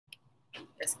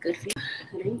That's good for you.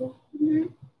 Good angle. Mm-hmm.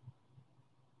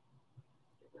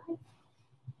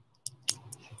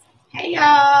 Hey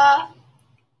y'all.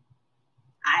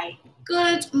 Hi.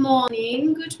 Good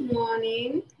morning. Good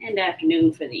morning. And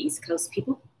afternoon for the East Coast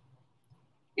people.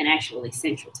 And actually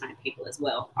Central Time people as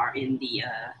well are in the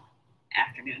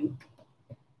afternoon.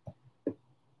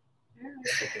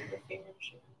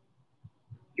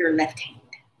 Your left hand.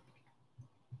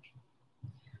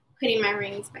 Putting my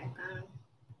rings back on.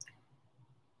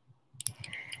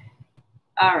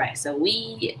 All right, so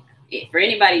for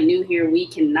anybody new here, we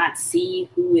cannot see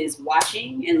who is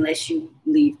watching unless you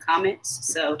leave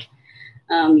comments. So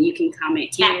you can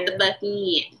comment here. Tap the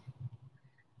button.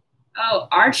 Oh,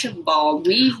 Archibald,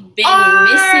 we've been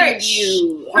missing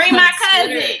you. Bring my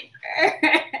cousin.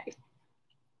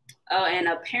 Oh, and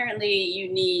apparently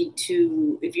you need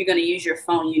to, if you're going to use your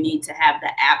phone, you need to have the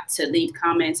app to leave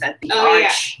comments. I think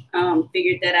Arch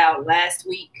figured that out last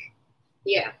week.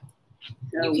 Yeah.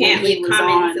 You can't leave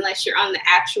comments unless you're on the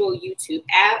actual YouTube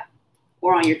app.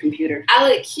 Or on your computer. I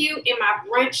look cute in my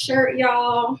brunch shirt,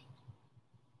 y'all.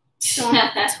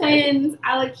 Twins.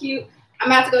 I look cute. I'm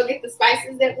about to go get the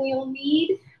spices that we'll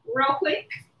need real quick.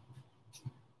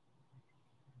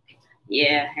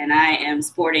 Yeah, and I am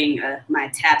sporting my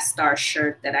Tap Star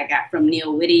shirt that I got from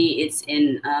Neil Whitty. It's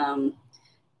an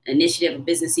initiative, a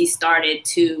business he started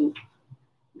to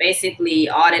basically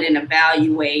audit and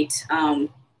evaluate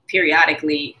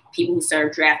periodically people who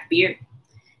serve draft beer.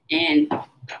 And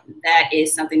that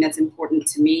is something that's important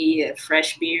to me,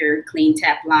 fresh beer, clean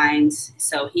tap lines.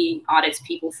 So he audits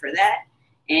people for that.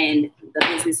 And the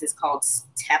business is called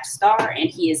Tap Star, and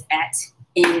he is at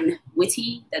N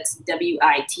Whitty, that's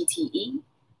W-I-T-T-E,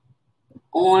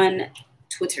 on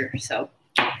Twitter. So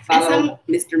follow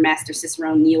Mr. Master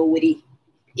Cicerone Neil Whitty.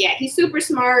 Yeah, he's super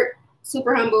smart,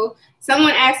 super humble.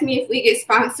 Someone asked me if we get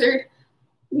sponsored.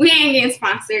 We ain't getting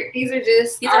sponsored. These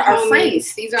are our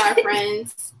friends. These are our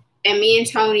friends. And me and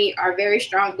Tony are very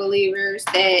strong believers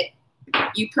that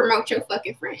you promote your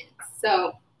fucking friends.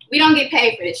 So we don't get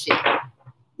paid for this shit.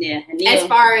 Yeah. And Neil, as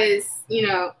far as, you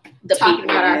know, talking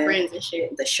about our friends and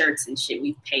shit. The shirts and shit,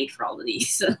 we've paid for all of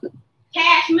these.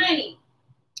 Cash money.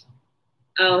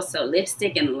 Oh, so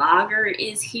Lipstick and Lager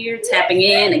is here, tapping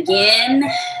in again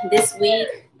this week.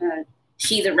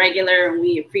 She's a regular, and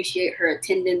we appreciate her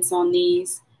attendance on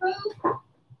these.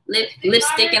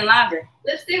 Lipstick and Lager.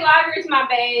 Lipstick Lager is my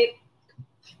babe.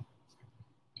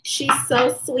 She's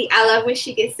so sweet. I love when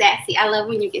she gets sassy. I love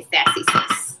when you get sassy,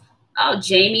 sis. Oh,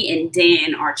 Jamie and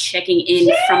Dan are checking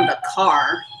in from the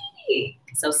car.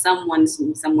 So someone's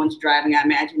driving, I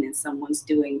imagine, and someone's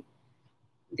doing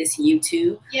this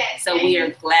YouTube. Yes. So we are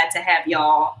glad to have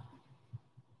y'all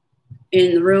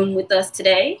in the room with us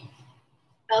today.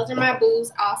 Those are my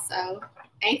boos also.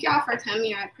 Thank y'all for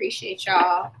coming. I appreciate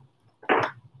y'all.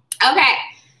 Okay.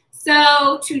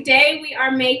 So today we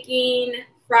are making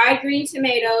fried green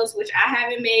tomatoes, which I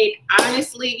haven't made,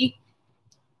 honestly,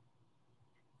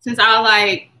 since I was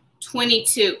like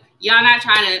 22. Y'all not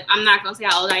trying to, I'm not going to say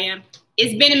how old I am.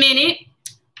 It's been a minute.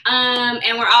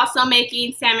 And we're also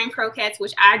making salmon croquettes,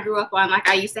 which I grew up on. Like,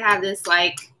 I used to have this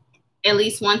like at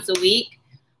least once a week.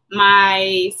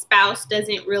 My spouse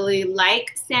doesn't really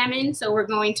like salmon, so we're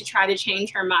going to try to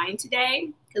change her mind today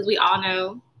because we all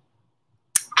know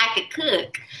I could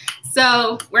cook.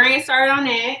 So we're going to start on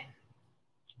that.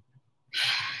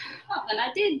 Oh, and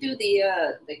I did do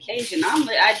the Cajun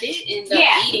omelet. I did end up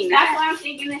eating that. That's why I'm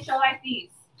thinking that she'll like these.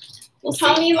 Well,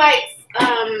 Tony likes,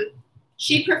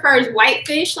 she prefers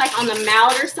whitefish, like on the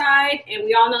milder side, and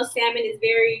we all know salmon is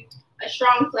a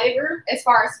strong flavor as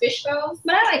far as fish goes.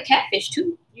 But I like catfish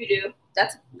too. You do.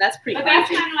 That's pretty. But that's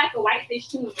kind of like a whitefish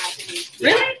too, in my opinion.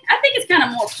 Really? I think it's kind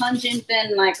of more pungent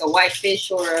than like a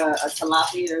whitefish or a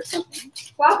tilapia or something.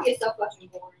 Tilapia is so fucking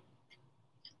boring.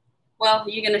 Well,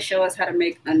 you're gonna show us how to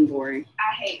make unboring.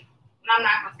 I hate. I'm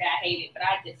not gonna say I hate it, but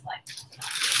I dislike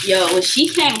it. Yo, when she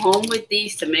came home with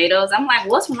these tomatoes, I'm like,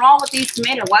 what's wrong with these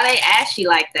tomatoes? Why they ashy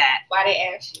like that? Why they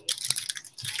ashy?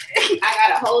 I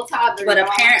got a whole toddler. But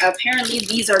apparently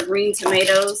these are green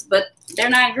tomatoes, but they're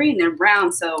not green, they're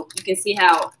brown. So you can see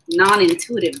how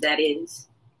non-intuitive that is.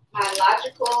 My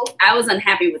logical. I was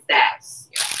unhappy with that.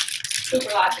 Yeah.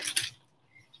 Super logical.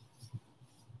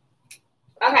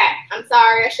 Okay, I'm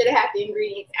sorry. I should have had the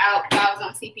ingredients out while I was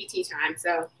on CPT time.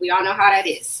 So we all know how that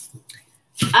is.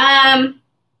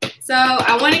 So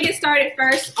I want to get started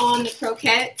first on the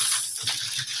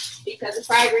croquettes because the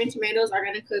fried green tomatoes are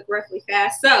going to cook roughly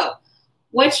fast. So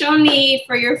what you'll need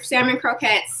for your salmon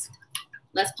croquettes,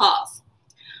 let's pause.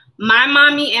 My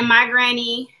mommy and my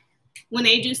granny, when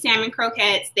they do salmon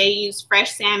croquettes, they use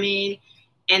fresh salmon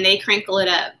and they crinkle it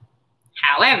up.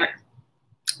 However,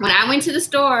 When I went to the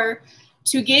store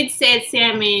to get said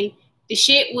salmon, the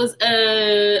shit was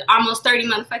almost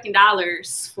 $30 motherfucking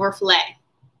for a fillet.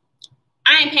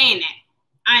 I ain't paying that.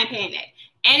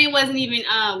 And it wasn't even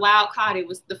wild caught. It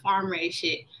was the farm raised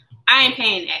shit. I ain't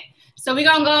paying that. So we're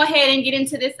gonna go ahead and get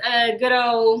into this good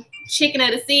old chicken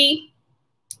of the sea.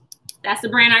 That's the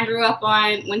brand I grew up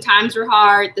on. When times were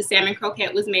hard, the salmon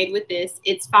croquette was made with this.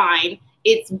 It's fine.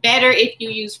 It's better if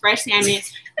you use fresh salmon.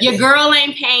 Your girl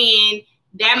ain't paying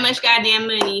that much goddamn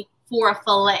money for a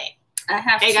fillet. I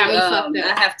have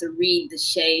to read the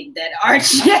shade that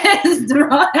Archie has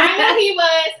drawn. I know he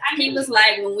was. He was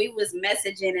like, when we was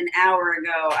messaging an hour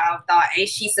ago, I thought, ain't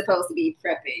she supposed to be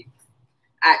prepping?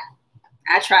 I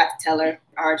tried to tell her,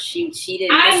 or she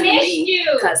didn't listen to me.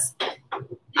 Because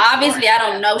obviously I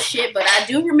don't know shit, but I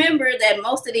do remember that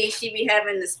most of these she be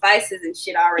having the spices and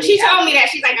shit already. She told me that.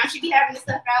 She's like, no, she be having the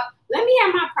stuff out. Let me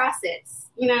have my process.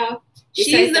 You know,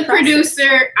 she's the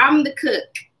producer. I'm the cook.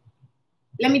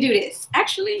 Let me do this.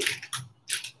 Actually, is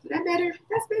that better?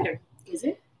 That's better. Is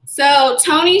it? So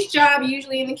Tony's job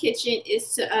usually in the kitchen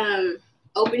is to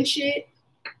open shit.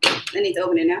 I need to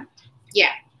open it now?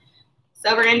 Yeah.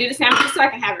 So we're going to do the salmon just so I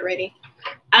can have it ready.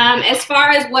 As far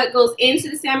as what goes into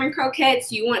the salmon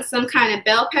croquettes, you want some kind of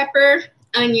bell pepper,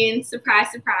 onion,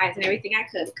 surprise, and everything I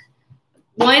cook.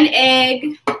 1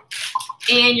 egg.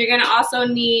 And you're going to also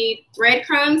need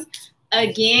breadcrumbs.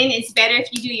 Again, it's better if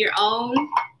you do your own.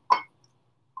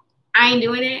 I ain't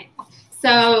doing it.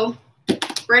 So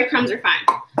breadcrumbs are fine.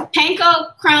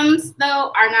 Panko crumbs,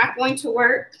 though, are not going to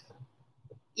work.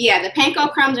 Yeah, the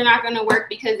panko crumbs are not going to work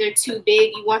because they're too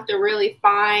big. You want the really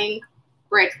fine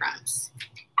breadcrumbs.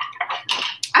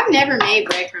 I've never made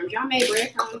breadcrumbs. Y'all made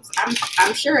breadcrumbs?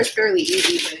 I'm sure it's fairly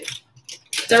easy, but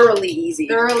thoroughly easy.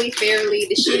 Fairly.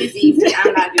 The shit is easy.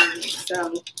 I'm not doing it.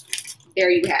 So there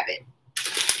you have it.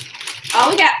 Oh,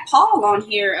 we got Paul on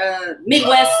here.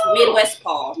 Midwest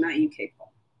Paul, not UK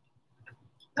Paul.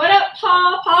 What up,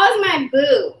 Paul? Paul's my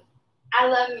boo. I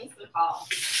love me some Paul.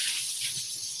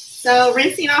 So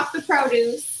rinsing off the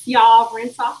produce. Y'all,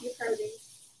 rinse off your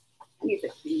produce. I need to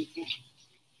clean it.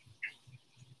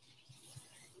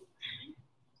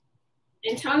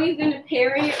 And Tony's going to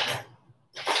pair it.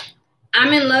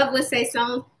 I'm in love with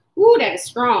Saison. Ooh, that is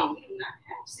strong. We do not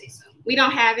have Saison. We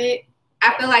don't have it.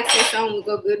 I feel like Saison will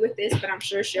go good with this, but I'm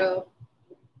sure she'll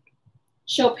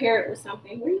pair it with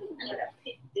something. Where are you going to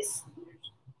pick this?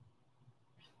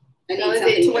 So is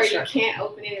it to where you can't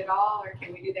open it at all, or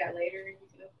can we do that later? You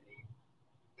can open it.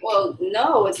 Well,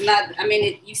 no, it's not. I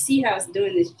mean, you see how it's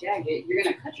doing this jagged. You're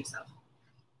going to cut yourself.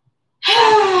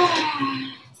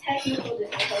 Technical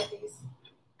difficulties.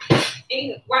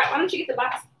 Why don't you get the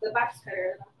box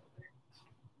cutter?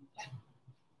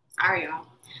 Sorry, y'all.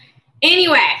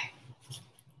 Anyway.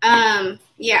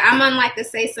 Yeah, I'm on like the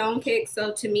Saison kick,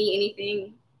 so to me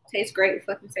anything tastes great with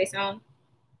fucking Saison.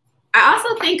 I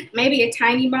also think maybe a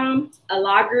tiny bomb, a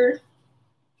lager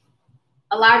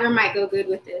might go good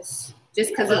with this,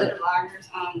 just because of the lagers.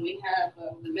 We have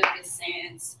the Memphis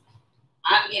Sands.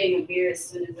 I'm getting a beer as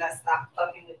soon as I stop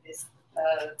fucking with this.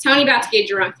 Tony about to get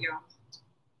drunk, y'all.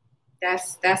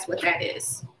 That's what that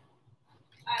is.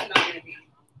 I'm not gonna be.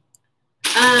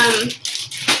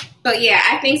 But yeah,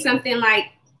 I think something like,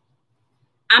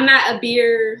 I'm not a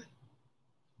beer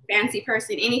fancy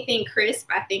person. Anything crisp,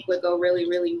 I think would go really,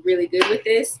 really, really good with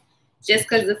this. Just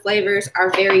because the flavors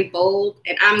are very bold.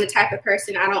 And I'm the type of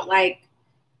person, I don't want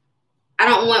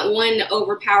one to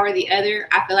overpower the other.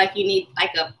 I feel like you need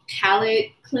like a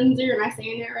palate cleanser. Am I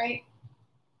saying that right?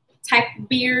 Type of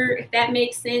beer, if that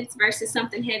makes sense, versus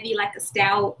something heavy like a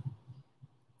stout.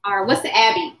 Or what's the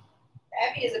Abbey?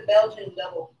 Abbey is a Belgian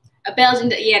double. A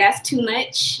Belgian, yeah, that's too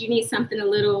much. You need something a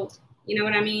little, you know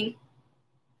what I mean?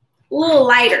 A little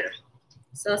lighter.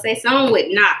 So say someone would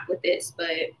knock with this, but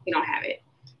we don't have it.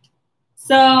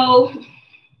 So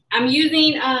I'm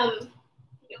using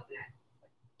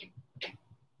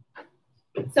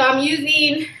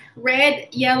red,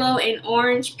 yellow, and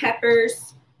orange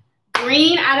peppers.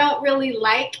 Green I don't really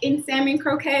like in salmon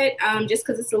croquette, just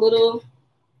because it's a little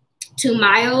too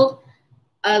mild.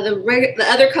 The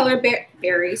other color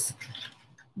berries.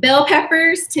 Bell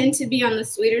peppers tend to be on the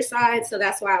sweeter side, so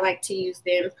that's why I like to use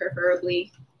them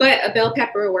preferably. But a bell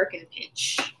pepper will work in a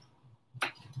pinch.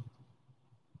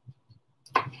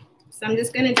 So I'm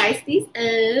just gonna dice these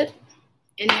up,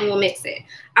 and then we'll mix it.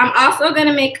 I'm also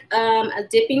gonna make a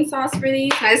dipping sauce for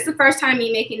these. Now, this is the first time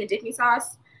me making the dipping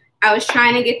sauce. I was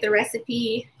trying to get the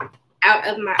recipe out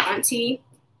of my auntie,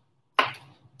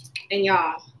 and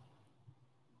y'all,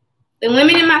 the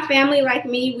women in my family like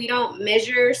me, we don't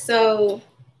measure, so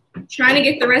trying to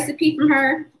get the recipe from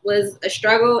her was a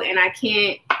struggle, and I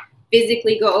can't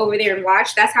physically go over there and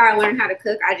watch. That's how I learned how to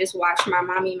cook. I just watched my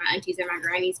mommy, my aunties, and my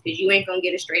grannies, because you ain't gonna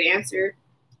get a straight answer.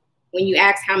 When you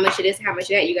ask how much it is, how much of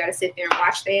that, you gotta sit there and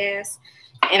watch their ass.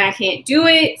 And I can't do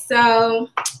it, so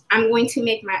I'm going to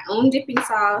make my own dipping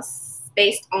sauce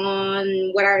based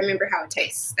on what I remember how it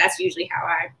tastes. That's usually how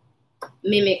I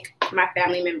mimic my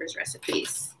family members'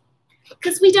 recipes,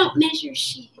 because we don't measure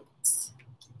shit.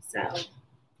 So,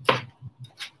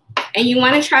 and you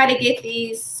want to try to get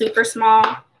these super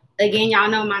small. Again, y'all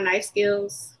know my knife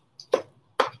skills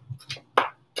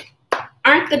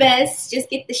aren't the best. Just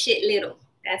get the shit little.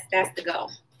 That's the goal.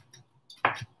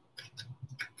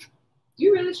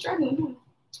 You're really struggling,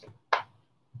 huh?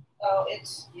 Oh,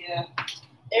 yeah.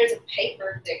 There's a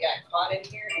paper that got caught in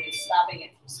here and it's stopping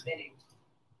it from spinning.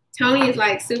 Tony is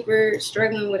like super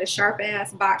struggling with a sharp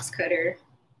ass box cutter,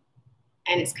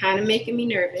 and it's kind of making me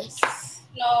nervous.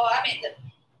 No, I mean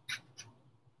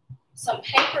some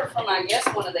paper from, I guess,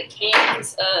 one of the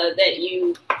cans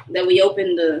that we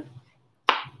opened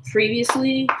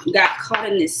previously got caught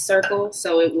in this circle,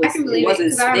 so it wasn't spinning.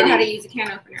 I don't know how to use a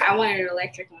can opener. I wanted an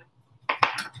electric one.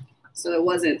 So it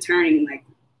wasn't turning like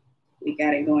we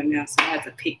got it going now. So I had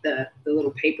to pick the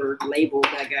little paper label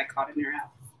that got caught in there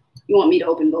out. You want me to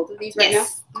open both of these right now?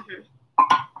 Mm-hmm.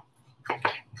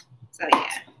 So yeah.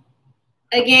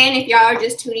 Again, if y'all are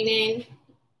just tuning in,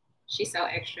 she's so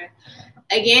extra.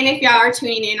 Again, if y'all are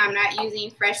tuning in, I'm not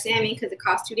using fresh salmon because it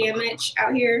costs too damn much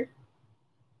out here.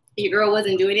 Your girl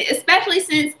wasn't doing it, especially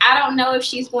since I don't know if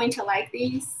she's going to like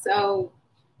these. So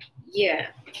yeah.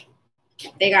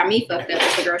 They got me fucked up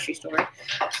at the grocery store.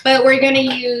 But we're going to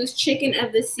use chicken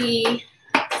of the sea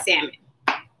salmon.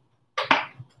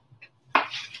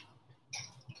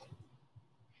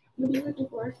 What are you looking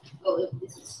for? Oh,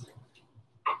 this is...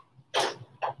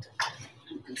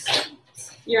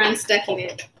 You're unstucking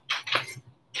it.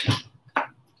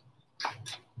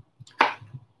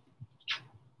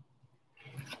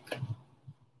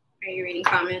 Are you reading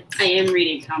comments? I am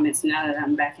reading comments now that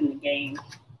I'm back in the game.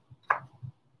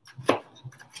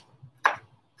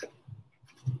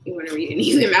 You want to read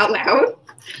any of them out loud?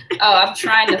 Oh, I'm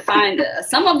trying to find.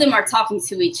 Some of them are talking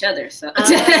to each other. So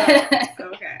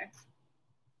okay.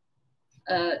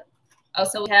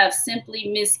 Also, we have Simply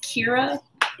Miss Kira.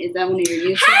 Is that one of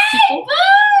your YouTube people? Boo!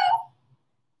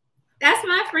 That's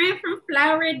my friend from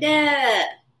Florida.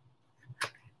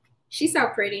 She's so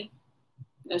pretty.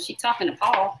 Oh, she's talking to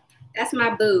Paul. That's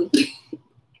my boo.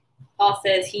 Paul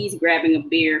says he's grabbing a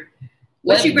beer.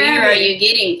 What you beer grabbing? are you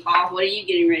getting, Paul? What are you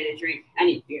getting ready to drink? I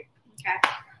need beer.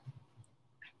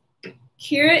 Okay.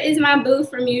 Kira is my boo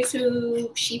from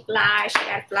YouTube. She flies. She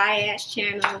got a fly ass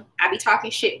channel. I be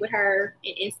talking shit with her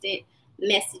in instant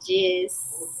messages.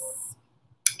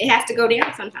 It has to go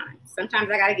down sometimes.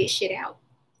 Sometimes I gotta get shit out,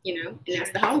 you know, and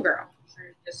that's the homegirl.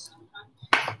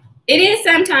 It is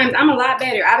sometimes. I'm a lot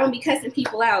better. I don't be cussing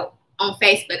people out on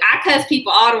Facebook. I cuss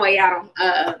people all the way out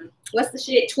on what's the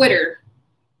shit? Twitter.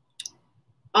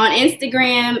 On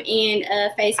Instagram and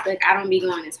Facebook, I don't be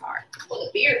going as hard. Well,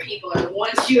 the beer people are the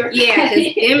ones you're... Yeah,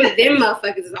 because them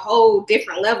motherfuckers is a whole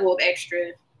different level of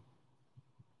extra.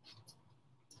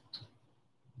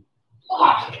 Oh,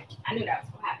 I knew that was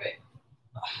going to happen.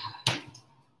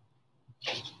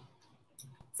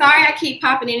 Sorry I keep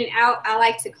popping in and out. I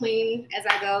like to clean as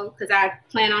I go because I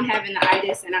plan on having the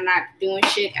itis and I'm not doing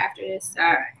shit after this. All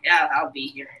right, yeah, I'll be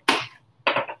here.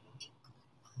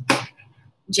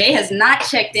 Jay has not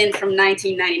checked in from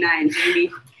 1999,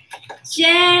 Jamie.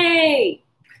 Jay!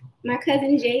 My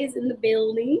cousin Jay is in the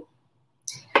building.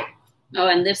 Oh,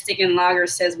 and Lipstick and Lager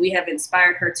says we have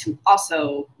inspired her to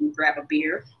also grab a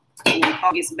beer. And when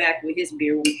Paul gets back with his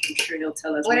beer, I'm sure he'll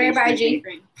tell us what everybody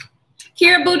drinking.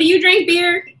 Kira Boo, do you drink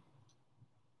beer?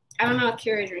 I don't know if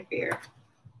Kira drinks beer.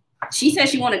 She said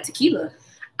she wanted tequila.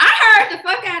 I heard the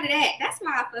fuck out of that. That's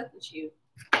why I fuck with you.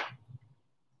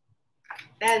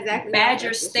 That's exactly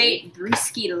Badger State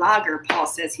Brewski Lager. Paul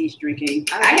says he's drinking.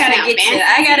 Oh, I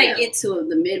gotta get to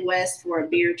the Midwest for a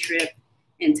beer trip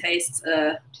and taste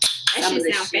some of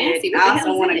the shit. Fancy. I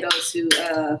also want to go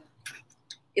to.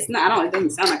 It's not. It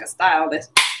doesn't sound like a style. That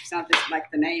sounds just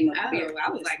like the name of the beer. I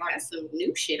was like, that's some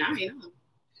new shit. I mean,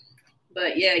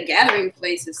 but yeah, Gathering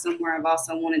Place is somewhere I've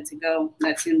also wanted to go.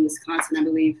 That's in Wisconsin, I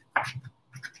believe.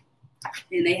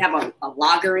 And they have a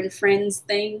Lager and Friends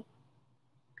thing.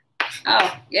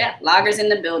 Oh, yeah. Lager's in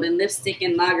the building. Lipstick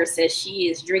and Lager says she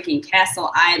is drinking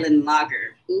Castle Island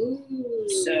Lager. Ooh.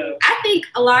 So I think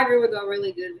a lager would go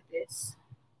really good with this.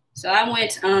 So I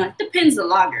went, depends the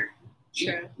lager.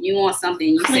 Sure. You want something,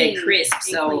 you clean. say crisp,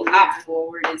 so clean, hop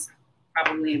forward is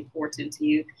probably important to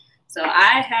you. So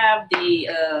I have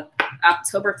the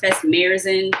Oktoberfest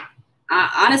Märzen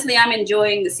Honestly, I'm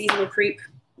enjoying the seasonal creep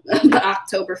of the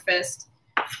Oktoberfest.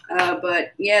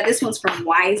 But yeah, this one's from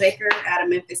Wiseacre out of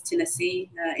Memphis, Tennessee.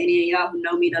 Any of y'all who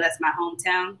know me know that's my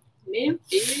hometown.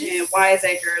 Memphis. And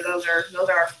Wiseacre, those are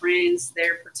our friends.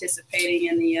 They're participating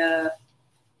in the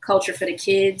Culture for the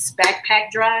Kids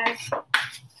backpack drive.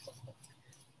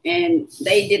 And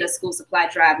they did a school supply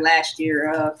drive last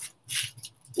year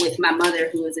with my mother,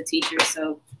 who is a teacher.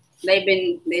 So they've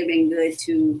been good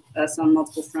to us on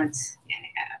multiple fronts. Yeah.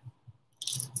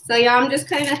 So y'all, I'm just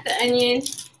cutting up the onion.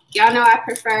 Y'all know I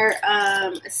prefer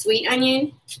a sweet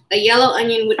onion. A yellow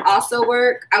onion would also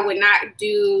work. I would not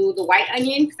do the white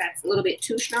onion because that's a little bit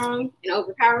too strong and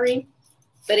overpowering.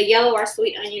 But a yellow or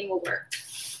sweet onion will work.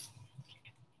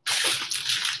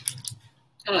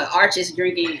 Arch is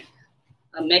drinking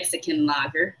a Mexican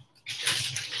lager.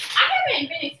 I haven't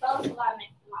been exposed to a lot of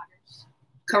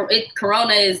Mexican lagers.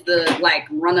 Corona is the like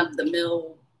run of the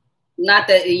mill. Not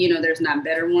that there's not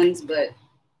better ones, but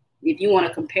if you want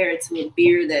to compare it to a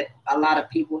beer that a lot of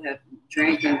people have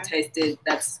drank and tasted,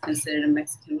 that's considered a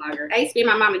Mexican lager. I used to be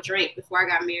my mama drank before I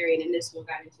got married, and this one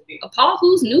got into beer. Paul,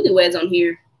 who's newlyweds on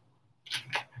here?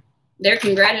 They're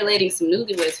congratulating some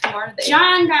newlyweds. Who are they?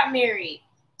 John got married.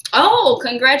 Oh,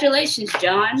 congratulations,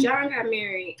 John. John got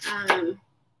married.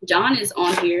 John is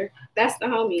on here. That's the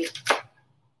homie.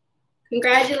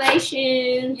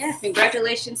 Congratulations. Yeah,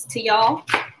 congratulations to y'all.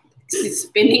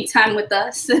 Spending time with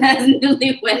us as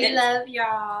newlyweds. We love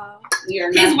y'all.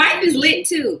 His wife is lit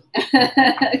too.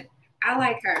 I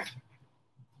like her.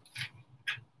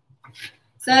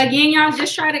 So again, y'all,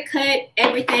 just try to cut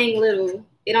everything little.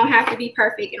 It don't have to be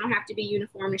perfect. It don't have to be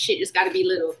uniform. The shit just got to be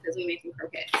little because we making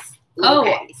croquettes.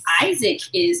 Isaac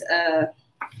is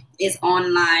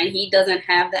online. He doesn't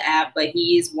have the app, but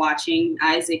he is watching.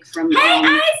 Isaac from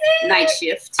Isaac! Night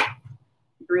Shift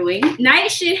Brewing.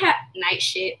 Night Shift.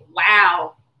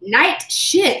 Wow. Night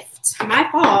Shift. My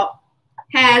fault.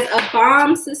 Has a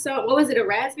bomb system. What was it? A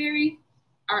raspberry?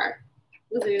 Or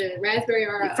was it a raspberry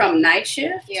or from Night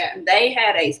Shift? Yeah. They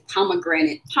had a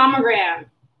pomegranate.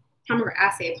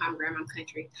 I say pomegranate. I'm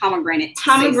country. Pomegranate.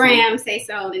 Say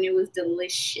so, and it was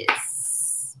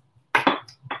delicious.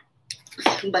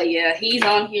 But yeah, he's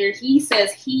on here. He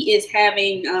says he is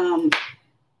having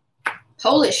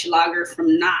Polish lager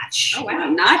from Notch. Oh wow,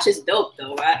 Notch is dope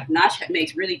though. Notch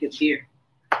makes really good beer.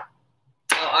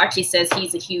 Archie says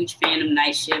he's a huge fan of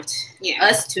Night Shift. Yeah,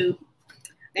 us too.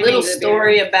 Little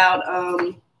story about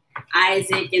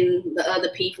Isaac and the other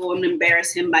people, and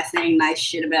embarrass him by saying nice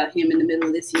shit about him in the middle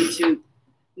of this YouTube.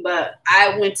 But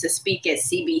I went to speak at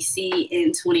CBC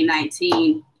in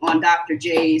 2019 on Dr.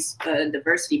 J's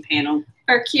diversity panel.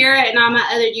 For Kira and all my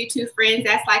other YouTube friends,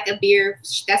 that's like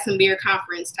that's some beer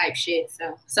conference type shit.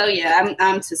 So yeah,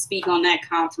 I'm to speak on that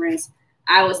conference.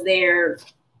 I was there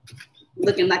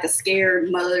looking like a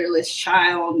scared motherless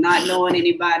child, not knowing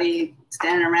anybody,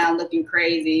 standing around looking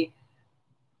crazy.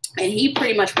 And he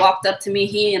pretty much walked up to me,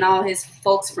 he and all his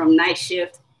folks from Night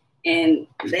Shift, and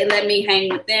they let me hang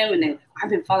with them. And I've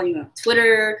been following you on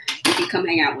Twitter. You can come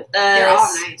hang out with us. They're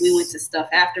all nice. We went to stuff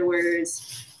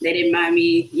afterwards. They didn't mind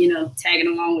me, tagging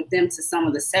along with them to some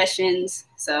of the sessions.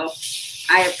 So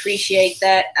I appreciate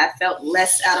that. I felt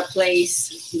less out of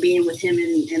place being with him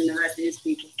and the rest of his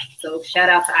people. So shout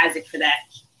out to Isaac for that.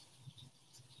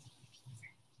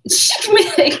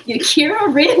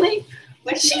 Kira, really?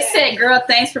 She said, girl,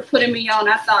 thanks for putting me on.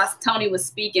 I thought Tony was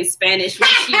speaking Spanish when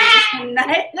she was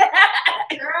tonight.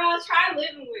 Girl, try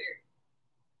living with her.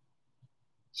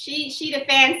 She the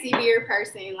fancy beer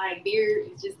person. Like, beer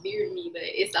is just beer to me, but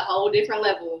it's a whole different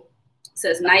level. It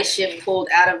says Night Shift pulled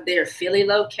out of their Philly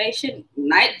location.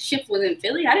 Night Shift was in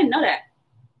Philly? I didn't know that.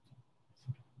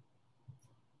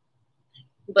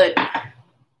 But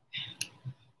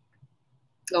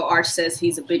Arch says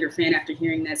he's a bigger fan after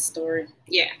hearing that story.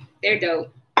 Yeah, they're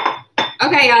dope.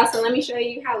 Okay, y'all, so let me show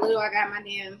you how little I got my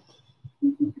damn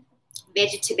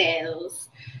vegetables.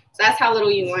 So that's how little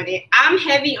you want it. I'm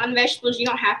heavy on vegetables. You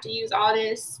don't have to use all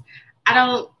this. I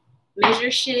don't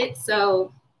measure shit,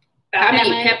 so. How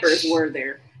many peppers were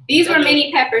there? These were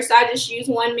mini peppers, so I just used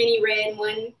one mini red,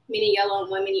 one mini yellow, and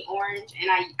one mini orange.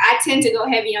 And I tend to go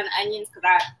heavy on the onions because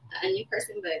I'm an onion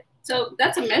person, but. So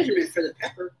that's a measurement for the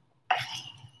pepper.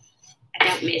 I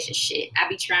don't measure shit. I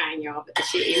be trying, y'all, but the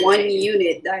shit is 1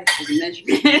 unit. That's a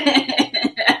measurement.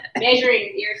 Measuring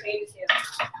is irritating too.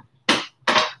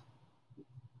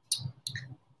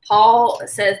 Paul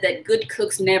says that good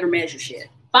cooks never measure shit.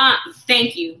 Fine.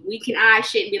 Thank you. We can eye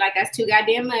shit and be like, that's too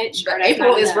goddamn much. But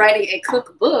April is writing a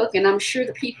cookbook, and I'm sure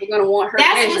the people are going to want her to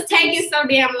measure. That's what's taking so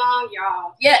damn long,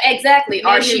 y'all. Yeah, exactly.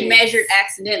 Or she measured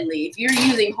accidentally. If you're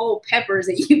using whole peppers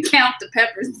and you count the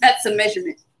peppers, that's a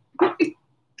measurement.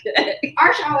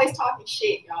 Arch always talking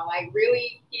shit, y'all. Like,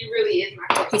 really, he really is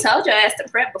my cousin. He told your ass to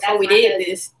prep before we did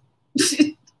this.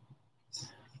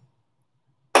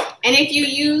 And if you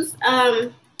use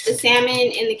the salmon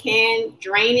in the can,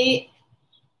 drain it.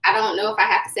 I don't know if I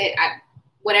have to say it.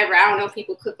 Whatever. I don't know if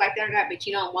people cook like that or not, but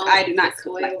you don't want. I do not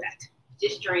cook like that.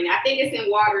 Just drain it. I think it's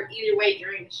in water. Either way,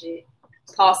 drain the shit.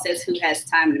 Paul says, "Who has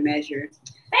time to measure?"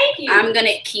 Thank you. I'm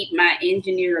gonna keep my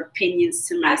engineer opinions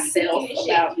to myself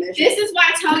about measuring. This is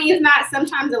why Tony is not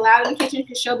sometimes allowed in the kitchen,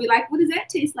 because she'll be like, "What does that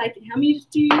taste like? And how many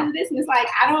do you use this?" And it's like,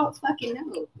 I don't fucking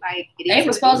know. Like, they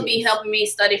were supposed to be helping me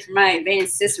study for my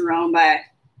advanced Cicerone by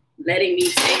letting me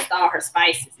taste all her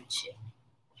spices and shit.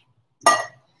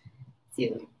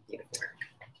 Excuse me. Need a fork.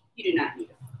 You do not need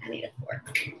a fork. I need a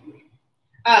fork.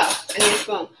 Oh, I need a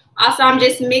spoon. Also, I'm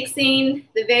just mixing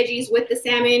the veggies with the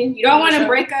salmon. You don't want to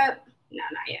break up. No,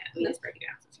 not yet. Let's break it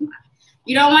down.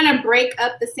 You don't want to break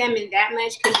up the salmon that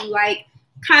much, because you like,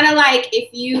 kind of like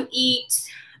if you eat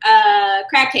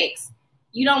crab cakes,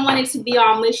 you don't want it to be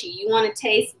all mushy. You want to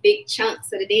taste big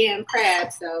chunks of the damn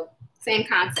crab. So same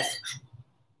concept.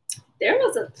 There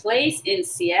was a place in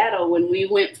Seattle when we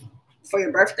went for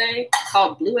your birthday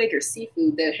called Blue Acre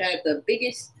Seafood that had the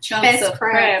biggest chunks of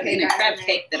crab in a crab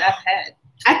cake that I've had.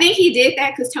 I think he did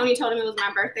that because Tony told him it was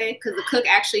my birthday, because the cook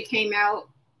actually came out.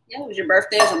 Yeah, it was your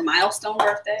birthday. It was a milestone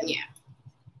birthday. Yeah.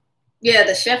 Yeah,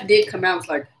 the chef did come out and was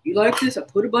like, "You like this? I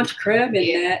put a bunch of crab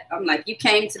in that." I'm like, "You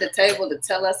came to the table to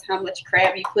tell us how much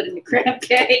crab you put in the crab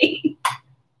cake."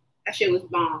 That shit was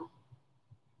bomb.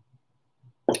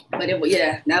 But it was,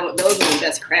 those were the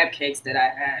best crab cakes that I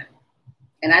had.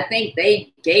 And I think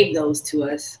they gave those to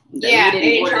us. Yeah,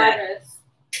 they charged us.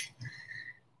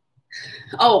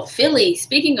 Oh, Philly.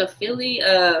 Speaking of Philly,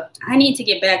 I need to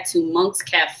get back to Monk's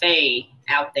Cafe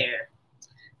out there.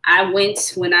 I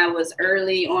went when I was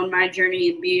early on my journey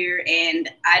in beer, and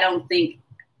I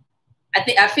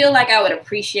feel like I would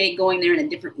appreciate going there in a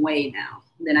different way now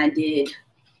than I did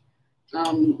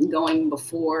going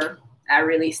before I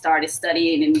really started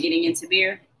studying and getting into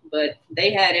beer. But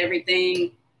they had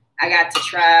everything. I got to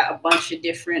try a bunch of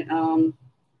different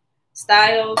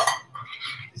styles.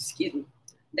 Excuse me.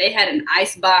 They had an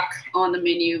Eisbach on the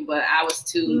menu, but I was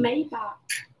too... Maybach.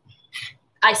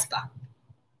 Eisbach.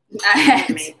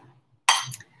 I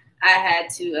had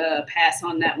to pass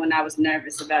on that when I was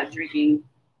nervous about drinking,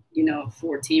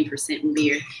 14%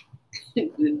 beer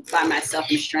by myself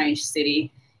in a strange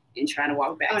city and trying to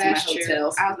walk back to my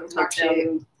hotel. I was going to talk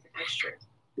room. That's true.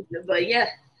 But yeah,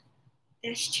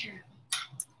 that's true.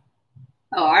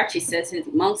 Oh, Archie says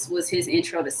Monk's was his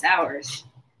intro to sours.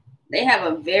 They have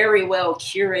a very well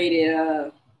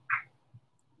curated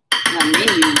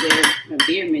menu there, a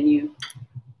beer menu.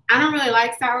 I don't really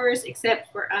like sours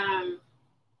except for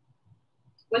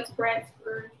what's Brad's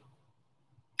for?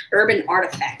 Urban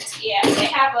Artifact. Yeah, they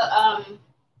have a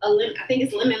lemon, I think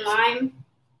it's lemon lime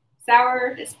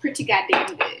sour. It's pretty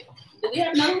goddamn good. Do we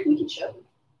have another one we can show them?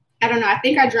 I don't know. I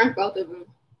think I drank both of them.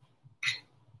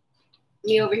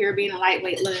 Me over here being a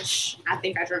lightweight lush. I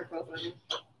think I drank both of them.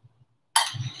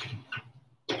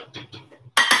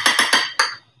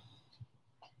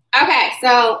 Okay,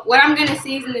 so what I'm gonna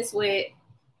season this with,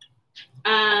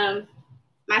 my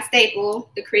staple,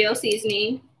 the Creole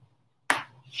seasoning,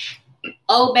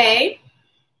 Old Bay.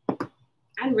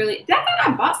 I thought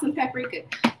I bought some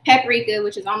paprika,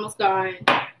 which is almost gone,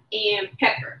 and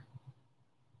pepper.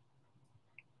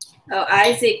 Oh,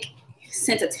 Isaac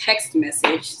sent a text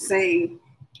message saying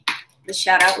the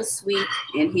shout out was sweet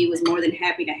and he was more than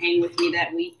happy to hang with me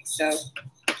that week. So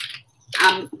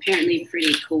I'm apparently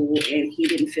pretty cool and he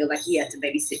didn't feel like he had to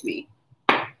babysit me.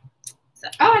 So,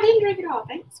 I didn't drink it all.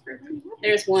 Thanks for bringing that.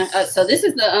 There's one. So this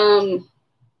is the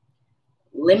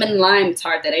lemon lime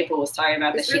tart that April was talking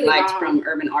about that she liked from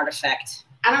Urban Artifact.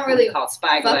 I don't really called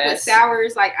Spyglass. Fuck with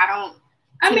sours. Like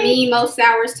to me, most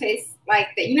sours taste like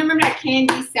that. You remember that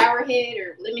candy sour head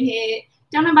or lemon head?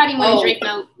 Don't nobody want to drink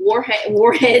no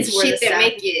warheads shit that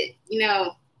make it,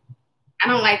 I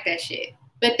don't like that shit.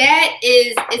 But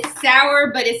it's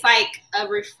sour, but it's like a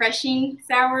refreshing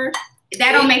sour.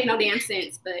 That don't make no damn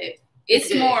sense, but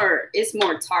it's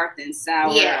more tart than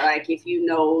sour. Yeah. Like if you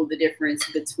know the difference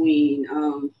between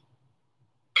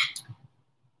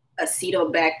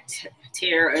acetobacter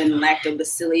and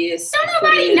lactobacillus. Don't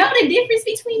nobody know the difference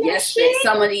between that shit? Yes,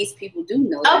 some of these people do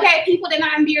know that. Okay, people that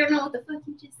not in beer know what the fuck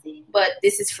you just said. But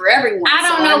this is for everyone. I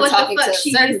don't know what the fuck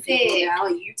she just said.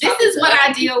 This is what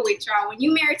I deal with, y'all. When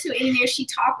you married to an engineer, she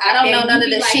talk like I don't know none of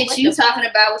the shit you talking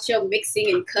about with your mixing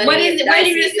and cutting. What is it? What did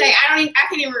you just say? I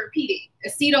can't even repeat it.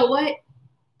 Aceto what?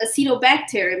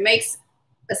 Acetobacter. It makes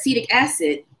acetic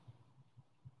acid.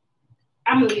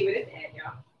 I'm gonna leave it at that,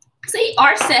 y'all. See,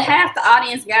 Art said half the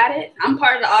audience got it. I'm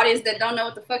part of the audience that don't know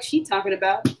what the fuck she talking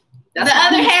about. That's the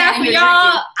other half of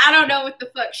y'all, I don't know what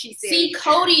the fuck she said. See,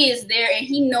 Cody is there and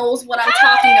he knows what I'm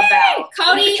talking about.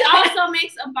 Cody also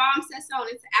makes a bomb saison.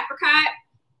 It's apricot.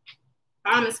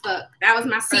 Bomb as fuck. That was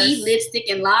my first. See, lipstick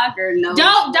and lager. No.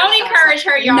 Don't encourage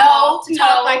her, y'all.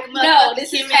 No,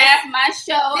 this is half my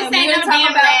show. This ain't no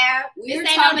damn lab. We're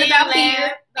talking about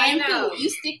beer and food. You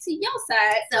stick to your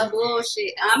side. So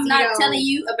bullshit. I'm not telling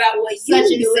you about what you're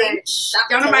doing.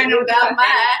 Don't nobody know about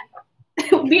my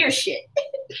beer shit.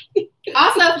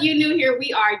 Also, if you're new here,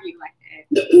 we argue like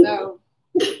that. So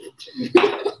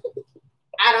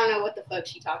I don't know what the fuck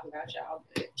she talking about, y'all.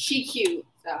 But she cute,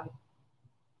 so.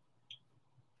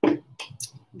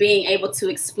 Being able to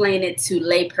explain it to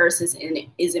laypersons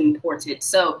is important.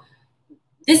 So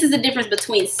this is the difference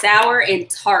between sour and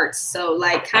tart. So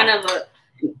like kind of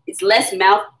it's less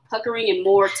mouth puckering and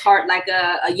more tart, like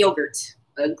a yogurt,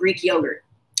 a Greek yogurt.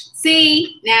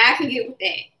 See, now I can get with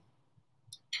that.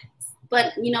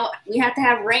 But you know, we have to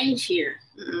have range here.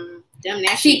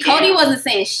 See, Cody wasn't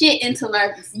saying shit until I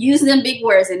was using them big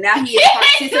words, and now he is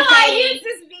participating. I use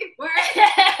this big word.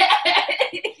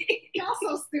 Y'all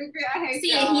so stupid. I hate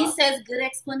y'all. See, he says good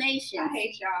explanation. I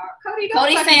hate y'all.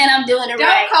 Cody's saying I'm doing it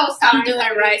right. I'm doing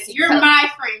it right. You're my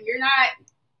friend. You're not.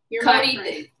 You're my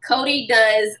friend. Cody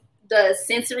does the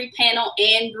sensory panel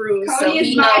and brews, so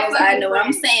he knows I know what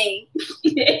I'm saying.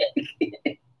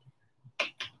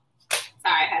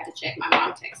 Sorry, I had to check. My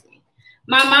mom texted me.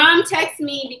 My mom texts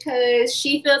me because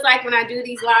she feels like when I do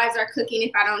these lives or cooking,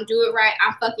 if I don't do it right,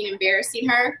 I'm fucking embarrassing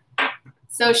her.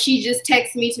 So she just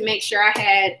texts me to make sure I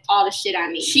had all the shit I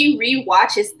need. She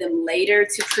rewatches them later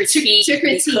to critique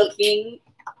the cooking.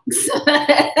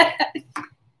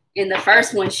 In the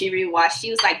first one she rewatched, she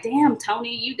was like, damn,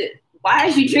 Tony, why are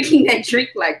you drinking that drink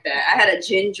like that? I had a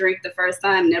gin drink the first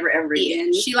time, never ever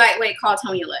again. She lightweight called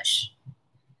Tony a lush.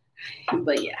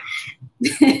 But yeah.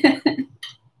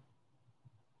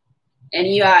 And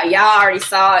y'all already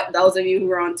saw it, those of you who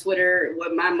are on Twitter,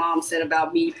 what my mom said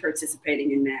about me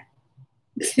participating in that.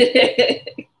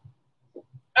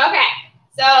 Okay,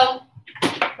 so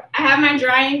I have my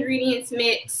dry ingredients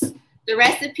mix. The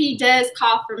recipe does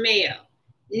call for mayo.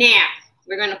 Now,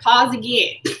 we're going to pause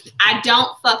again. I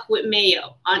don't fuck with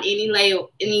mayo on any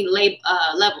level.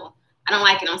 I don't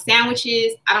like it on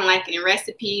sandwiches. I don't like it in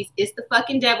recipes. It's the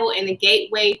fucking devil and the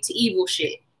gateway to evil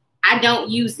shit. I don't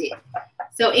use it.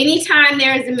 So anytime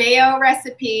there is a mayo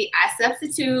recipe, I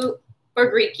substitute for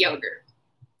Greek yogurt.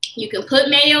 You can put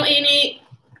mayo in it.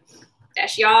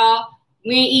 That's y'all.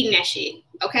 We ain't eating that shit,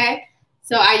 okay?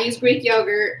 So I use Greek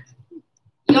yogurt.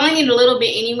 You only need a little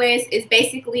bit anyways. It's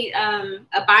basically a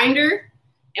binder,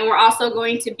 and we're also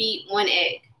going to beat 1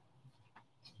 egg.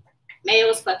 Mayo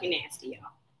is fucking nasty,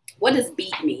 y'all. What does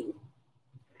beat mean?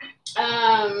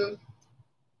 Like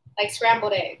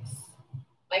scrambled eggs.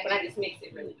 Like when I just mix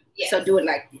it really. Yes. So do it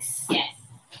like this. Yes.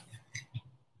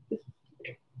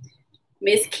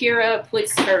 Miss Kira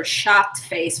puts her shocked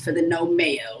face for the no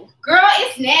mayo. Girl,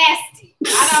 it's nasty.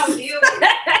 I don't deal with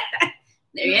it.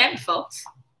 There you have it, folks.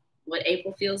 What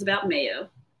April feels about mayo.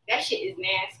 That shit is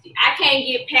nasty. I can't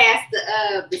get past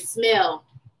the smell.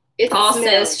 Paul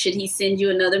says, should he send you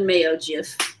another mayo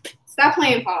gif? Stop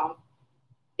playing, Paul.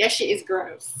 That shit is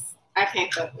gross. I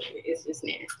can't fuck with it. It's just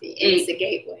nasty. And it's a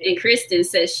gateway. And Kristen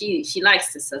says she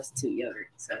likes to substitute yogurt.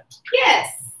 So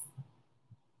yes.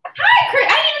 Hi, Chris.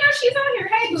 I didn't even know she's on here.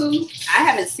 Hey, boo. I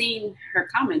haven't seen her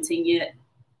commenting yet.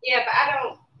 Yeah, but I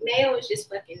don't. Mayo is just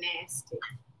fucking nasty.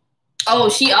 Oh,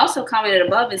 she also commented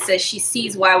above and says she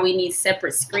sees why we need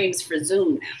separate screens for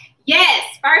Zoom now. Yes.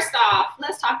 First off,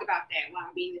 let's talk about that while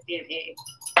I'm eating this damn egg.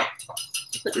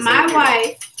 My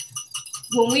wife,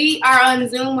 when we are on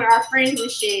Zoom with our friends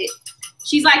and shit,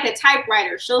 she's like a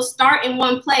typewriter. She'll start in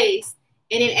one place,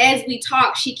 and then as we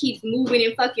talk, she keeps moving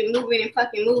and fucking moving and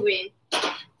fucking moving,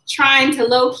 trying to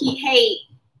low-key hate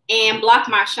and block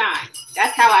my shine.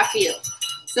 That's how I feel.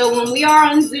 So when we are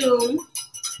on Zoom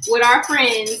with our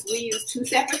friends, we use 2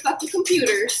 separate fucking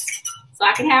computers. So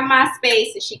I can have my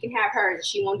space and she can have hers.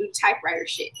 She won't do typewriter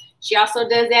shit. She also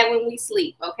does that when we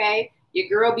sleep, okay? Your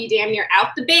girl be damn near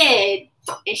out the bed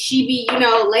and she be,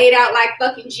 laid out like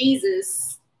fucking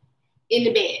Jesus in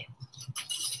the bed.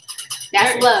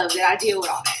 That's love that I deal with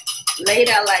all that. Laid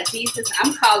out like Jesus.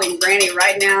 I'm calling Granny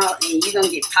right now and you're going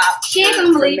to get popped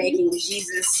for making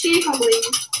Jesus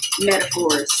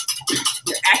metaphors.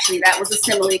 Actually, that was a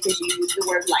simile because you used the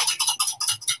word like.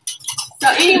 So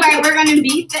anyway, we're going to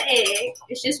beat the egg.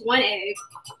 It's just 1 egg.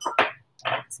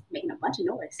 It's making a bunch of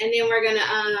noise. And then we're going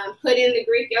to put in the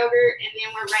Greek yogurt, and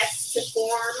then we're ready to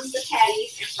form the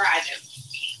patties and fry them.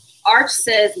 Arch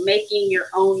says making your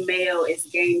own mayo is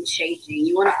game changing.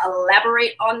 You want to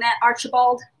elaborate on that,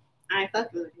 Archibald? I ain't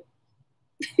fucking with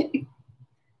it.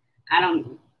 I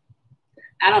don't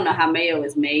know how mayo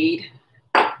is made.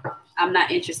 I'm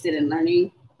not interested in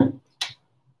learning. I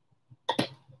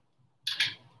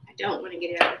don't want to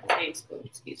get it out of the same spoon,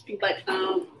 excuse me. But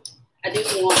I do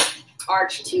want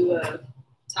Arch to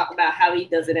talk about how he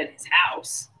does it at his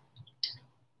house.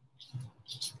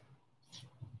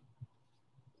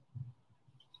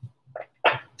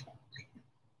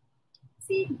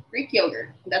 See, Greek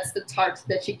yogurt. That's the tarts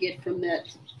that you get from that.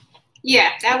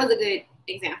 Yeah, that was a good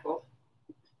example.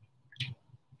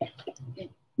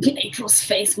 April's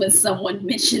face when someone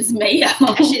mentions mayo.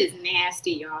 That shit is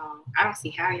nasty, y'all. I don't see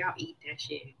how y'all eat that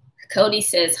shit. Cody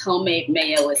says homemade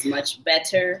mayo is much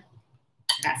better.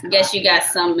 I guess you got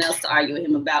something else to argue with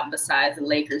him about besides the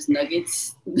Lakers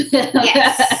Nuggets.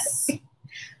 Yes.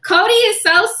 Cody is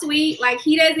so sweet. Like,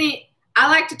 he doesn't, I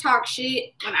like to talk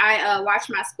shit when I watch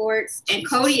my sports. And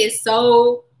Cody is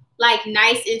so, like,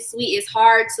 nice and sweet. It's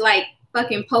hard to, like,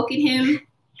 fucking poke at him.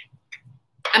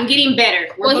 I'm getting better.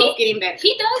 We're both getting better.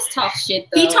 He does talk shit,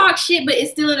 though. He talks shit, but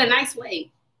it's still in a nice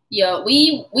way. Yo,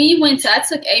 I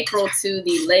took April to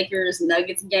the Lakers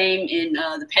Nuggets game in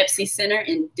the Pepsi Center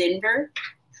in Denver.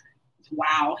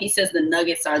 Wow. He says the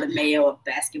Nuggets are the mayo of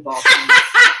basketball teams.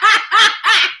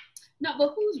 No,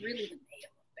 but who's really the mayo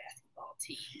of basketball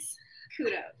teams?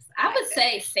 Kudos. I would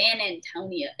say San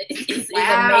Antonio is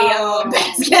a mayo of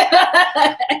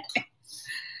basketball.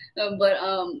 But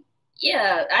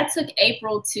yeah, I took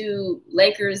April to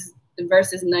Lakers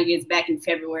versus Nuggets back in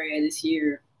February of this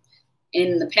year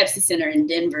in the Pepsi Center in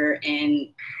Denver, and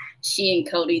she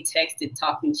and Cody texted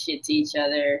talking shit to each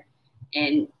other,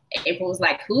 and April was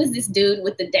like, "Who is this dude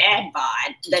with the dad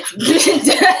bod that's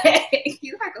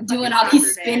doing all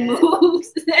these spin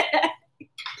moves?"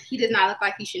 He does not look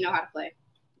like he should know how to play.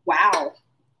 Wow,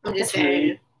 I'm just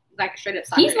saying, like a straight up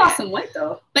soccer He's lost some weight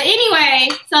though. But anyway,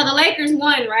 so the Lakers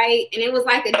won, right? And it was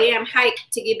like a damn hike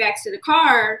to get back to the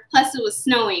car. Plus, it was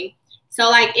snowing. So,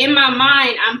 like, in my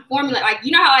mind, I'm formulating, like,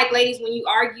 you know how, like, ladies, when you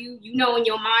argue, you know in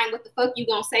your mind what the fuck you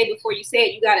gonna say before you say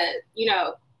it. You gotta, you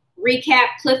know, recap,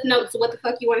 cliff notes of what the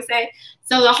fuck you want to say.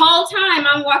 So the whole time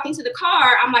I'm walking to the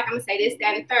car, I'm like, I'm gonna say this,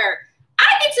 that, and third. I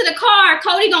get to the car,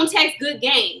 Cody gonna text good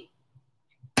game.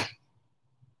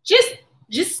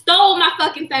 Just stole my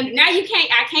fucking thunder. Now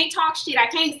I can't talk shit. I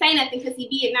can't say nothing because he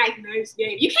be a nice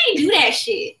game. You can't do that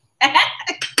shit.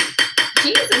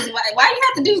 Jesus, why you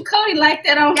have to do Cody like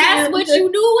that on That's him? what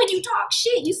you do when you talk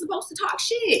shit. You supposed to talk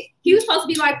shit. He was supposed to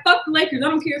be like, fuck the Lakers. I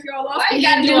don't care if y'all lost. Why you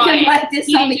gotta do him like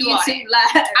this on the YouTube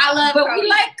live? I love but Cody. we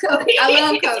like Cody. I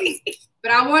love Cody.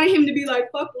 But I wanted him to be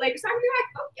like, fuck the Lakers. I would be like,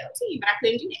 fuck your team. But I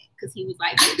couldn't do that because he was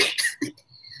like,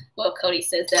 well, Cody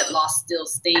says that loss still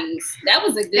stings. That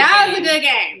was a good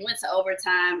game. Went to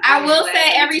overtime. I will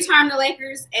say every time the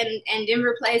Lakers and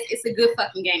Denver plays, it's a good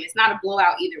fucking game. It's not a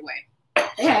blowout either way.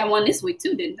 They had one this week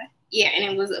too, didn't they? Yeah, and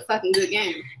it was a fucking good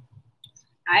game.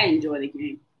 I enjoy the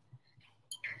game.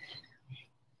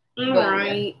 All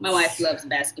right. My wife loves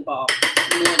basketball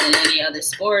more than any other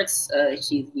sports.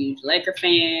 She's a huge Laker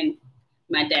fan.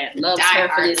 My dad loves her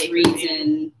for this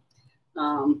reason.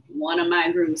 One of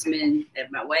my groomsmen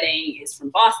at my wedding is from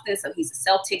Boston, so he's a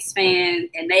Celtics fan,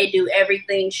 and they do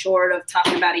everything short of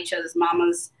talking about each other's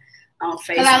mamas on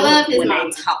Facebook I love his when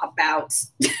mama. they talk about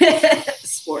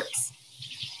sports.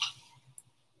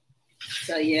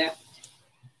 So yeah,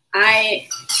 I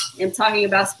am talking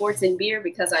about sports and beer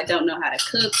because I don't know how to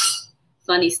cook.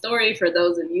 Funny story for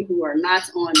those of you who are not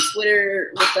on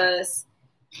Twitter with us.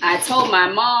 I told my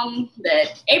mom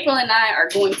that April and I are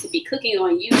going to be cooking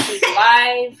on YouTube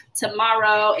Live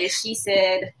tomorrow, and she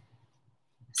said,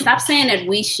 "Stop saying that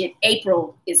we should.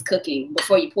 April is cooking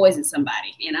before you poison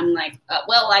somebody." And I'm like,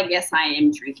 well, I guess I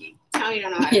am drinking Tony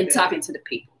don't know how to and talking to the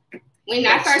people. When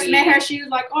I first met her, she was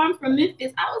like, "Oh, I'm from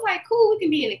Memphis." I was like, "Cool, we can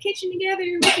be in the kitchen together.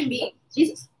 We can be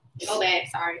Jesus. Oh, bad,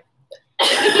 sorry. We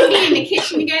can be in the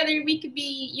kitchen together. We could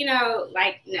be, you know,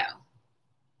 like no."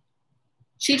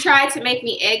 She tried to make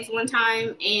me eggs one time,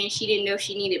 and she didn't know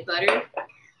she needed butter.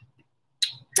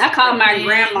 I called my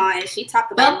grandma, and she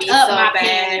talked about me so bad.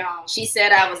 Pan, she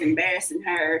said I was embarrassing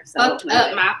her. So fucked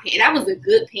up my pan. That was a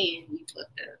good pan we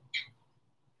fucked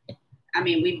up. I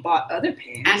mean, we bought other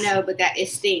pans. I know, but it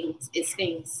stings. It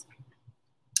stings.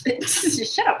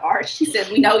 Just shut up, Art. She says,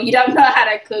 "We know you don't know how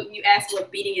to cook. You asked what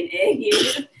beating an egg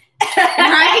is."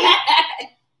 Right?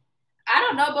 I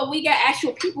don't know, but we got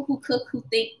actual people who cook who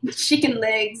think chicken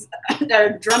legs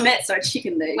or drumettes are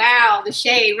chicken legs. Wow, the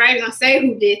shade. Right? I'm gonna say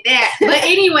who did that. But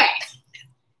anyway,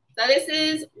 so this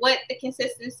is what the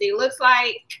consistency looks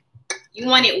like. You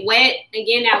want it wet.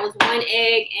 Again, that was 1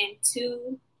 egg and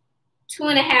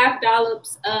 2.5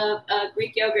 dollops of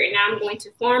Greek yogurt. And now I'm going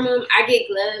to form them. I get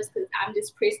gloves because I'm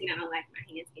just prissy and I don't like my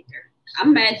hands get dirty.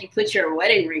 I'm mad you put your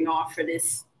wedding ring on for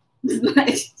this.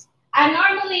 I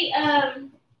normally, as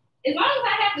long as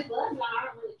I have the gloves on, I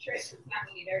don't really trip. It's not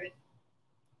going to get dirty.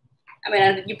 I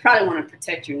mean, you probably want to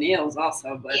protect your nails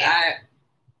also, but I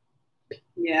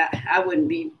wouldn't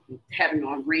be having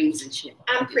on rings and shit.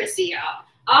 I'm prissy, y'all.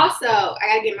 Also, I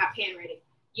gotta get my pan ready.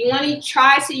 You want to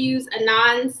try to use a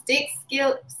non-stick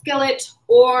skillet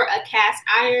or a cast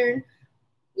iron.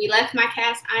 We left my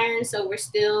cast iron, so we're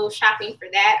still shopping for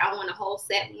that. I want a whole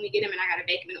set when we get them, and I gotta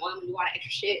bake them in oil and do all that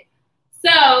extra shit.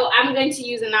 So I'm going to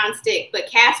use a non-stick, but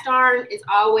cast iron is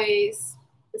always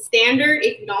the standard.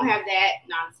 If you don't have that,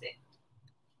 non-stick.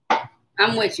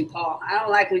 I'm with you, Paul. I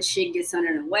don't like when shit gets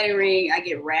under the wedding ring. I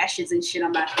get rashes and shit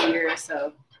on my finger,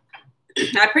 so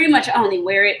I pretty much only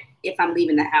wear it if I'm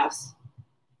leaving the house.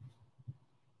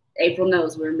 April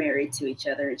knows we're married to each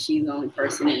other, and she's the only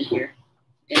person in here.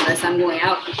 Unless I'm going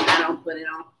out, I don't put it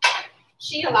on.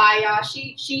 She a lie, y'all.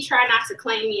 She try not to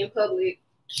claim me in public.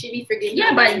 She be forgetting.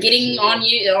 Yeah, by getting on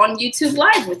YouTube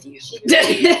Live with you.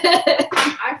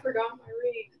 I forgot my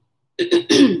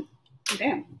ring.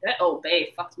 Damn, that old babe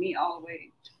fucked me all the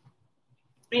way.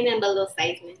 Ain't nothing but a little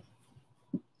statement.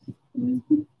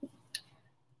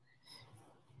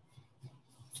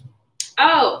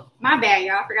 Oh, my bad,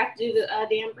 y'all. I forgot to do the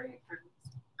damn breadcrumbs.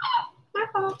 My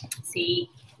fault. See,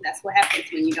 that's what happens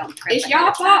when you don't prep. It's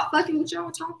y'all fault fucking with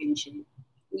y'all talking shit.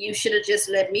 You should have just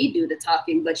let me do the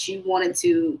talking, but you wanted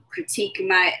to critique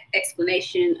my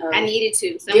explanation of I needed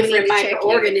to. different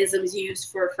microorganisms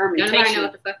used for fermentation. Nobody know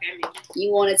what the fuck that means.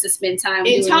 You wanted to spend time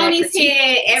in Tony's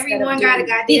head, everyone got a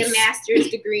goddamn master's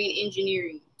degree in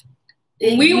engineering.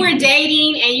 When we were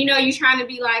dating and, you know, you trying to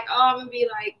be like, oh, I'm going to be,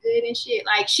 like, good and shit.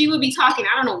 Like, she would be talking.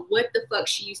 I don't know what the fuck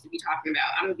she used to be talking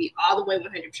about. I'm going to be all the way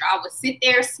 100%. I would sit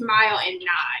there, smile, and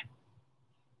nod.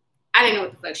 I didn't know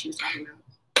what the fuck she was talking about.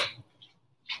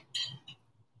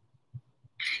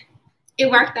 It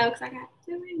worked, though, because I got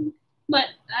to it. But,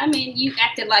 I mean, you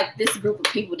acted like this group of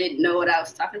people didn't know what I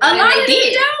was talking about. A lot of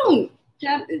them don't.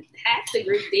 Half the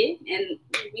group did, and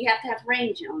we have to have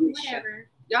range on this show.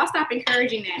 Y'all stop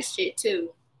encouraging that shit,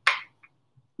 too.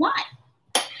 Why?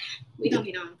 We don't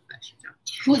get on the show.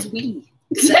 Who's we?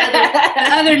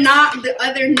 The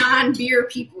other non-beer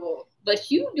people.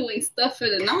 But you doing stuff for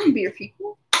the non-beer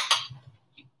people.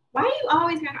 Why you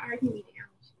always gotta argue me down?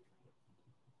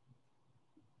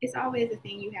 It's always a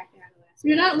thing you have to have.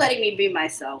 You're not letting me be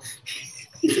myself.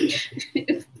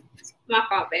 My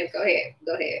fault, babe. Go ahead.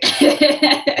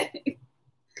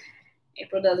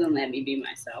 April doesn't let me be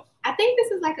myself. I think this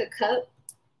is like a cup.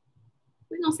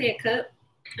 We're gonna say a cup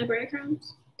of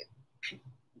breadcrumbs.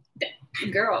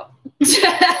 Girl.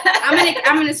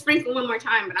 I'm gonna sprinkle one more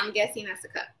time, but I'm guessing that's a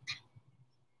cup.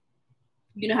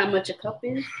 You know how much a cup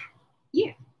is?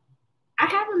 Yeah. I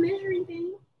have a measuring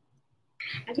thing.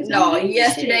 No,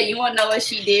 yesterday, you want to know what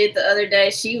she did the other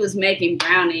day? She was making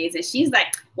brownies, and she's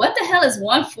like, what the hell is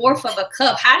 1/4 of a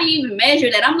cup? How do you even measure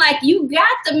that? I'm like, you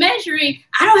got the measuring.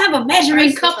 I don't have a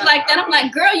measuring cup like that. I'm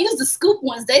like, girl, use the scoop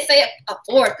ones. They say a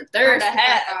fourth, a third, a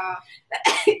half.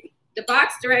 The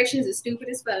box directions is stupid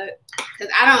as fuck,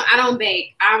 because I don't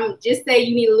bake. I'm just say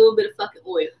you need a little bit of fucking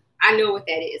oil. I know what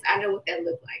that is. I know what that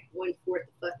looks like. 1/4 the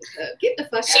fucking cup. Get the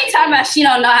fuck out. She talking about she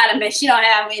don't know how to measure. She don't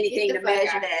have anything to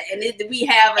measure that. And we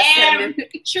have a and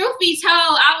truth be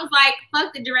told, I was like,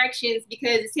 fuck the directions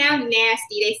because it sounded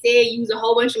nasty. They said use a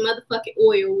whole bunch of motherfucking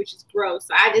oil, which is gross.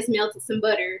 So I just melted some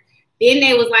butter. Then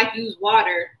they was like, use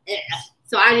water.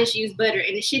 So I just used butter,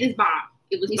 and the shit is bomb.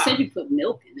 It was. You bomb. said you put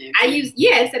milk in there. I used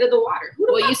instead of the water.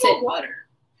 Well, you said water.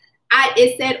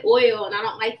 It said oil, and I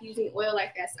don't like using oil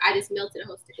like that, so I just melted a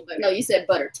whole stick of butter. No, you said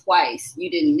butter twice. You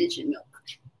didn't mention milk.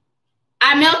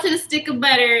 I melted a stick of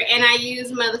butter, and I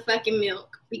used motherfucking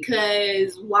milk,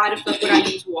 because why the fuck would I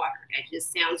use water? That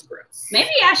just sounds gross. Maybe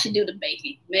I should do the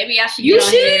baking. Maybe I should. You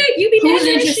should. You be who's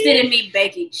interested in me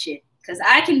baking shit? Because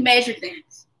I can measure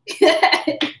things.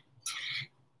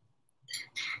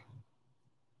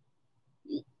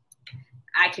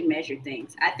 I can measure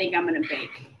things. I think I'm going to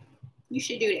bake. You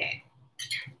should do that.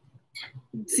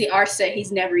 See, Arch said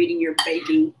he's never eating your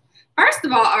baking. First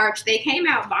of all, Arch, they came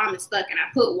out bomb as fuck, and I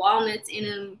put walnuts in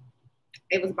them.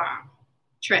 It was bomb.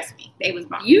 Trust me, they was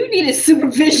bomb. You needed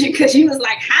supervision because you was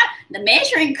like, "How the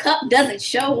measuring cup doesn't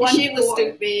show one." Shit was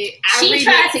stupid. She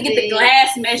tried to get the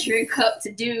glass measuring cup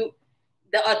to do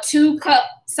a 2-cup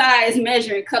size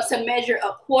measuring cup to measure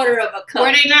 1/4 of a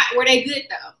cup. Were they good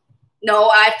though? No,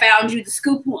 I found you the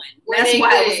scoop one. That's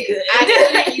why it was good. I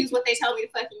couldn't use what they told me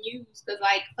to fucking use because,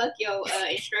 like, fuck your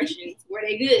instructions. Were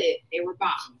they good? They were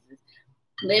bomb.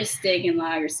 Lipstick and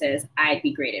Lager says I'd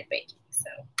be great at baking. So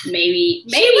maybe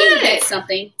that's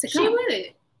something to come. She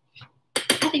would.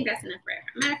 I think that's enough for her.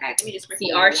 Matter of fact, let me just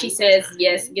see. Archie says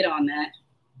yes. Get on that.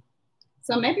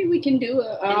 So maybe we can do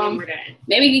a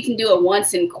maybe we can do a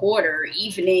once in quarter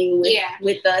evening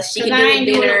with us. She can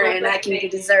do a dinner and I can do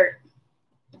dessert.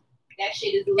 That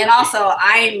shit is. And also,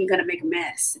 I'm gonna make a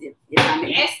mess. If I'm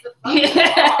the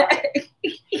fuck.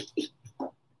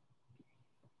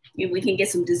 We can get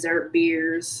some dessert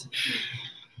beers.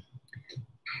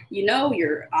 You know,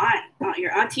 your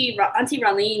auntie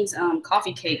Ralene's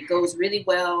coffee cake goes really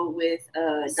well with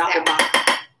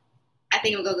Doppelbock. I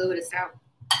think it'll go good with a stout.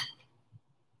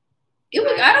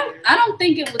 I don't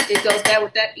think it goes bad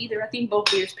with that either. I think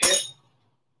both beers pair.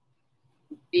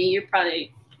 And you're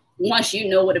probably, once you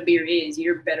know what a beer is,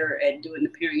 you're better at doing the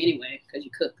pairing anyway because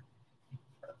you cook.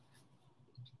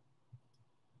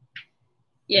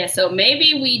 Yeah, so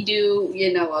maybe we do,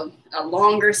 you know, a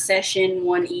longer session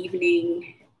one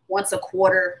evening, once a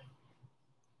quarter,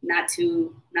 not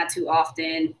too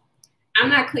often. I'm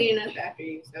not cleaning up after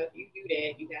you, so if you do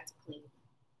that, you got to clean.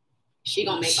 She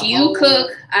gonna make you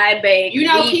cook, I bake. You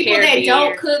know, people that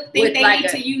don't cook think they need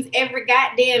to use every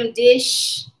goddamn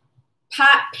dish,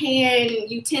 pot, pan,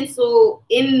 utensil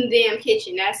in the damn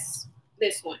kitchen. That's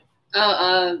this one.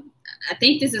 I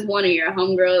think this is one of your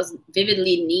homegirls.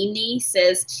 Vividly Nini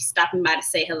says she's stopping by to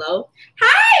say hello.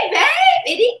 Hi,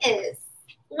 babe. It is.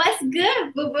 What's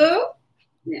good, boo boo?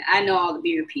 Yeah, I know all the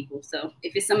beer people, so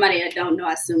if it's somebody I don't know,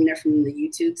 I assume they're from the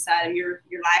YouTube side of your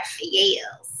life.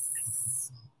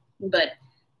 Yes. But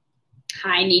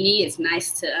hi, Nini. It's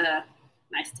nice to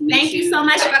meet you. Thank you so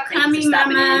much for coming,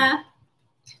 Mama.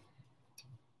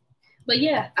 But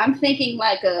yeah, I'm thinking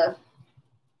like a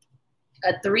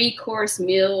 3-course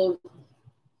meal.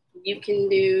 You can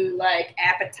do like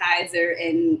appetizer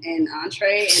and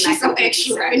entree, and she's so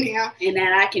extra right now. And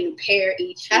then I can pair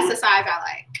each. That's the size I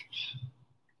like.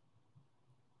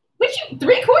 What you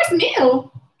 3-course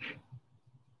meal?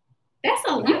 That's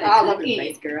a lot. You're all over the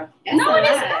place, girl. No, it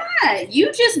is not.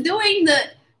 You just doing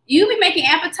you be making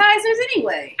appetizers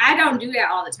anyway. I don't do that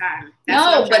all the time.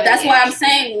 That's why I'm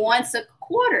saying once a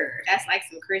quarter. That's like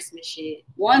some Christmas shit.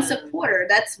 Once a quarter.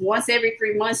 That's once every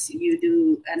 3 months you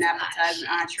do an appetizer,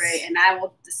 entree, and I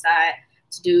will decide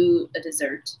to do a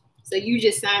dessert. So you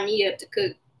just sign me up to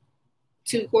cook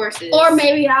 2 courses. Or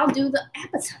maybe I'll do the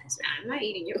appetizer. I'm not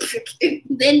eating your cooking.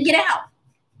 Then get out.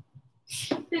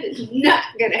 That is not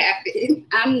gonna happen.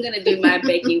 I'm gonna do my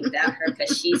baking without her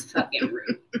because she's fucking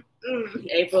rude.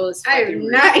 April is fucking rude.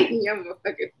 I'm not eating your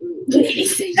motherfucking food. You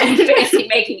fancy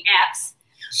making apps.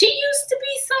 She used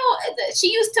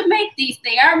to make these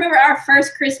things. I remember our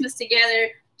first Christmas together.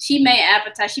 She made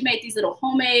appetizers. She made these little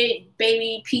homemade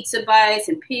baby pizza bites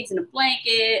and pigs in a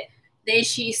blanket. Then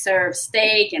she served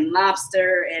steak and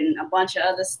lobster and a bunch of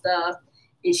other stuff.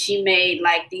 And she made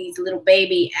like these little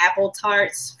baby apple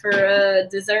tarts for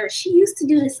dessert. She used to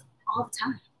do this all the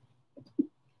time.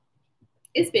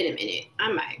 It's been a minute.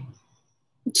 I might.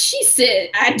 She said,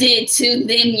 I did too.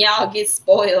 Then y'all get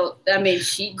spoiled. I mean,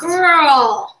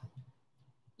 Girl.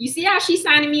 You see how she's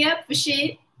signing me up for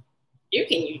shit? We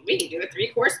can do a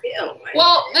 3-course meal. Like,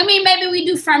 well, I mean, maybe we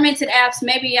do fermented apps.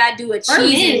 Maybe I do a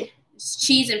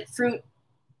cheese and fruit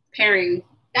pairing.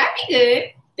 That'd be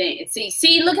good.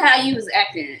 See, look how you was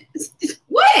acting.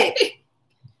 What?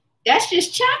 That's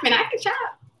just chopping. I can chop.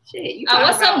 Shit.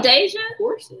 What's up, Deja?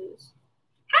 Courses.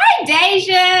 Hi,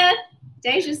 Deja.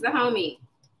 Deja's the homie.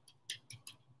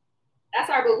 That's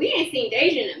our, but we ain't seen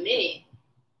Deja in a minute.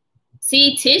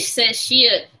 See, Tish says she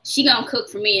gonna cook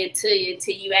for me until you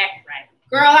act right.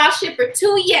 Girl, I'll ship her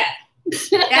to you.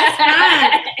 That's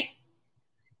fine.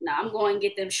 No, I'm going to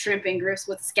get them shrimp and grits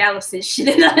with scallops and shit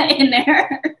in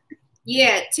there.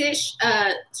 Yeah, Tish,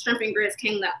 shrimp and grits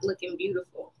came out looking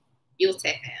beautiful. You'll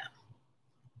take that.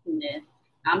 Yeah,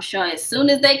 I'm sure as soon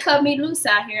as they cut me loose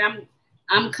out here,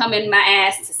 I'm coming my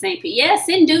ass to St. Pete. Yes,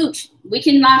 and dude, we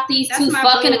can lock these two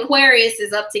fucking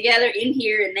Aquariuses up together in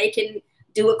here, and they can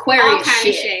do Aquarius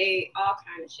shit. All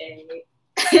kind of shade.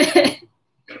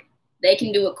 They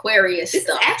can do Aquarius This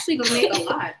stuff. is actually gonna make a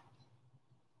lot.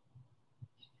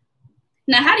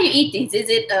 Now, how do you eat these? Is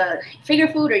it finger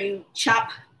food or you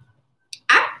chop?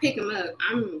 I pick them up.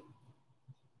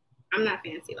 I'm not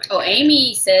fancy like that. Oh,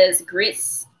 Amy says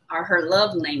grits are her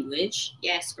love language.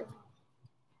 Yes, girl.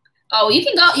 Oh, you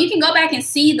can go back and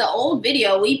see the old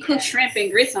video. We cooked shrimp and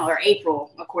grits on, or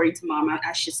April, according to Mom.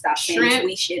 I should stop saying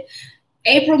sweet shit.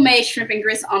 April made shrimp and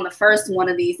grits on the first one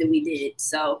of these that we did.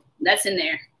 So that's in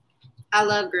there. I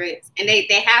love grits, and they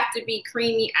have to be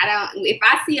creamy. I don't. If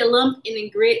I see a lump in a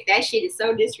grit, that shit is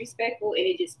so disrespectful, and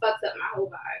it just fucks up my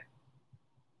whole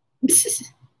vibe.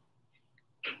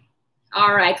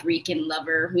 All right, Rican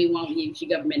lover, we won't use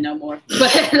your government no more.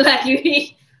 But like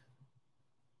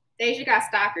Deja got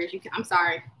stalkers. I'm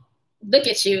sorry. Look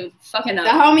at you, fucking up.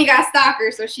 The homie got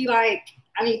stalkers, so she like,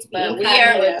 I need to be. But we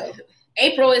are.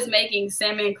 April is making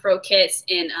salmon croquettes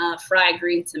and fried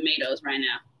green tomatoes right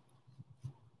now.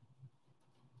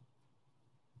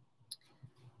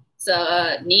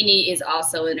 So Nene is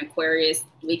also an Aquarius.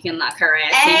 We can lock her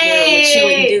ass in here with you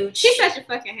and Dooch. She's such a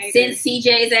fucking hater. Send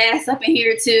CJ's ass up in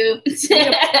here too.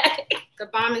 The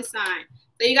bombing sign.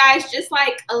 So you guys, just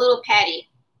like a little patty.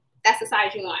 That's the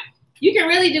size you want. You can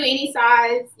really do any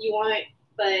size you want,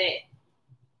 but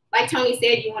like Tony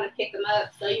said, you want to pick them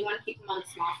up, so you want to keep them on the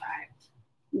small side.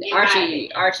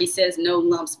 Archie says no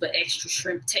lumps, but extra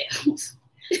shrimp tails.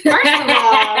 First of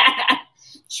all,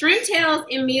 shrimp tails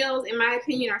in meals, in my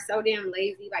opinion, are so damn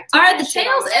lazy. Like, are the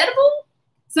tails edible?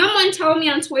 Someone told me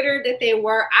on Twitter that they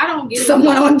were. I don't get it.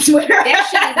 Someone on Twitter. That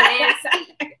shit is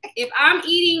nasty. If I'm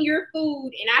eating your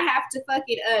food and I have to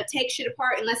fucking take shit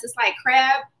apart, unless it's like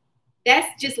crab,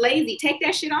 that's just lazy. Take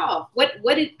that shit off. I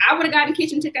would have got in the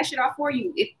kitchen and took that shit off for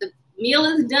you. If the meal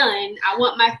is done, I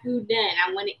want my food done.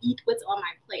 I want to eat what's on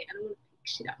my plate. I don't want to pick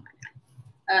shit out my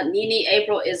plate. Nene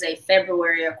April is a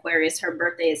February Aquarius. Her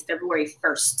birthday is February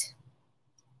 1st.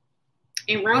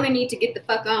 And Rona need to get the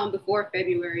fuck on before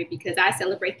February because I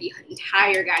celebrate the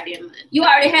entire goddamn month. You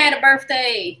already had a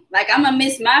birthday. Like, I'm going to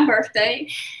miss my birthday.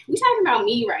 We talking about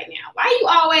me right now. Why you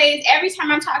always, every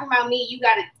time I'm talking about me, you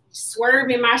got to swerve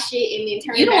in my shit and then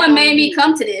turn You the one made me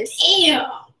come to this. Damn.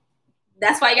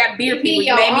 That's why you got beer people.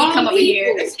 You made me come over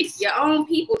here. Your own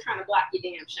people trying to block your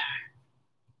damn shine.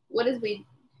 What is we?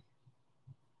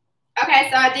 Okay,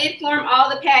 so I did form all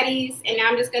the patties, and now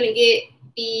I'm just going to get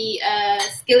the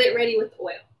skillet ready with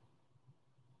oil.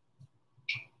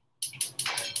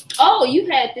 Oh, you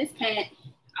had this pan.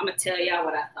 I'm going to tell y'all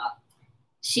what I thought.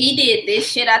 She did this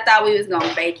shit. I thought we was going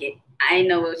to bake it. I didn't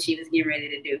know what she was getting ready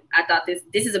to do. I thought this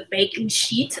is a baking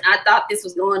sheet. I thought this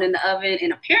was going in the oven,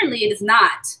 and apparently it is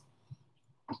not.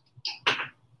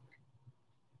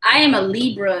 I am a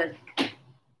Libra,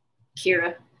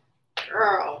 Kira.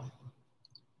 Girl.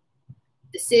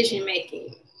 Decision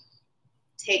making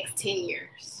takes 10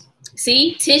 years.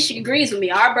 See, Tish agrees with me.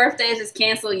 Our birthdays is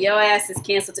canceled. Your ass is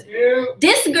canceled too.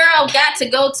 This girl got to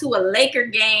go to a Laker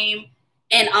game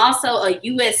and also a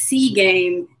USC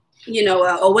game, you know,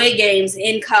 away games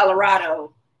in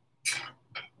Colorado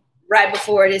right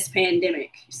before this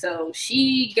pandemic. So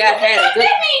she had a good.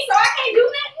 So I can't do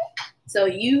nothing. So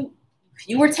you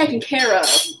were taken care of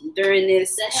during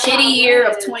this shitty year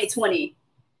of 2020.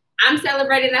 I'm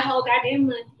celebrating the whole goddamn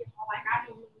month.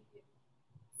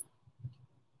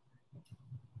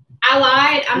 I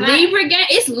lied. I'm not. Libra gang.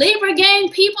 It's Libra gang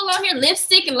people on here.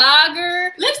 Lipstick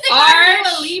Lager. Lipstick Lager.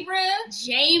 Lager. Libra.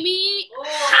 Jamie.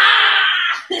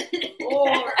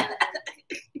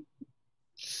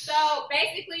 So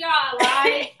basically, y'all, I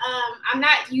lied. I'm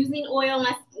not using oil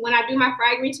unless when I do my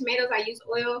fried green tomatoes. I use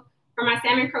oil. For my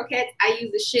salmon croquettes, I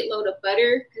use a shitload of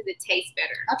butter because it tastes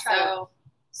better. I'll try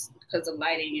because the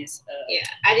lighting is. Yeah,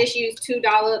 I just use 2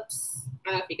 dollops. I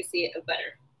don't know if you can see it of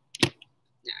butter.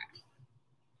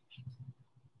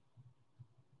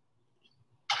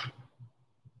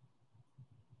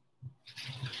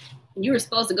 You were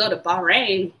supposed to go to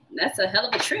Bahrain. That's a hell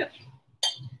of a trip.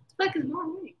 What the fuck is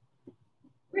Bahrain?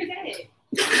 Where's that at?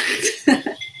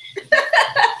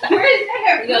 Where's that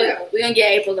at? We're gonna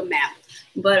get April the map.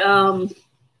 But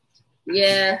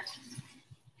yeah.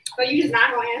 But you just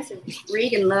not gonna answer me.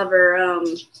 Regan Lover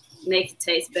makes it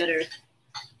taste better.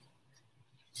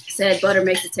 Said butter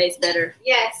makes it taste better.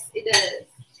 Yes, it does.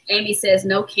 Amy says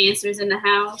no cancers in the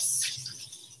house.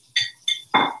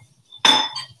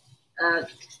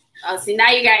 See, now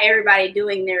you got everybody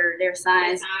doing their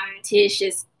signs. Tish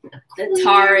is the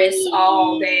Taurus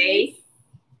all day.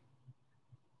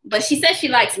 But she says she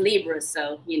likes Libras,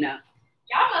 so, you know.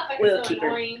 Y'all motherfuckers so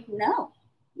annoying. No,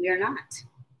 we are not.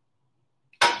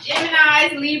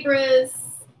 Geminis, Libras,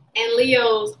 and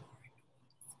Leos.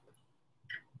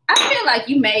 I feel like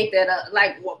you made that up.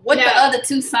 Like, what the other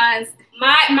two signs?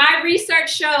 My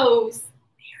research shows.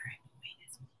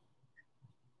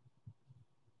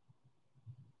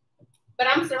 But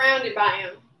I'm surrounded by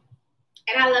them.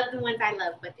 And I love the ones I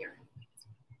love, but they're.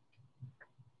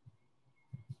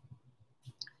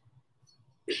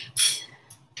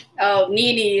 Oh,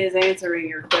 Nene is answering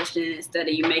your question instead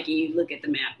of you making you look at the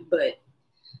map. But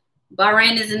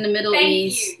Bahrain is in the Middle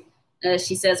East.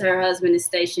 She says her husband is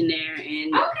stationed there,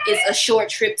 and it's a short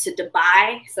trip to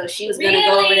Dubai. So she was gonna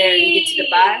go over there and get to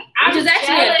Dubai, which is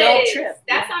actually a dope trip.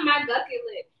 That's on my bucket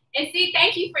list. And see,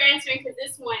 thank you for answering, because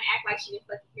this one act like she didn't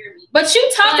fucking hear me. But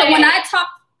you talked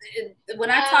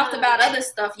when I talked about other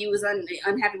stuff, you was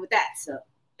unhappy with that. So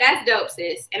that's dope,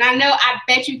 sis. And I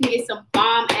bet you can get some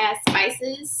bomb ass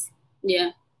spices.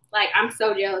 Yeah. Like, I'm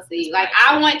so jealous of you. Like,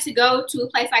 I want to go to a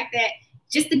place like that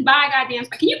just to buy goddamn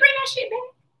spice. Can you bring that shit back?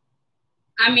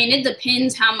 I mean, it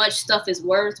depends how much stuff is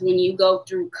worth when you go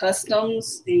through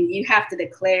customs and you have to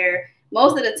declare.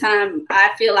 Most of the time,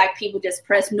 I feel like people just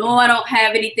press, no, I don't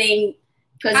have anything.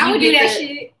 I would do that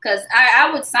shit. Because I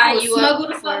would sign you up.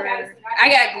 I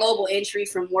got global entry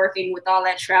from working with all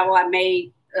that travel. I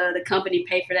made the company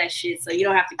pay for that shit. So you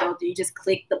don't have to go through. You just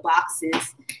click the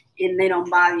boxes and they don't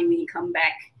bother you when you come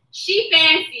back. She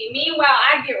fancy. Meanwhile,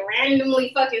 I get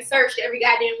randomly fucking searched every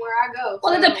goddamn where I go.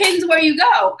 Well, it depends where you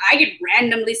go. I get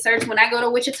randomly searched when I go to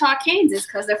Wichita, Kansas,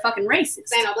 because they're fucking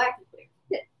racist. Ain't no black people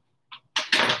there.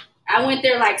 I went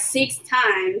there like 6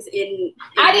 times I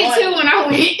did too when I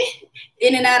went.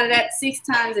 In and out of that 6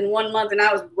 times in 1 month, and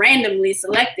I was randomly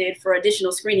selected for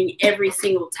additional screening every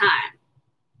single time.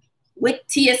 With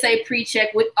TSA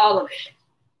pre-check, with all of it.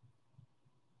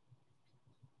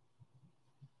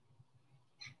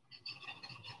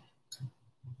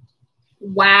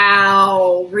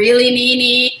 Wow, really,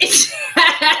 Nene?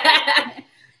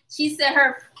 She said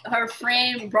her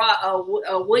friend brought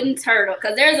a wooden turtle,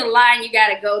 because there's a line you got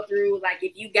to go through, like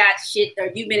if you got shit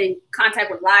or you've been in contact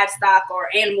with livestock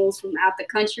or animals from out the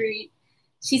country.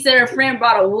 She said her friend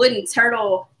brought a wooden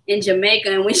turtle in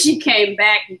Jamaica, and when she came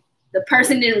back, the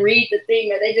person didn't read the thing,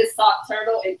 that they just saw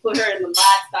turtle and put her in the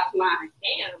livestock line.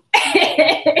 Damn.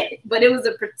 But it was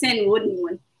a pretend wooden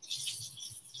one.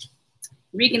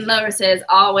 Rican Lover says,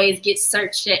 always get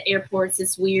searched at airports.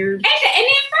 It's weird. And then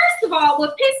first of all,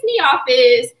 what pissed me off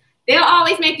is they'll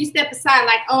always make you step aside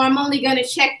like, oh, I'm only going to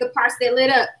check the parts that lit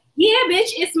up. Yeah,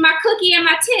 bitch, it's my cookie and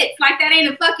my tits. Like, that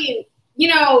ain't a fucking,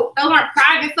 those aren't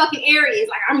private fucking areas.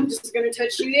 Like, I'm just going to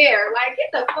touch you there. Like,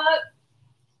 get the fuck.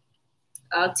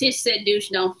 Tish said douche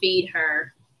don't feed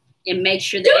her and make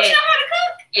sure that douche know how to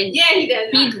cook. And yeah, he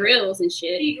does. He grills and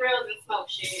shit. He grills and smoke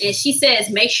shit. And she says,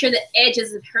 make sure the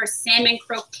edges of her salmon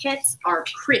croquettes are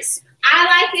crisp. I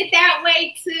like it that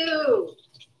way too.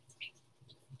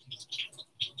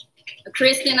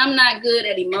 Kristen, I'm not good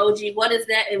at emoji. What is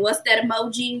that? What's that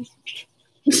emoji?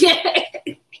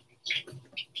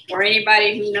 Or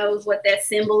anybody who knows what that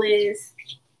symbol is?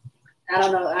 I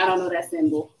don't know that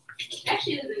symbol. That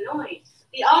shit is annoying.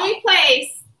 The only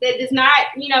place that does not,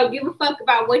 give a fuck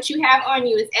about what you have on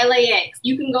you is LAX.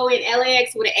 You can go in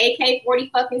LAX with an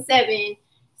AK-47,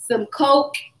 some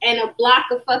coke, and a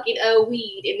block of fucking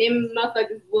weed, and them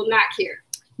motherfuckers will not care.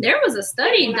 There was a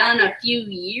study done a few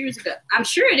years ago. I'm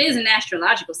sure it is an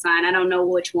astrological sign. I don't know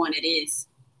which one it is.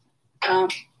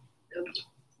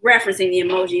 Referencing the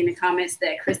emoji in the comments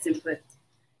that Kristen put.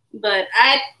 But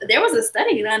there was a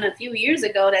study done a few years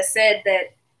ago that said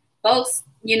that folks,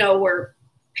 were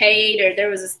paid, or there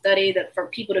was a study that for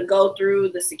people to go through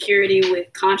the security with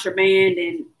contraband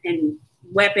and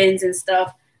weapons and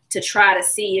stuff to try to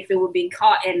see if it would be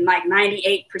caught, and like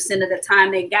 98% of the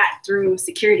time they got through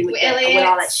security with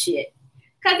all that shit.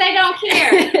 Because they don't care.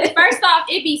 First off,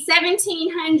 it'd be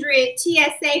 1,700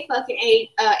 TSA fucking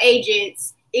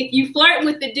agents. If you flirt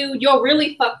with the dude, you'll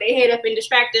really fuck their head up and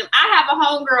distract them. I have a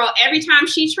homegirl, every time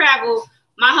she travels,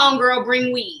 my homegirl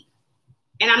bring weed.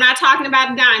 And I'm not talking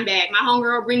about a dime bag. My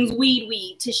homegirl brings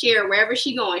weed to share wherever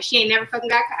she going. She ain't never fucking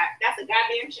got caught. That's a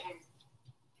goddamn shame.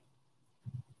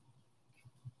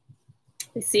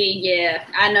 See, yeah,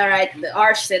 I know, right? The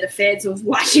Arch said the feds was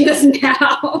watching us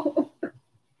now.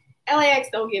 LAX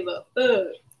don't give a fuck.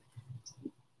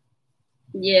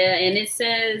 Yeah, and it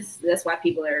says that's why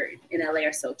people are in LA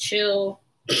are so chill.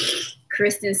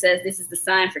 Kristen says this is the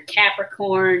sign for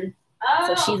Capricorn.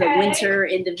 So she's a winter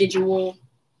individual.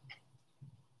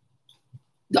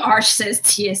 The Arch says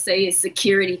TSA is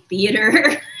security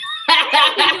theater.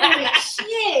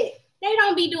 Shit. They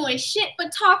don't be doing shit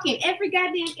but talking every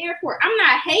goddamn airport. I'm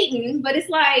not hating, but it's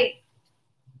like,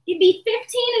 it'd be 15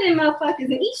 of them motherfuckers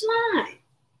in each line.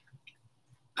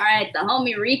 All right, the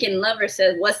homie Rican Lover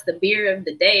says, what's the beer of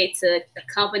the day to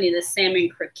accompany the salmon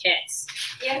croquettes?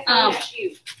 Yeah, that's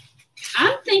you.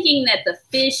 I'm thinking that the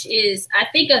fish is, I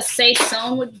think a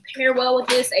saison would pair well with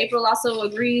this. April also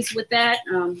agrees with that,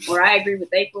 or I agree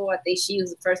with April. I think she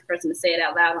was the first person to say it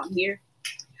out loud on here.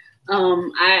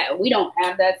 We don't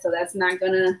have that, so that's not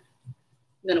gonna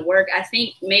work. I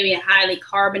think maybe a highly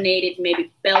carbonated,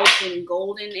 maybe Belgian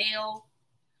golden ale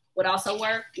would also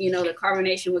work. The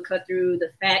carbonation would cut through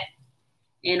the fat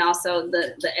and also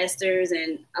the esters,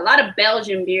 and a lot of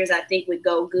Belgian beers I think would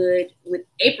go good with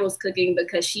April's cooking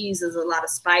because she uses a lot of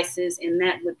spices, and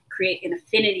that would create an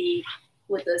affinity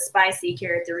with the spicy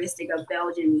characteristic of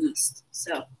Belgian yeast.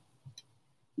 So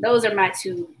those are my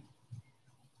two.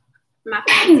 My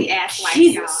fancy ass wife,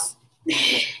 y'all.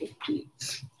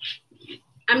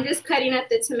 I'm just cutting up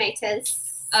the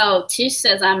tomatoes. Oh, Tish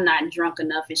says I'm not drunk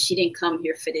enough and she didn't come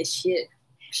here for this shit.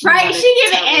 Right, she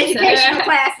giving educational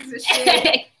classes and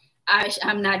shit.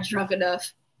 I'm not drunk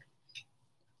enough.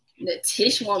 The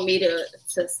Tish want me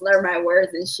to slur my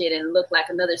words and shit and look like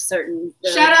another certain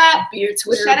Shut up. beer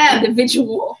Twitter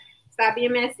individual. Stop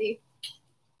being messy.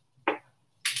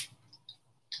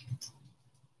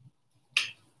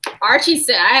 Archie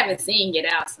said I haven't seen Get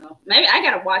Out, so maybe I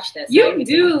gotta watch that. You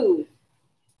do.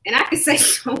 And I can say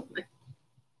so much.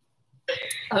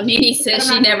 Oh, Nene says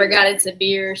she never got into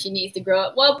beer. She needs to grow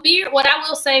up. Well, beer, what I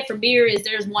will say for beer is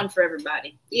there's one for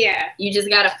everybody. Yeah. You just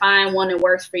got to find one that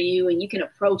works for you, and you can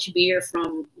approach beer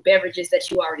from beverages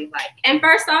that you already like. And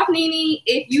first off, Nene,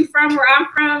 if you from where I'm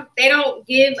from, they don't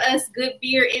give us good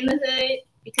beer in the hood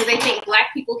because they think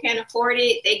black people can't afford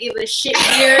it. They give us shit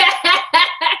beer.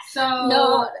 So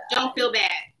no, don't feel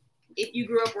bad if you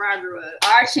grew up where I grew up.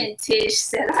 Arch and Tish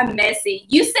said I'm messy.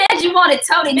 You said you wanted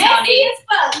Tony. Messy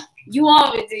as fuck. You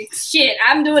want me to shit?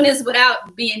 I'm doing this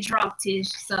without being drunk, Tish.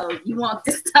 So you want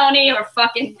this Tony or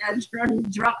fucking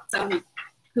drunk Tony?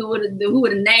 Who would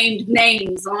have named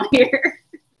names on here?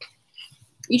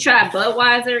 You tried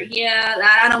Budweiser? Yeah,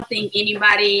 I don't think any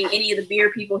of the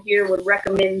beer people here would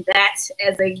recommend that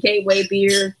as a gateway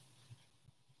beer.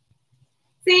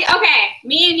 See, okay,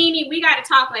 me and Nene, we got to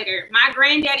talk later. My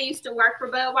granddaddy used to work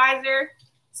for Budweiser,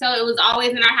 so it was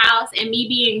always in our house. And me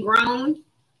being grown,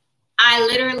 I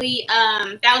literally,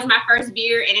 that was my first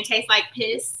beer, and it tastes like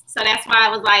piss. So that's why I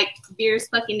was like, beer's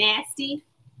fucking nasty.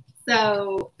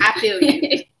 So I feel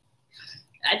you.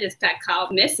 I just got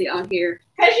called messy on here.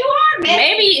 Because you are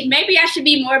messy. Maybe I should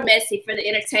be more messy for the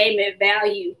entertainment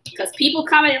value. Because people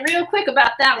commented real quick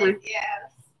about that one. Yeah.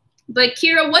 But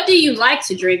Kira, what do you like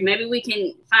to drink? Maybe we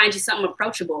can find you something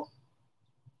approachable.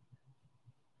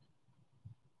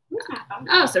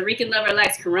 Oh, so Rican Lover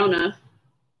likes Corona.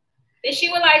 And she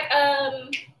would like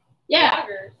yeah.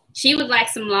 lagers. She would like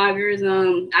some lagers.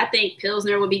 I think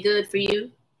Pilsner would be good for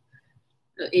you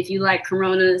if you like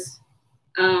Coronas.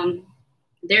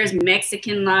 There's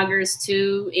Mexican lagers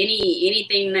too.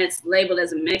 Anything that's labeled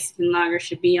as a Mexican lager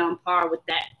should be on par with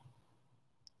that.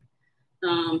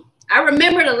 I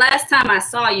remember the last time I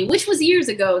saw you, which was years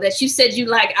ago, that you said you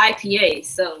like IPAs.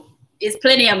 So it's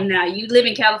plenty of them now. You live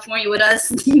in California with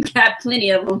us. You got plenty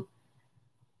of them.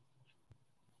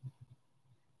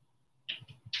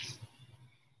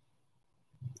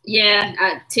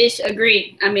 Yeah, Tish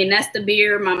agreed. I mean, that's the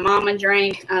beer my mama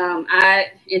drank.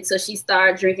 Until she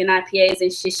started drinking IPAs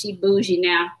and she bougie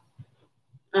now.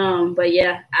 But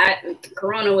yeah,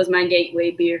 Corona was my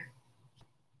gateway beer.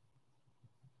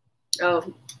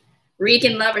 Oh,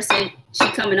 Rican Lover said she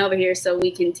coming over here so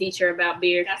we can teach her about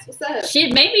beer. That's what's up.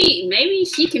 Shit, maybe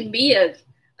she can be a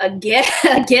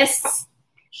guest.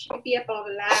 She can be up on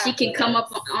the live. She can come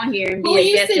up on here and be Who a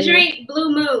used guest. to drink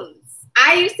Blue Moons?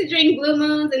 I used to drink Blue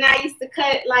Moons, and I used to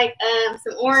cut like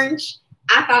some orange.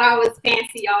 I thought I was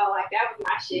fancy, y'all. Like that was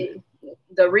my shit.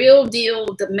 The real deal,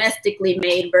 domestically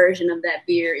made version of that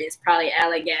beer is probably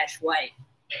Allagash White.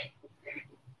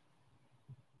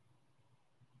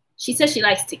 She says she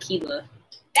likes tequila.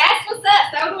 That's what's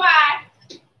up. So do I.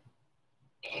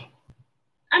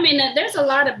 I mean, there's a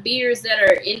lot of beers that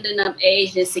are ending up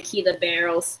aged in tequila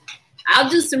barrels. I'll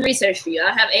do some research for you.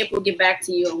 I'll have April get back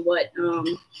to you on what.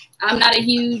 I'm not a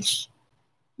huge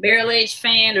barrel-aged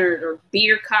fan or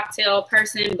beer cocktail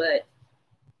person, but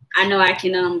I know I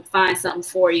can find something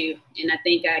for you, and I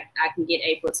think I can get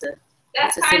April to.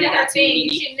 That's kind of her thing.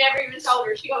 You should never even told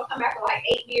her. She's going to come back with like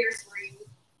 8 beers for you.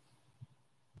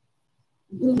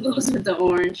 Blue Moons with the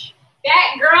orange.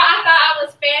 That girl, I thought I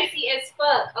was fancy as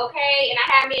fuck, okay? And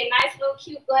I had me a nice little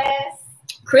cute glass.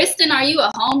 Kristen, are you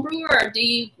a home brewer or do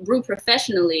you brew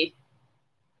professionally?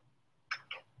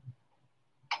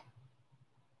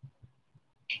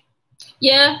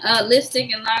 Yeah,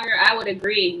 lipstick and lager, I would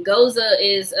agree. Goza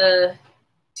is,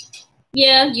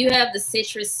 yeah, you have the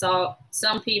citrus salt.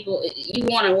 Some people, you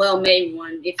want a well-made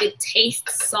one. If it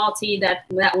tastes salty, that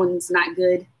one's not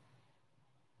good.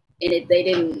 And they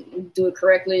didn't do it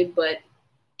correctly, but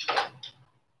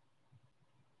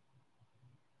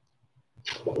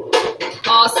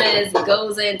Paul says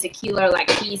Goza and tequila are like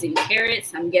peas and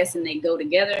carrots. I'm guessing they go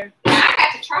together. I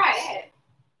have to try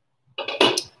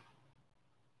that.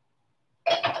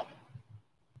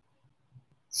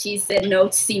 She said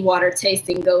no seawater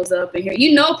tasting goes up in here.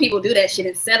 You know people do that shit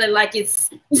and sell it like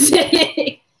it's...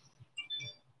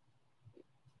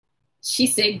 She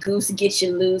said goose get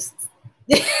you loose.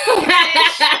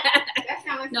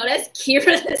 No, that's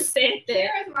Kira that said that.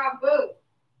 Kira's my boo.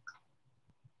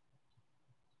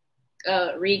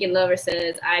 Regan Lover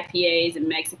says IPAs and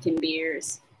Mexican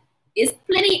beers. It's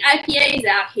plenty IPAs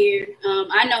out here.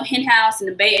 I know Hen House in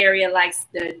the Bay Area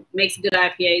makes good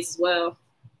IPAs as well.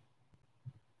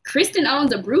 Kristen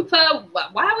owns a brew pub.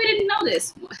 Why we didn't know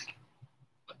this?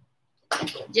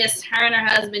 Just her and her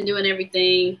husband doing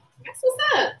everything. That's what's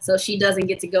up. So she doesn't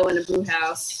get to go in the brew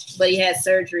house, but he had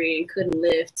surgery and couldn't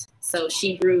lift. So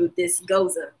she brewed this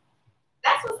Goza.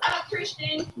 That's what's up,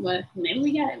 Kristen. Well, maybe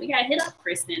we gotta hit up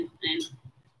Kristen and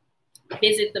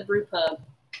visit the brew pub.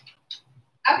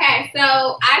 Okay,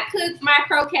 so I cook my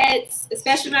croquettes,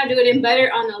 especially when I do it in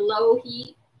butter, on a low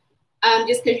heat.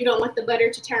 Just because you don't want the butter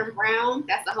to turn brown.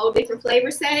 That's a whole different flavor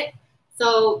set.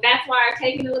 So that's why it's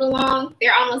taking a little long.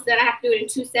 They're almost done. I have to do it in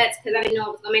 2 sets because I didn't know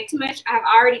it was gonna make too much. I have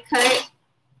already cut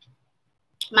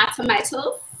my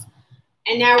tomatoes,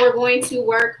 and now we're going to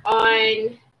work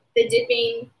on the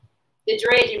dipping. The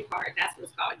dredging part, that's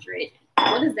what's called dredging.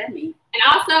 What does that mean? And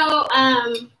also,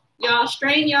 y'all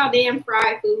strain y'all damn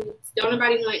fried foods. Don't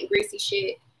nobody want greasy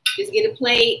shit. Just get a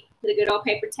plate, put a good old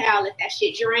paper towel, let that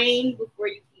shit drain before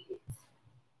you eat it.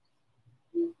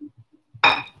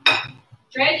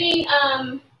 Dredging,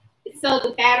 so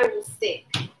the batter will stick.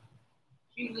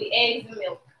 Usually eggs and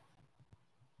milk.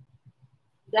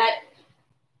 That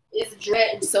is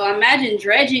dredge. So I imagine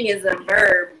dredging is a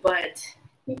verb, but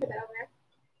Can you put that over there?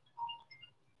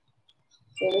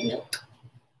 whole milk.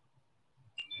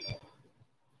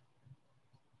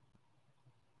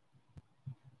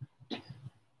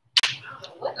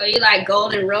 Oh, you like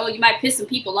Golden Road? You might piss some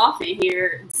people off in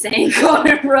here saying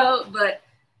Golden Road, but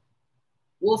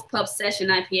Wolf Pup Session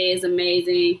IPA is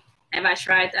amazing. Have I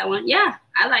tried that one? Yeah,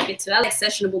 I like it too. I like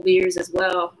sessionable beers as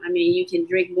well. I mean, you can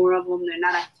drink more of them. They're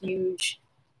not a huge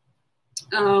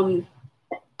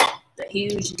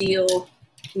deal.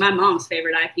 My mom's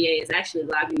favorite IPA is actually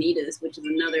Lagunitas, which is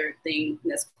another thing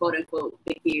that's quote unquote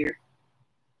big beer.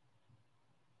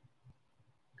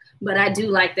 But I do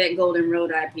like that Golden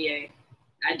Road IPA.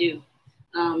 I do.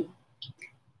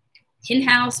 Hen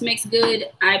House makes good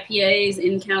IPAs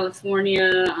in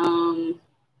California.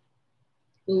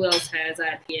 Who else has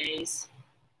IPAs?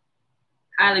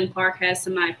 Highland Park has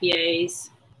some IPAs.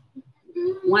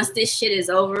 Once this shit is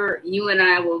over, you and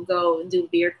I will go do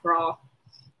beer crawl.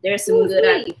 There's some good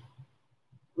IPAs.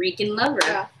 Regan Lover.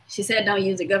 Yeah. She said don't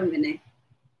use a government name.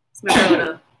 It's my girl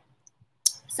though.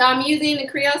 So I'm using the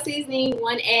Creole seasoning,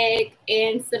 1 egg,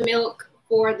 and some milk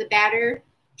for the batter.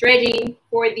 Dredging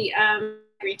for the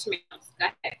green tomatoes. Go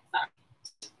ahead. Sorry.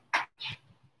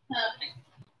 Okay.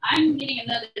 I'm getting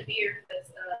another beer because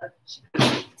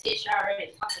Tish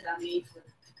already talked about me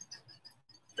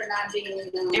for not being.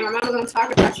 And my mama's gonna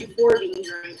talk about you for being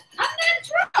drunk. I'm not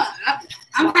drunk.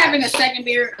 I'm having a second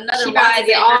beer. Another she about to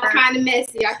get all beer. Kind of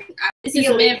messy. This is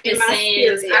Memphis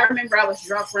Sands. I remember I was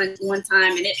drunk one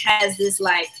time, and it has this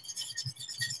like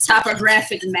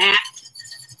topographic map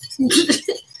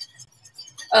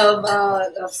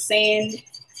of sand,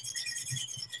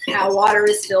 how water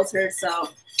is filtered.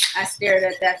 So I stared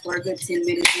at that for a good 10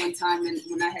 minutes one time, and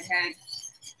when I had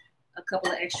a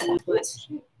couple of extra inputs.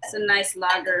 It's a nice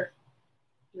lager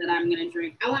that I'm gonna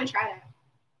drink. I want to try that.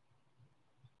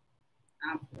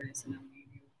 I'll pour this in a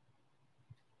minute.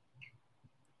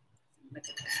 Look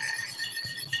at that.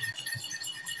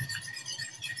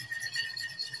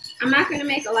 I'm not gonna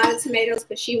make a lot of tomatoes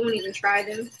because she won't even try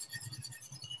them.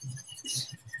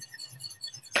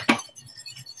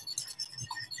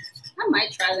 I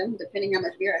might try them depending how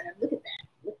much beer I have. Look at that.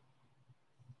 Look.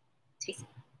 Taste it.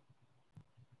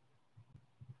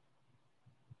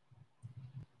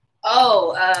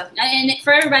 Oh, and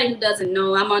for everybody who doesn't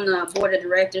know, I'm on the board of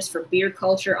directors for Beer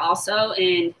Culture also,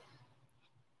 and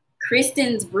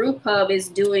Kristen's Brew Pub is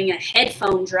doing a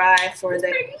headphone drive for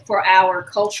our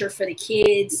Culture for the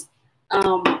Kids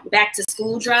back to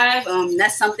school drive.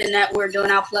 That's something that we're doing.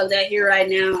 I'll plug that here right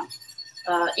now.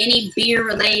 Any beer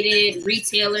related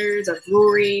retailers or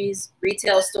breweries,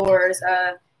 retail stores,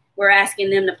 we're asking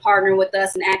them to partner with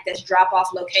us and act as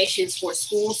drop-off locations for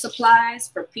school supplies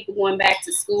for people going back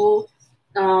to school.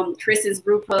 Kristen's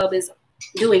Brew Pub is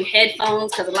doing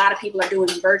headphones because a lot of people are doing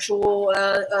virtual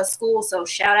school. So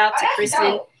shout out to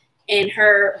Kristen and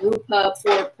her Brew Pub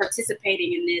for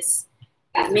participating in this.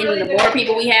 The more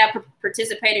people we have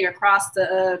participating across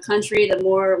the country, the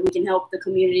more we can help the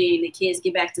community and the kids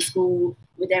get back to school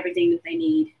with everything that they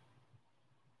need.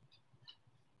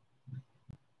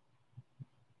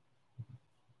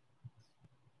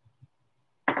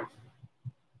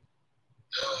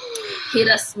 hit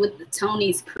us with the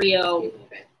Tony's Creole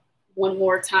one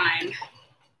more time.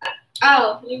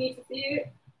 Oh, you need to see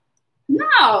it?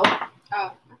 No.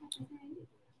 Oh.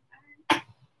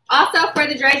 Also, for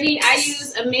the dredging, I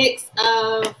use a mix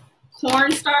of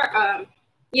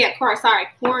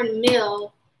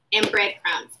cornmeal and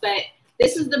breadcrumbs. But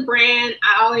this is the brand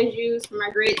I always use for my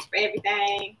grits, for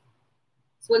everything.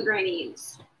 It's what Granny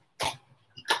used.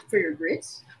 For your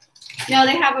grits? No,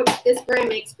 they have this brand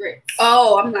makes grits.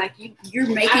 Oh, I'm like, you're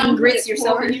making grits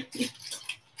yourself.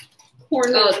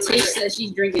 Oh, Tish says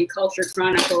she's drinking Culture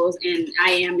Chronicles, and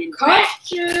I am in fact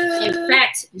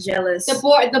jealous.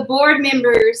 The board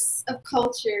members of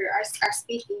Culture are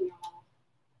speaking, y'all.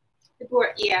 The board,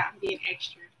 yeah, I'm being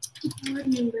extra. The board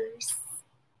members.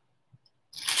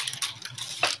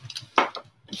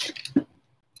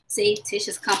 See, Tish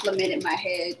has complimented my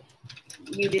head.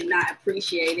 You did not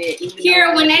appreciate it.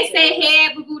 Here, when they say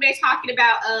head, boo boo, they're talking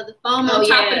about the foam on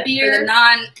top of the beer.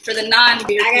 For the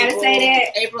non-beer I gotta people, say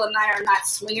that April and I are not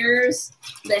swingers.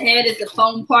 The head is the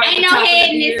foam part. Ain't of the no top head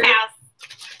of the in beer. this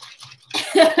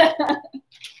house.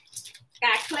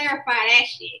 Gotta clarify that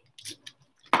shit.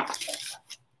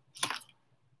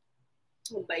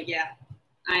 But yeah,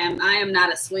 I am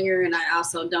not a swinger, and I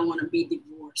also don't want to be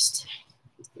divorced.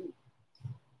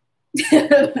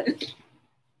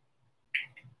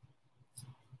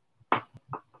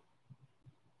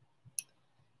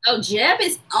 Oh, Jeb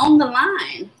is on the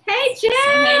line. Hey, Jeb.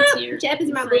 Hey, Jeb is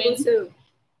my boo too.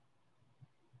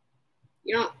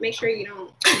 You don't make sure you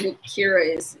don't. Kira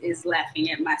is laughing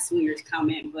at my swingers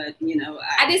comment, but you know,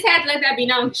 I just had to let that be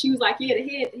known. She was like, "Yeah, the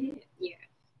head, yeah,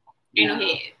 ain't no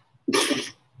head."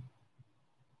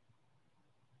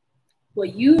 Well,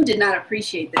 you did not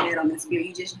appreciate the head on this beer.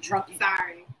 You just drunk it.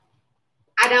 Sorry,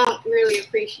 I don't really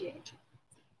appreciate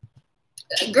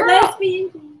it. Girl,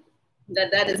 lesbian.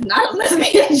 That is not a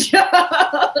lesbian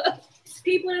job.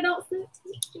 People that don't sit.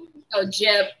 Oh,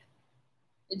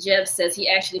 Jeb says he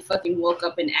actually fucking woke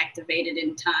up and activated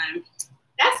in time.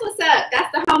 That's what's up.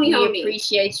 That's the homie. We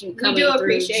appreciate you coming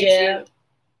through, Jeb.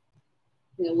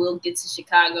 And we'll get to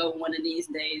Chicago one of these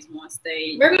days once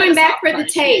they. We're going back for the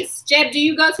taste. Jeb, do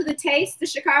you go to the taste to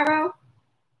Chicago?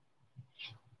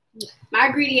 My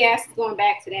greedy ass is going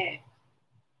back to that.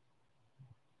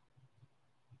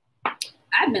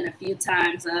 I've been a few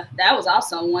times. That was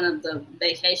also one of the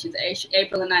vacations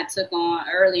April and I took on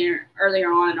earlier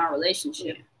on in our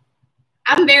relationship.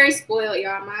 I'm very spoiled,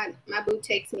 y'all. My boo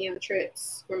takes me on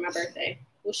trips for my birthday.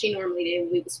 Well, she normally did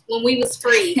when we was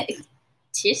free.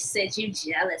 Tish said you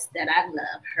jealous that I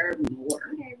love her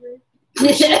more.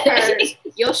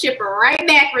 You'll ship her right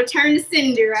back, return to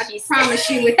sender. I promise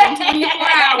you, within 24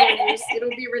 hours, it'll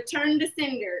be returned to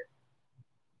sender.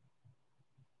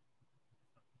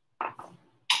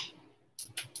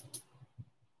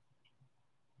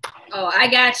 Oh, I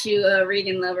got you,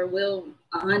 Regan Lover. We'll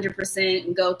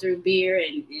 100% go through beer,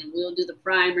 and we'll do the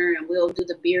primer, and we'll do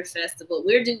the beer festival.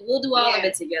 We'll do all of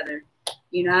it together.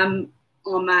 You know, I'm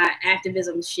on my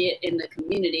activism shit in the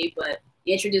community, but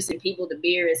introducing people to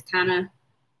beer is kind of.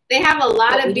 They have a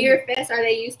lot of beer fests. Are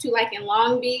they used to like in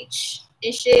Long Beach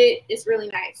and shit? It's really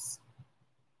nice.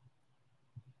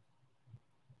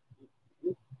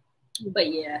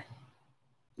 But yeah,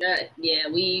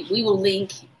 we will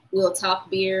link. We'll talk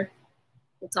beer.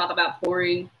 We'll talk about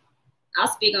pouring. I'll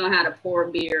speak on how to pour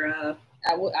beer.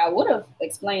 I would have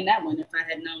explained that one if I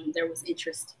had known there was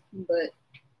interest. But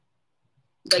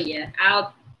yeah,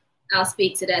 I'll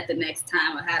speak to that the next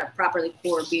time on how to properly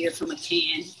pour beer from a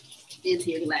can into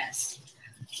your glass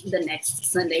the next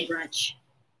Sunday brunch.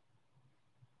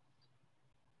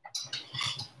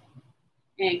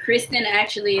 And Kristen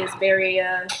actually is very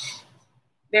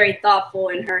thoughtful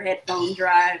in her headphone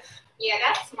drive. Yeah,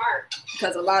 that's smart.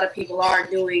 Because a lot of people are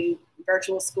doing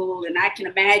virtual school, and I can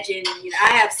imagine, you know,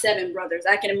 I have 7 brothers.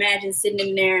 I can imagine sitting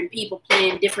in there and people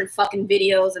playing different fucking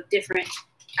videos of different,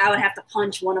 I would have to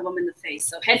punch one of them in the face.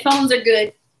 So headphones are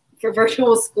good for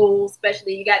virtual school,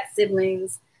 especially you got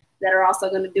siblings that are also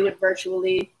going to do it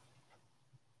virtually.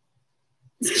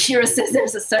 Shira says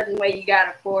there's a certain way you got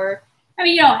to pour. I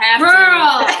mean, you don't have to.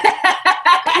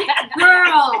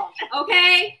 Girl,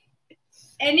 okay?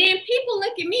 And then people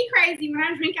look at me crazy when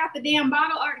I drink out the damn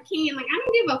bottle or the can. Like, I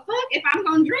don't give a fuck. If I'm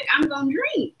going to drink, I'm going to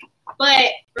drink.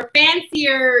 But for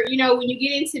fancier, you know, when you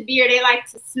get into beer, they like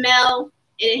to smell.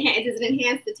 Does it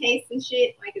enhance the taste and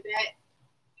shit? Like that?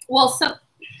 Well,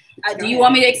 do you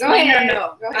want me to explain it or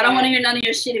no? I don't want to hear none of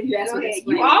your shit if you ask me to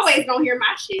explain. You always going to hear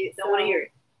my shit. Don't want to hear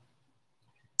it.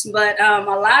 But a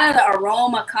lot of the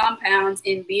aroma compounds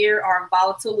in beer are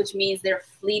volatile, which means they're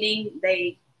fleeting.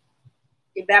 They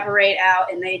evaporate out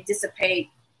and they dissipate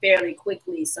fairly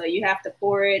quickly. So you have to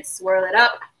pour it, swirl it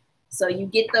up. So you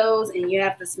get those and you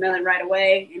have to smell it right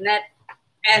away. And that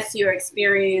adds to your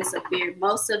experience of beer.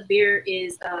 Most of beer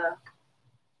is,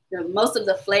 most of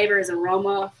the flavor is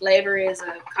aroma. Flavor is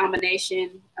a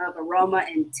combination of aroma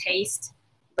and taste.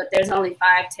 But there's only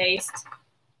 5 tastes.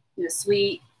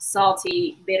 Sweet,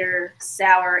 salty, bitter,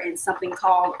 sour, and something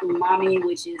called umami,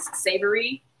 which is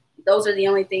savory. Those are the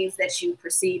only things that you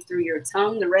perceive through your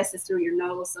tongue. The rest is through your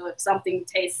nose. So if something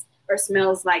tastes or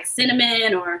smells like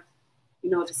cinnamon, or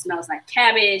if it smells like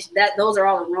cabbage, those are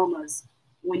all aromas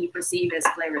when you perceive as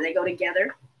flavor. They go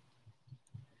together.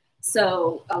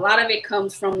 So a lot of it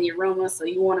comes from the aroma. So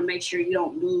you want to make sure you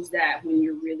don't lose that when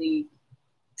you're really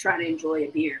trying to enjoy a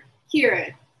beer.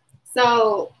 Kira,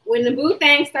 so when the boo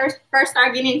thing first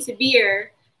started getting into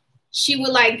beer, she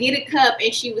would like get a cup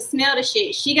and she would smell the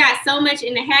shit. She got so much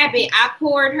in the habit. I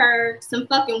poured her some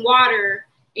fucking water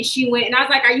and she went, and I was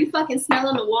like, are you fucking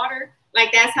smelling the water?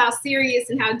 Like, that's how serious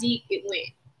and how deep it went.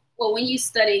 Well, when you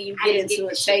study, you get into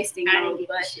a tasting mode.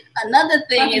 But another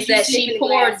thing is that she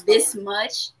poured this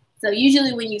much. So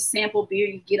usually when you sample beer,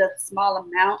 you get a small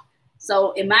amount.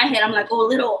 So in my head, I'm like, oh, a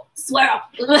little swirl.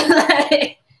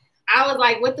 I was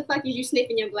like, what the fuck is you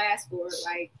sniffing your glass for?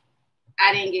 Like,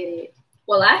 I didn't get it.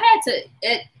 Well, I had to,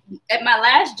 at my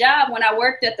last job when I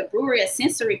worked at the brewery at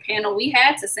Sensory Panel, we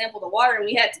had to sample the water and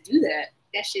we had to do that.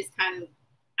 That shit's kind of,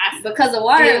 because the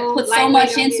water puts so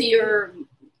much into your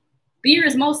beer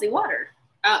is mostly water.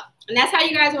 And that's how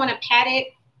you guys want to pat it.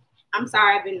 I'm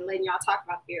sorry, I've been letting y'all talk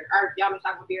about beer, or y'all been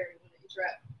talking about beer and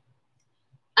interrupt.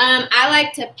 I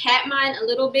like to pat mine a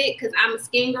little bit because I'm a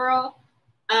skin girl,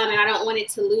 and I don't want it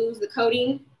to lose the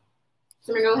coating.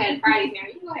 So I'm gonna go ahead and fry these now.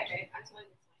 You can go ahead, babe. I just want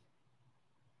to.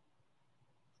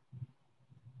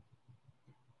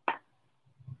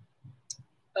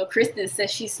 Oh, Kristen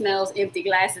says she smells empty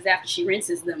glasses after she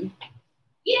rinses them.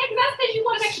 Yeah, because that's because you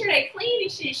want to make sure they clean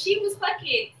and shit. She was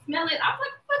fucking smelling. I'm like,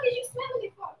 what the fuck is you smelling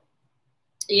it for?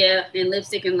 Yeah, and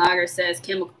Lipstick and Lager says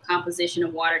chemical composition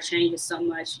of water changes so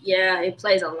much. Yeah, it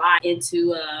plays a lot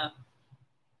into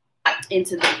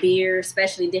the beer,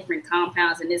 especially different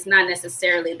compounds. And it's not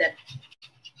necessarily that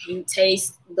you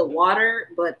taste the water,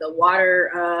 but the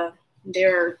water,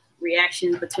 there are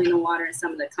reactions between the water and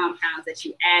some of the compounds that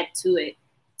you add to it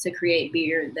to create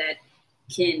beer that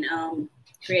can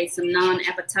create some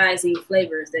non-appetizing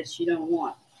flavors that you don't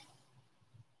want.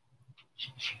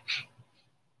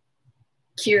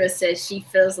 Kira says she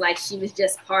feels like she was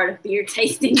just part of beer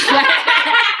tasting class.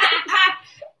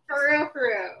 For real, for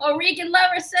real. Oh, Regan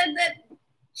Lover said that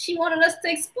she wanted us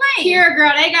to explain. Kira,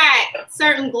 girl, they got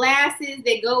certain glasses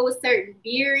that go with certain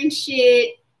beer and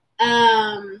shit.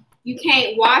 You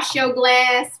can't wash your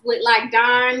glass with like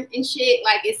Dawn and shit.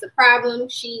 Like, it's a problem.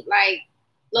 She like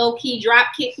low-key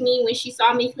drop kicked me when she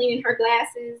saw me cleaning her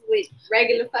glasses with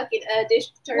regular fucking dish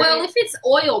detergent. Well, if it's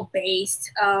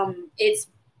oil-based,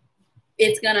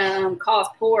 it's gonna cause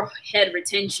poor head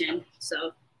retention.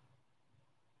 So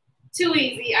too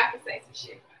easy. I can say some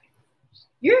shit.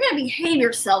 You're gonna behave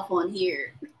yourself on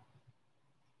here.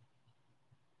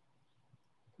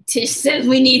 Tish says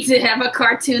we need to have a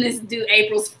cartoonist do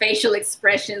April's facial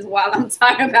expressions while I'm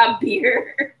talking about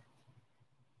beer.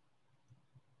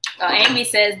 Amy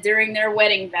says during their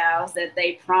wedding vows that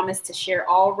they promised to share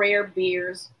all rare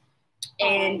beers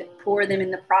and pour them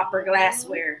in the proper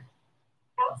glassware.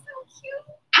 That's so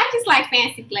cute. I just like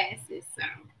fancy glasses, so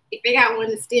if they got one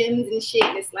of the stems and shit,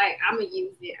 it's like, I'm gonna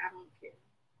use it. I don't care.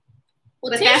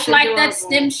 Well, but Tish like that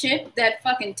stem shit, that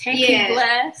fucking tanky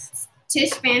glass.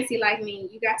 Tish fancy like me.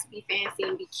 You got to be fancy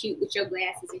and be cute with your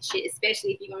glasses and shit,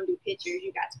 especially if you're gonna do pictures.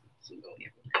 You got to be cute on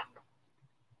everything.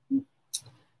 You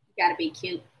gotta be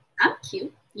cute. I'm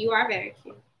cute. You are very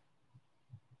cute.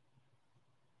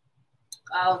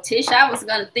 Oh, Tish, I was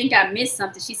gonna think I missed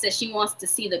something. She said she wants to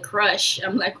see the crush.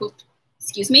 I'm like,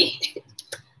 excuse me,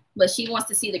 but she wants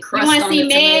to see the crust. You want to see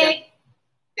Meg?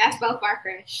 That's both our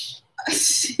crush.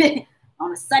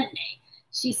 On a Sunday,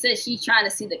 she says she's trying to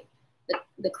see the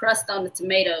crust on the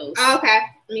tomatoes. Oh, okay,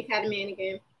 let me pat them in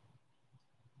again.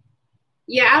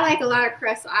 Yeah, I like a lot of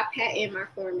crust, so I pat in my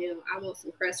cornmeal. I want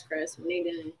some crust when they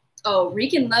done. Oh,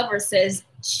 Rican Lover says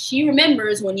she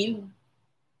remembers when you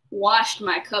washed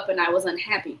my cup and I was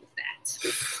unhappy with that.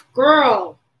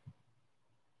 Girl.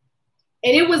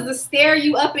 And it was the stare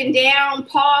you up and down,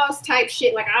 pause type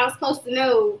shit. Like, I was supposed to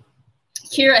know.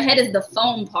 Kira, head is the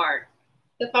foam part.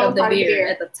 The foam of the part beer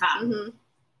of at the top. Mm-hmm.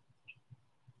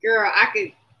 Girl,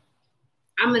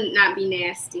 I'm gonna not be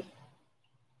nasty.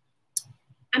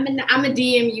 I'm gonna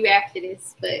DM you after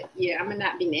this, but yeah, I'm gonna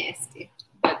not be nasty.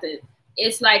 But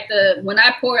It's like when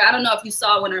I poured, I don't know if you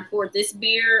saw when I poured this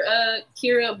beer,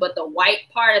 Kira, but the white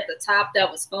part at the top that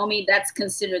was foamy, that's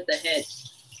considered the head.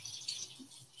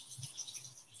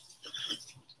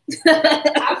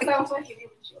 I'm so fucking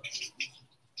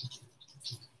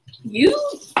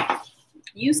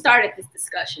You started this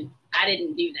discussion. I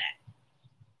didn't do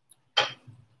that.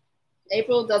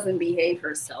 April doesn't behave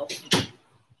herself.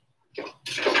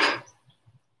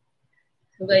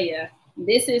 But yeah,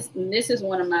 this is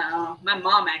one of my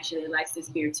mom actually likes this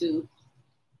beer too.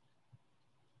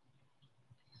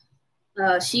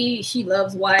 She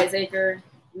loves Wiseacre.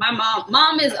 My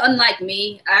mom is unlike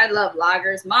me. I love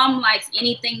lagers. Mom likes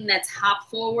anything that's hop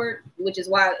forward, which is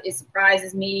why it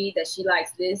surprises me that she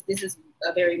likes this. This is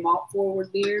a very malt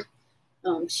forward beer.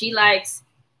 She likes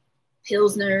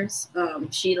Pilsners.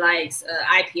 She likes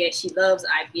IPA. She loves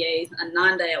IPAs.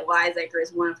 Ananda at Wiseacre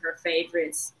is one of her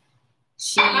favorites.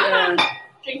 She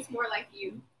drinks more like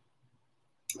you.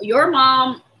 Your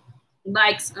mom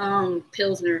likes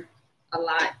Pilsner a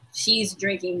lot. She's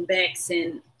drinking Beck's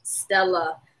and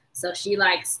Stella, so she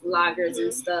likes lagers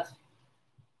and stuff.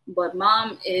 But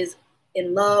mom is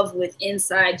in love with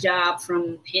Inside Job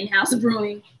from Henhouse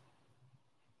Brewing.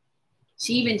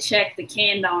 She even checked the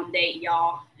canned on date,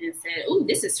 y'all, and said, "Ooh,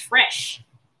 this is fresh."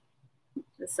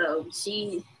 So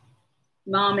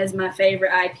mom is my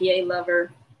favorite IPA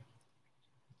lover.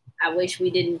 I wish we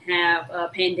didn't have a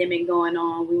pandemic going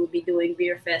on. We would be doing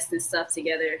beer fest and stuff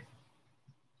together.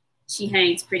 She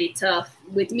hangs pretty tough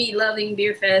with me loving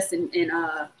beer fest and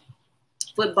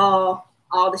football,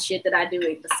 all the shit that I do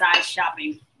besides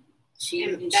shopping. She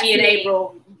and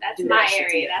April. That's my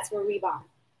area. That's where we bond.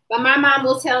 But my mom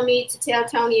will tell me to tell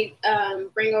Tony,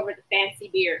 bring over the fancy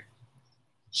beer.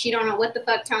 She don't know what the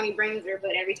fuck Tony brings her,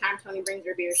 but every time Tony brings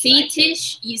her beer, see,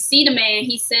 Tish, you see the man.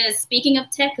 He says, speaking of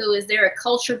Teku, is there a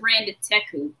culture branded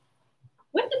Teku?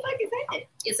 What the fuck is that?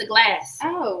 It's a glass.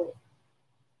 Oh.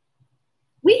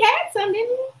 We had some,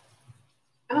 didn't we?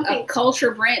 I don't think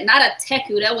culture brand, not a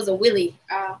Teku. That was a Willie.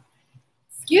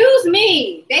 Excuse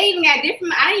me. They even got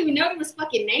different. I didn't even know there was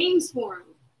fucking names for them.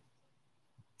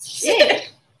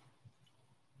 Shit.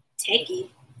 Teku.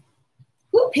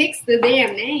 Who picks the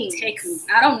damn name? Teku.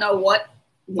 I don't know why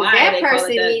that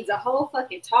person needs a whole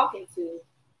fucking talking to.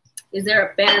 Is there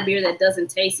a better beer that doesn't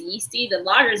taste yeasty? The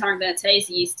lagers aren't gonna taste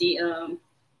yeasty.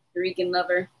 Rican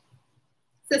Lover.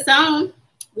 Saison.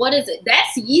 What is it?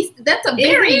 That's yeast. That's a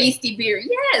very yeasty beer.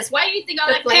 Yes. Why do you think all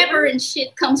that pepper and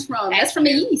shit comes from? That's from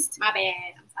the yeast. My bad.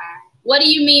 I'm sorry. What do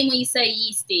you mean when you say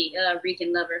yeasty,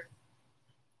 Rican Lover?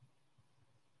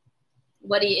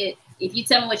 If you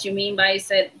tell me what you mean by it,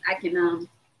 said I can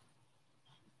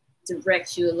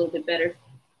direct you a little bit better.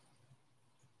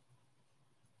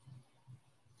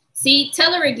 See,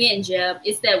 tell her again, Jeb.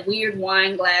 It's that weird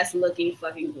wine glass looking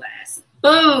fucking glass.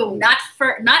 Boom. Not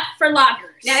for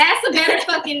lagers. Now that's a better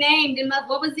fucking name than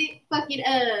what was it? Fucking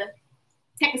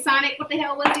Tekasonic. What the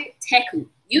hell was it? Teku.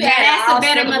 That's a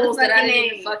better motherfucking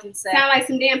name. Fucking say. Sound like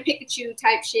some damn Pikachu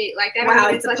type shit. Like that. Wow,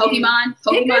 it's a Pokemon.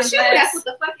 Pokemon glass. That's what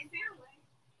the fuck it sounds like.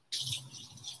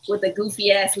 With a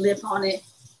goofy ass lip on it.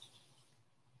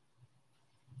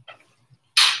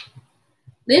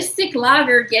 Lipstick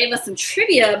Lager gave us some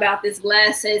trivia about this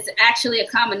glass. It's actually a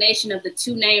combination of the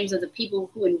two names of the people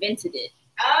who invented it.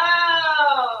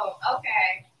 Oh,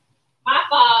 okay. My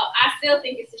fault. I still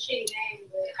think it's a shitty name,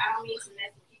 but I don't mean to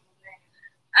mess with people's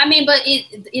names. I mean, but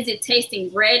is it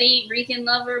tasting bready, Rican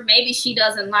Lover? Maybe she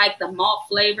doesn't like the malt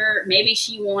flavor. Maybe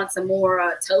she wants a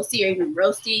more toasty or even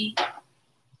roasty,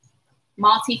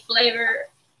 malty flavor.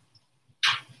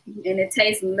 And it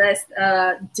tastes less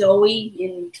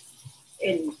doughy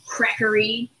and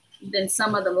crackery than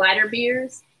some of the lighter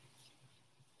beers.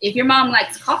 If your mom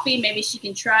likes coffee, maybe she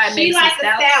can try maybe some stout. She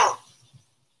likes a stout.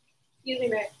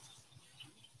 Excuse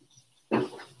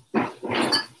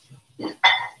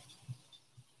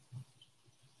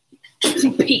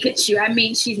me, Pikachu. I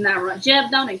mean, she's not wrong. Jeb,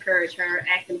 don't encourage her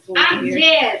acting fool here.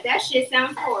 Jeb. That shit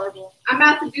sounds horrible. I'm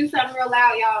about to do something real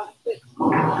loud, y'all.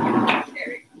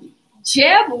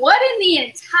 Jeb, what in the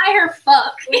entire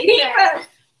fuck?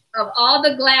 Of all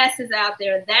the glasses out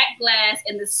there, that glass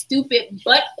and the stupid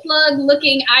butt plug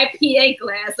looking IPA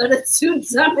glass are the two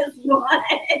dumbest ones.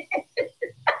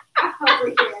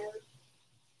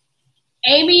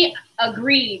 Amy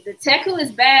agreed. The Teku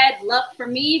is bad luck for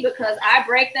me because I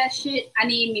break that shit. I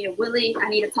need me a Willie. I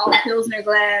need a tall Pilsner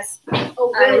glass.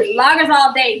 Oh, Willie. Lagers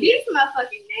all day. These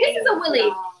motherfucking names. This is a Willie.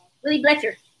 Willie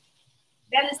Bletcher.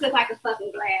 That just looks like a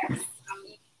fucking glass.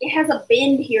 It has a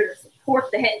bend here to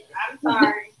support the head. I'm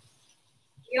sorry.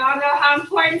 Y'all know how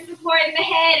important supporting the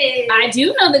head is. I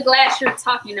do know the glass you're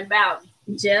talking about.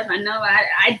 Jeff, I know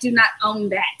I do not own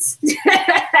that.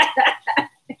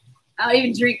 I don't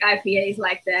even drink IPAs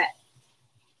like that.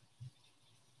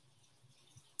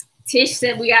 Tish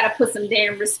said we gotta put some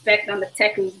damn respect on the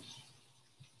Teku.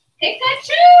 Take that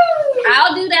too.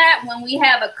 I'll do that when we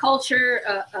have a culture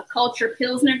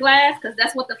Pilsner glass, because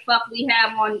that's what the fuck we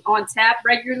have on tap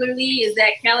regularly is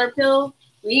that Keller Pill.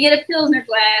 When you get a Pilsner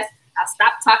glass, I'll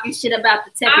stop talking shit about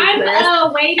the Teku glass.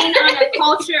 I'm waiting on a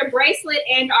culture bracelet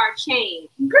and our chain.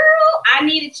 Girl, I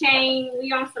need a chain.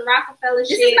 We on some Rockefeller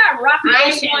shit. This is not Rockefeller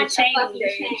I shit. want a fucking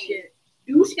chain.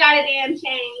 Douche got a damn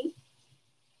chain.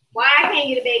 Why I can't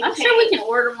get a baby chain? I'm sure we can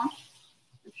order one.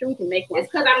 I'm sure we can make one. It's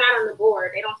because I'm not on the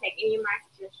board. They don't take any of my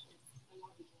suggestions.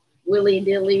 Willy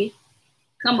dilly.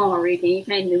 Come on, Regan. You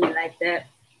can't do me like that.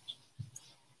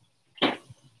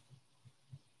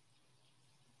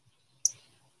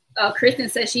 Kristen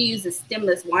says she uses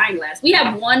stemless wine glass. We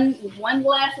have one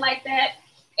glass like that.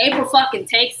 April fucking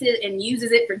takes it and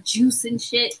uses it for juice and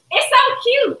shit. It's so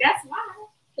cute. That's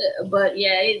why. But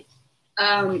yeah,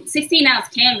 16-ounce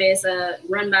canvas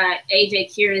run by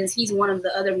AJ Kieran's. He's one of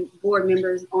the other board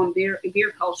members on beer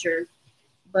culture.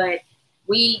 But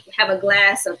we have a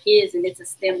glass of his, and it's a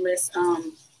stemless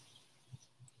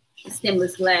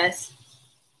glass.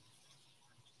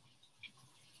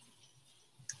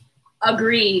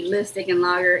 Agreed, lipstick and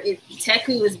lager.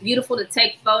 Teku is beautiful to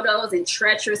take photos and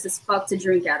treacherous as fuck to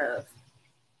drink out of.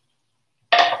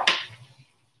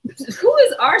 Who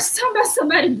is ours talking about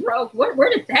somebody broke? Where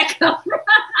did that come from?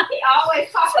 He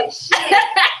always talking shit.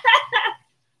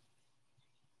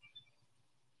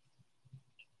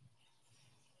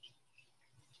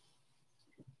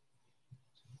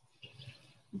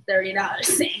 $30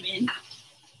 salmon.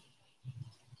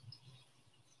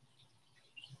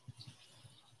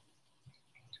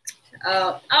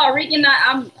 Regan,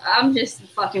 I'm just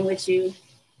fucking with you.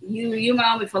 You my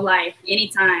homie for life.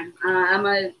 Anytime. I'm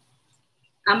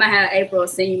gonna have April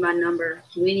send you my number.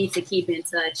 We need to keep in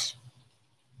touch.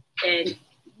 And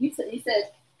you said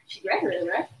she graduated,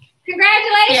 right?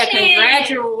 Congratulations. Yeah,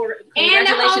 congratulations. And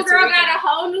the whole girl got a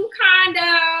whole new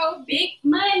condo. Big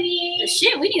money.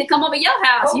 Shit, we need to come over your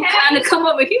house. Okay. You kind of come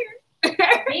over here.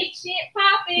 Big shit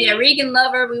popping. Yeah, Regan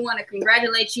Lover, we want to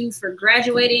congratulate you for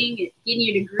graduating and getting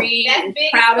your degree. That's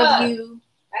big proud as of you.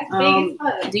 That's big as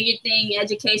fuck. Do your thing,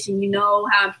 education. You know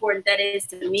how important that is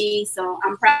to me. So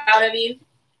I'm proud of you.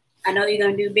 I know you're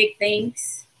gonna do big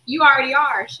things. You already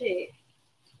are, shit.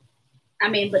 I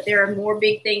mean, but there are more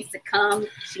big things to come.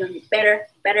 She's gonna be better,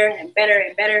 better, and better,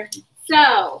 and better.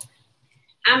 So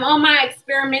I'm on my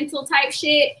experimental type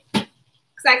shit because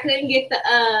I couldn't get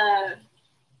the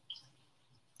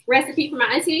recipe from my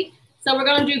auntie. So we're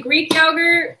gonna do Greek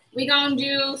yogurt. We're gonna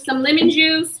do some lemon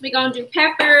juice. We're gonna do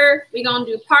pepper. We're gonna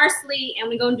do parsley, and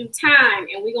we're gonna do thyme,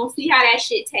 and we're gonna see how that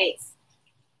shit tastes.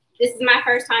 This is my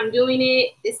first time doing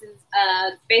it. This is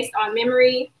based on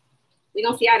memory. We're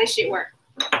gonna see how this shit works.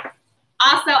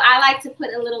 Also, I like to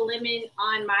put a little lemon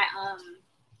on my I'm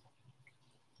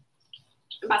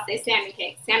about to say salmon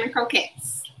cake, salmon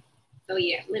croquettes. So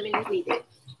yeah, lemon is needed.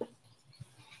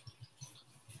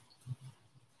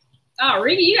 Oh,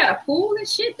 Rita, you got a pool and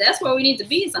shit? That's where we need to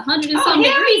be. It's 100 and some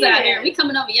degrees out here. We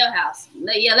coming over your house.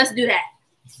 Yeah, let's do that.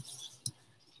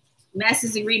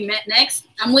 Master's degree next.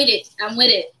 I'm with it. I'm with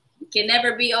it. Can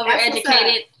never be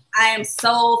overeducated. I am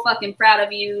so fucking proud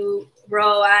of you,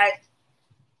 bro. I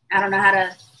don't know how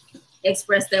to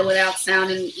express that without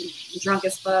sounding drunk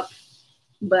as fuck.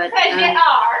 But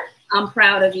I'm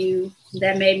proud of you.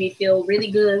 That made me feel really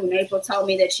good when April told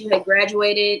me that you had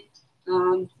graduated.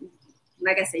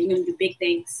 Like I said, you're going to do big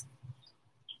things.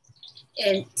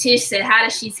 And Tish said, how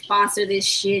does she sponsor this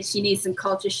shit? She needs some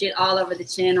culture shit all over the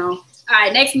channel. All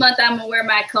right, next month I'm going to wear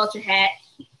my culture hat.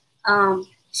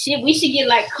 Shit, we should get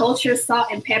like culture salt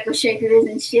and pepper shakers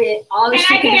and shit. All the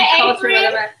shit can be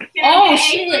culture. Oh,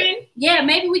 shit. Yeah,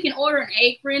 maybe we can order an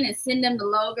apron and send them the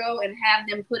logo and have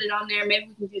them put it on there. Maybe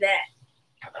we can do that.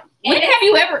 When have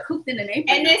you ever cooked in an apron?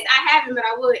 And this, I haven't, but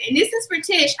I would. And this is for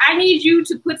Tish. I need you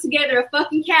to put together a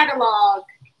fucking catalog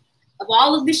of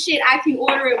all of the shit I can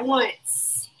order at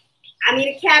once. I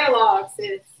need a catalog,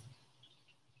 sis.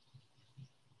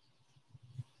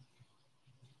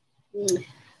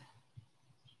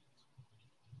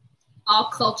 All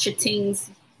culture things.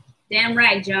 Damn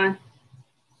right, John.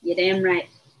 You're damn right.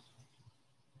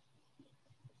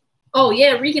 Oh,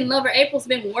 yeah, Regan Lover. April's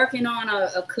been working on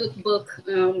a cookbook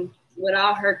with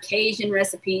all her Cajun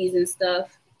recipes and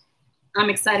stuff. I'm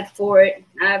excited for it.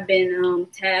 I've been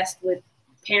tasked with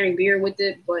pairing beer with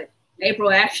it, but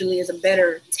April actually is a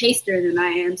better taster than I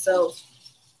am. So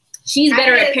she's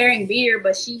better at pairing beer,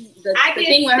 but the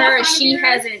thing with her is she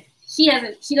she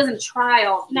doesn't try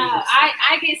all. No,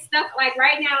 I get stuck. Like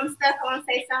right now, I'm stuck on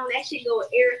Say Something. That shit go with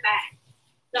everything.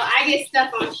 So I get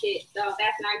stuck on shit. So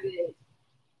that's not good.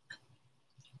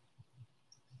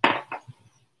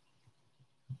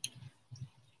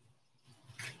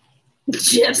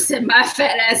 Jeff said my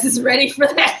fat ass is ready for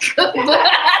that cookbook.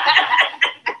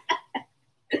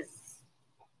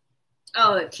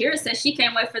 Oh, Kira says she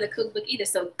can't wait for the cookbook either.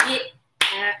 So get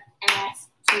that ass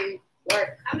to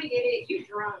work. I'm gonna get it. You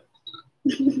drunk.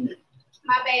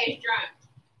 My bad, drunk.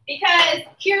 Because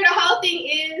Kira, the whole thing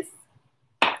is,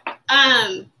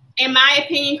 in my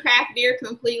opinion, craft beer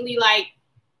completely like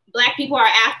Black people are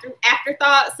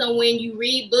afterthought. So when you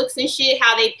read books and shit,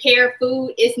 how they pair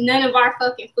food, it's none of our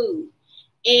fucking food.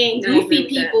 And goofy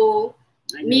people,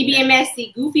 me being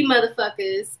messy, goofy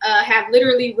motherfuckers, have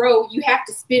literally wrote, you have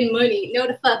to spend money. No,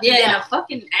 the fuck. Yeah, and a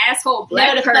fucking asshole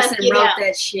Black person wrote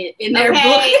that shit in their book.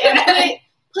 And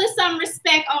put some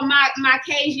respect on my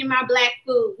Cajun, my Black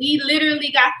food. We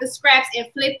literally got the scraps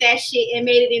and flipped that shit and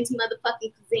made it into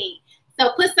motherfucking cuisine.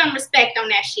 So put some respect on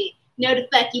that shit. No, the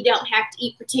fuck you don't have to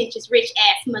eat pretentious, rich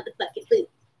ass motherfucking food.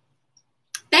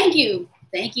 Thank you.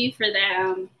 Thank you for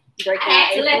that. I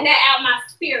had to let that out my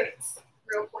spirits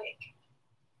real quick.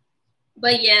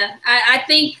 But yeah, I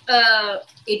think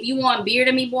if you want beer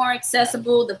to be more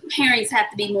accessible, the pairings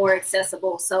have to be more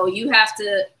accessible. So you got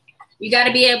to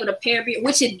be able to pair beer,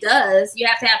 which it does. You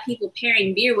have to have people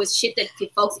pairing beer with shit that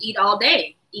folks eat all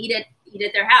day, eat at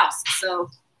their house.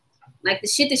 So like the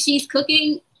shit that she's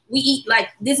cooking, we eat like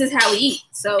this is how we eat.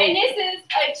 So and this is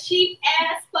a cheap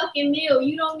ass fucking meal.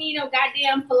 You don't need no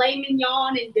goddamn filet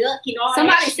mignon and duck and all.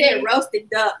 Somebody said roasted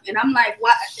duck, and I'm like,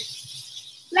 what?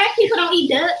 Black people don't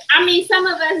eat duck. I mean, some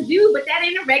of us do, but that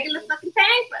ain't a regular fucking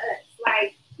thing for us.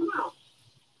 Like, come on.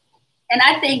 And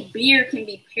I think beer can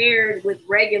be paired with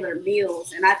regular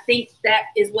meals, and I think that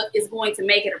is what is going to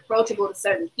make it approachable to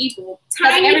certain people.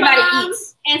 Tiny everybody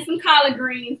eats, and some collard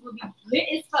greens will be lit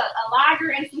as fuck. A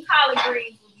lager and some collard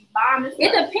greens will be bomb as fuck.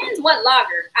 It depends what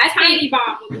lager. Tiny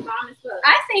bomb will be bomb as fuck.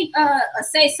 I think a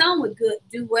Say Something would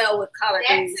do well with collard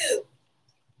greens. That too.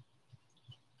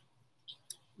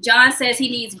 John says he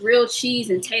needs grilled cheese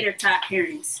and tater tot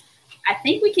pairings. I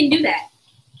think we can do that.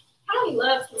 I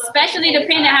love especially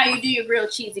depending on how you do your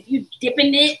grilled cheese. If you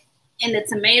dipping it in the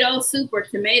tomato soup or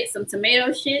some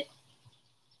tomato shit,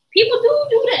 people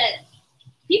do that.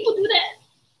 People do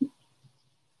that.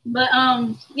 But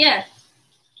yeah,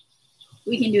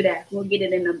 we can do that. We'll get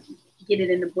it in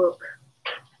the book.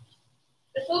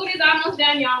 The food is almost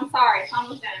done, y'all. I'm sorry, it's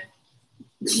almost done.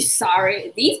 You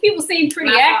sorry? These people seem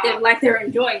pretty active, like they're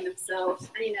enjoying themselves.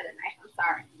 I need another knife. I'm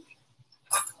sorry.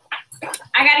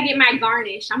 I gotta get my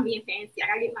garnish. I'm being fancy. I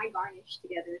gotta get my garnish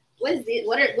together. What is it?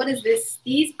 What is this?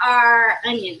 These are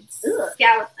onions.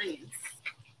 Scalloped onions.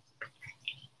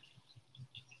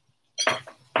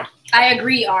 I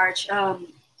agree, Arch.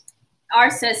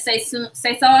 Arch says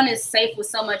Saison is safe with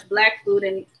so much Black food,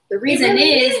 and the reason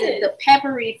is that the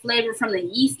peppery flavor from the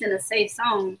yeast in a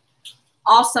Saison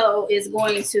also is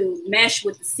going to mesh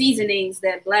with the seasonings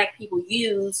that Black people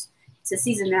use to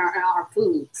season our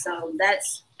food. So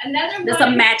that's a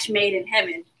match made in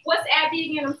heaven. What's Abby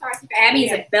again? I'm sorry. Abby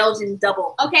is a Belgian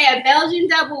double. Okay, a Belgian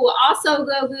double will also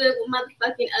go good with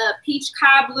motherfucking peach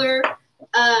cobbler.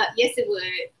 Yes, it would.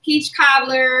 Peach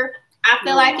cobbler. I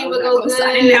feel like it would go good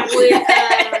with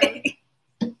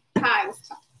pie.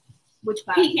 Which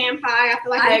pie? Pecan pie. I feel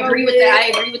like I agree with that.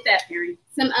 I agree with that, Perry.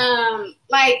 Some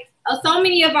so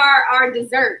many of our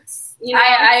desserts. You know,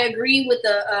 I agree with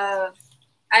the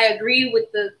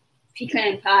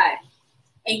pecan pie.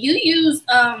 And you use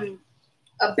a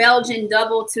Belgian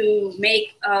double to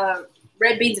make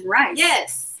red beans and rice.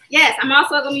 Yes. Yes. I'm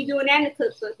also going to be doing that in the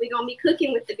cookbook. We're going to be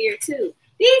cooking with the beer too.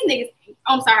 These niggas,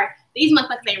 I'm sorry. These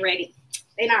motherfuckers ain't ready.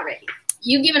 They not ready.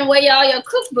 You giving away all your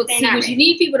cookbooks because you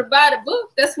need people to buy the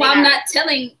book. That's why I'm not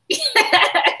telling.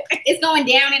 It's going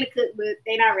down in the cookbook.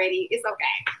 They not ready. It's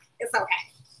okay. It's okay.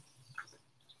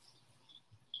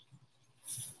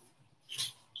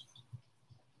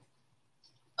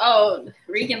 Oh,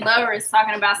 Rican Lover is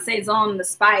talking about Saison, the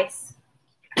spice.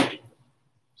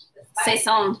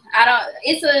 Saison.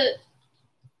 It's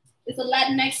a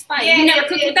Latinx spice. Yeah, you never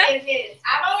cooked with that? It is.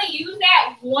 I've only used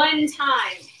that one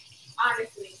time,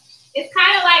 honestly. It's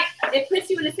kind of like, it puts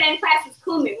you in the same class as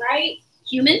cumin, right?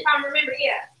 Cumin? If I remember,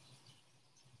 yeah.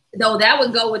 Though that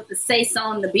would go with the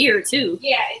Saison, the beer, too.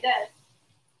 Yeah, it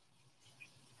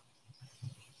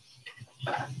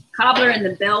does. Cobbler and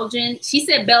the Belgian. She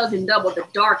said Belgian double, the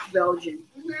dark Belgian.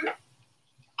 Mm-hmm.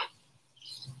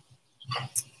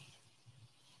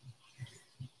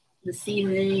 The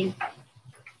seasoning.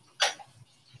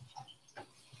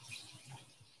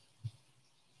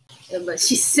 But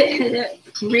she said,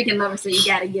 Rican Lover said you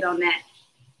got to get on that.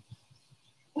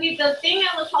 The thing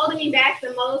that was holding me back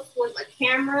the most was a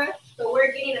camera. So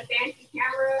we're getting a fancy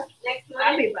camera next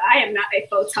month. I am not a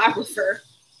photographer.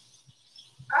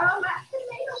 My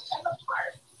tomatoes fell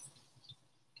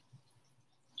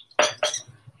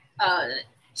apart.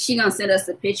 She gonna send us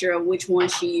a picture of which one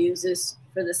she uses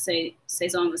for the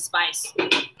Saison the spice.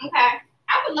 Okay.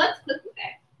 I would love to cook with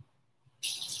that.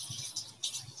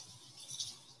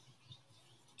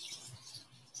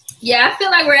 Yeah, I feel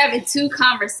like we're having two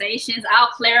conversations. I'll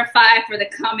clarify for the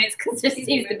comments because there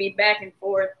seems to be back and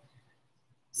forth.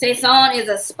 Saison is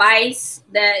a spice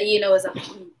that, you know, is a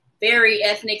very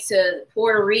ethnic to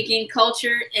Puerto Rican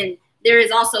culture. And there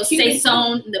is also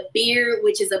Saison, the beer,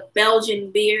 which is a Belgian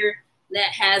beer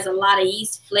that has a lot of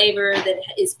yeast flavor that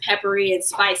is peppery and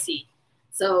spicy.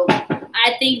 So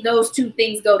I think those two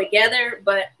things go together,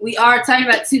 but we are talking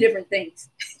about two different things.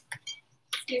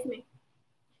 Excuse me.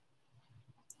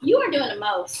 You are doing the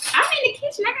most. I'm in the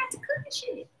kitchen. I got to cook the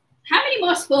shit. How many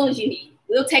more spoons you need?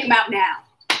 We'll take them out now.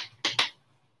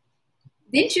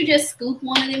 Didn't you just scoop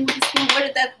one of them with a spoon? What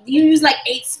did that? You use like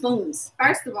 8 spoons.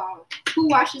 First of all, who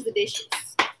washes the dishes?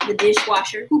 The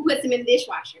dishwasher. Who puts them in the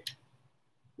dishwasher?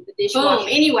 The dishwasher. Boom.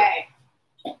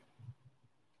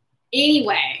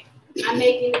 Anyway, I'm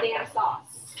making the damn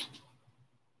sauce.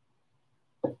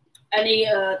 I need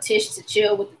Tish to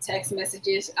chill with the text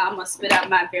messages. I'm gonna spit out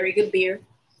my very good beer.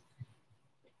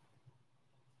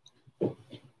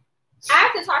 I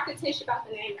have to talk to Tish about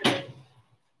the name of it.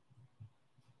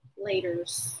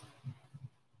 Laters.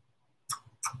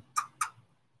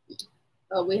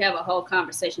 Oh, we have a whole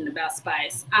conversation about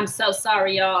spice. I'm so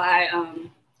sorry, y'all. I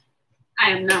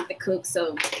am not the cook,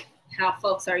 so how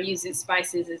folks are using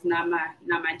spices is not my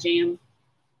jam.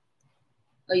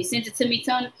 Oh, you sent it to me,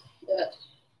 Tony?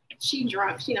 She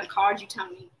drunk. She done called you,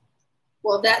 Tony.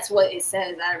 Well, that's what it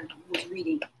says. I was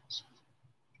reading.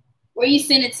 Where you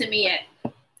sent it to me at?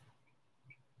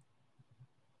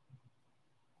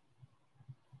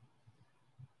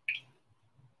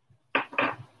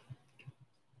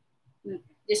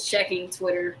 Just checking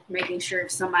Twitter, making sure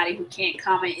if somebody who can't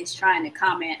comment is trying to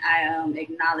comment, I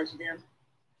acknowledge them.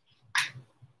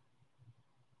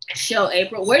 Show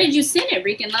April. Where did you send it,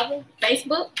 Rican Lover?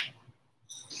 Facebook?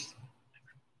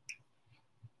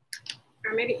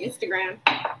 Or maybe Instagram.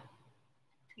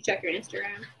 You check your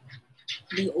Instagram.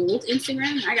 The old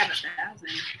Instagram? I got 1,000.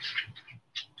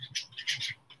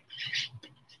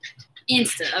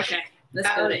 Insta. Okay.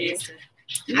 Let's go to Insta.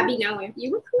 I be knowing.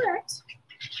 You were correct.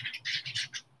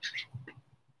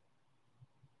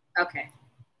 Okay.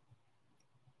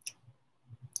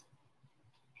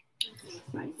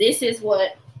 This is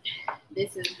what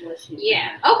she.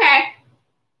 Yeah. Okay.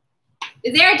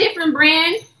 Is there a different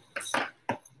brand?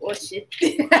 Or shit.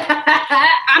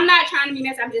 I'm not trying to be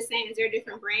messy. I'm just saying, is there a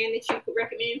different brand that you could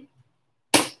recommend?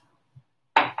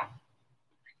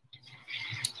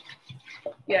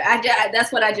 Yeah,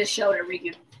 that's what I just showed her,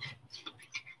 Regan.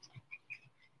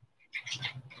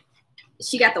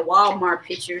 She got the Walmart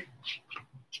picture.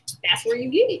 That's where you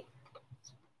get it.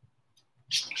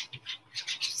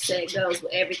 Said it goes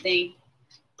with everything.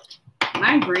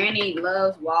 My granny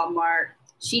loves Walmart.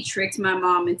 She tricked my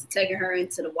mom into taking her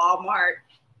into the Walmart.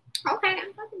 Okay,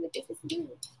 I'm fucking with this. It's good.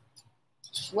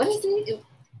 What is it?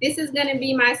 This is gonna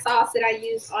be my sauce that I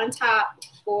use on top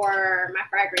for my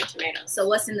fried green tomatoes. So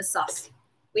what's in the sauce?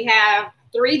 We have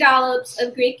 3 dollops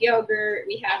of Greek yogurt.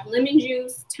 We have lemon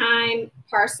juice, thyme,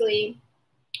 parsley,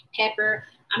 pepper.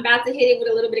 I'm about to hit it with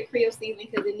a little bit of Creole seasoning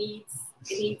because it needs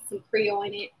some Creole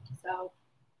in it. So,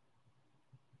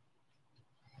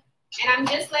 and I'm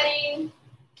just letting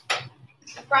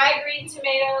the fried green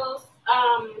tomatoes,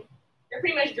 they're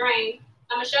pretty much drained.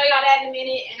 I'm gonna show y'all that in a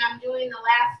minute, and I'm doing the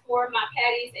last 4 of my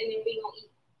patties, and then we gonna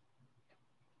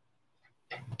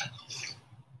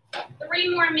eat. 3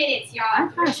 more minutes, y'all. I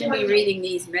probably shouldn't be reading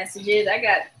these messages. I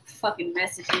got fucking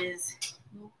messages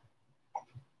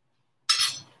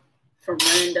from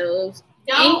randos.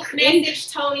 Don't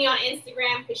message Tony on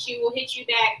Instagram because she will hit you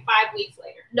back 5 weeks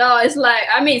later. No, it's like,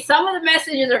 I mean, some of the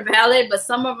messages are valid, but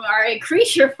some of them are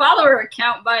increase your follower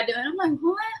count by doing. I'm like,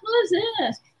 what? What is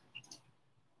this?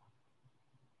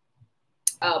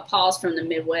 Paul's from the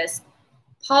Midwest.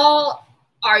 Paul,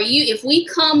 are you, if we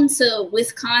come to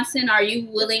Wisconsin, are you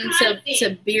willing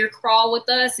to beer crawl with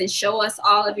us and show us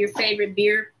all of your favorite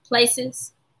beer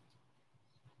places?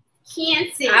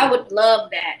 Kansas. I would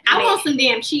love that. I want some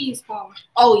damn cheese, Paul.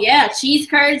 Oh yeah, cheese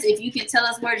curds. If you can tell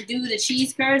us where to do the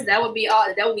cheese curds, that would be all.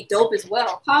 That would be dope as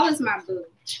well. Paul is my boo.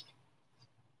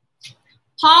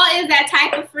 Paul is that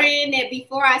type of friend that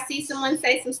before I see someone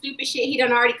say some stupid shit, he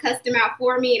done already cussed them out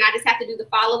for me, and I just have to do the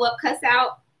follow-up cuss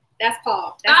out. That's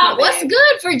Paul. That's what's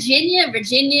good, Virginia?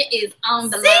 Virginia is on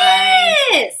the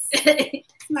line.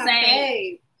 My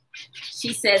babe.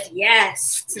 She says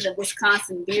yes to the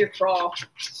Wisconsin beer crawl.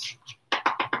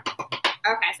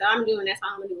 Okay, so I'm doing that. So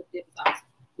I'm gonna do with dip sauce.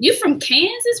 You from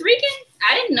Kansas, Rican?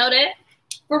 I didn't know that.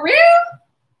 For real?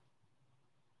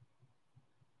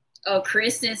 Oh,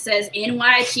 Kristen says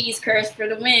NY cheese curse for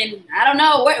the win. I don't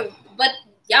know where, but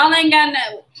y'all ain't got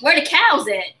no. Where the cows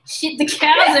at? Shit, the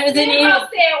cows are in the. Where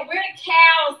the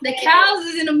cows? The cows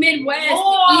is in the Midwest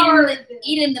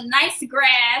eating the nice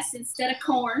grass instead of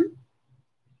corn.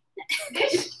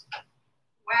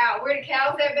 Wow, where the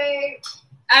cows at, babe?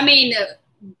 I mean,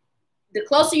 the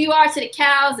closer you are to the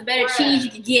cows, the better cheese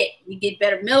you can get. You get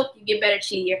better milk, you get better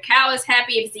cheese. Your cow is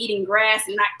happy if it's eating grass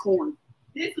and not corn.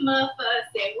 This motherfucker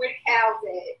said, where the cows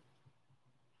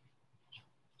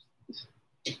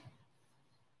at?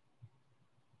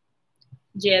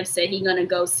 Jeb said he gonna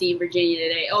go see Virginia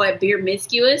today. Oh, at Beer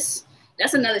Miscuous?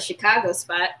 That's another Chicago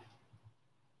spot.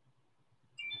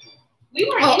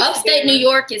 Upstate New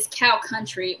York is cow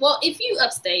country. Well, if you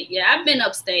upstate, yeah, I've been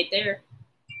upstate. They're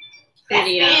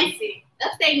pretty fancy.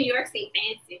 Upstate New York seems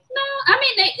fancy. No, I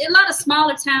mean a lot of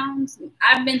smaller towns.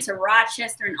 I've been to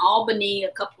Rochester and Albany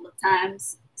a couple of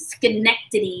times.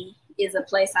 Schenectady is a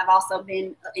place I've also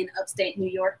been in upstate New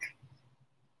York.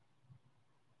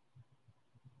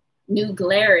 New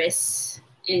Glarus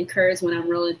incurs when I'm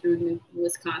rolling through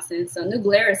Wisconsin. So New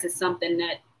Glarus is something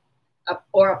that,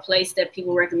 or a place that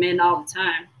people recommend all the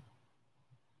time.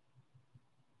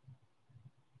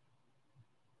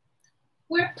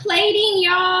 We're plating,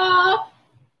 y'all.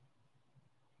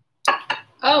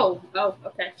 Oh,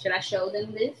 okay. Should I show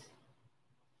them this?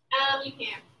 You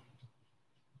can.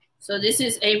 So this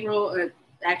is April.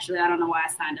 Actually, I don't know why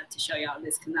I signed up to show y'all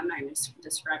this because I'm not even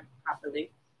describing it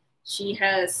properly. She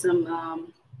has some,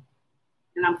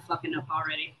 and I'm fucking up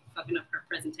already, fucking up her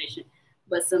presentation,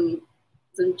 but some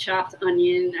chopped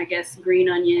onion, I guess green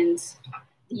onions.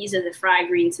 These are the fried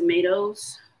green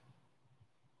tomatoes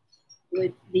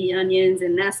with the onions,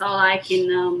 and that's all I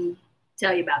can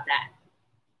tell you about that.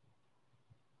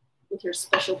 With her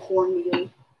special cornmeal.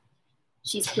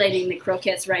 She's plating the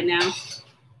croquettes right now.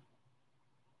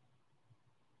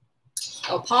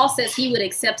 Oh, Paul says he would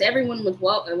accept everyone with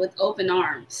open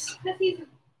arms. Because he's a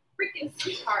freaking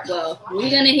sweetheart. Well, we're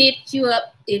going to hit you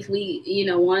up if we,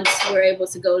 once we're able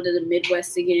to go to the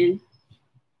Midwest again.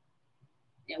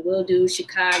 And we'll do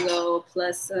Chicago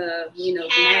plus,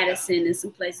 Madison and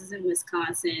some places in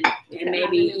Wisconsin. And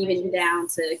maybe even down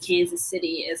to Kansas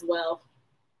City as well.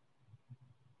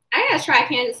 I gotta try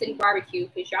Kansas City barbecue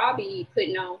because y'all be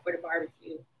putting on for the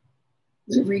barbecue.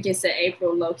 Rika said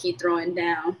April low-key throwing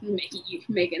down,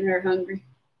 making her hungry.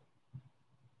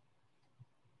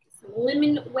 Some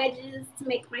lemon wedges to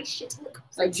make my shit look.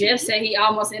 Like Jeff said, he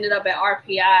almost ended up at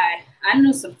RPI. I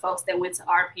knew some folks that went to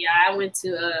RPI. I went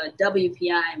to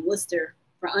WPI in Worcester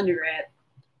for undergrad.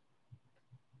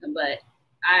 But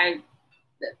I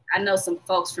know some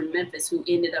folks from Memphis who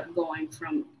ended up going to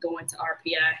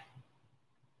RPI.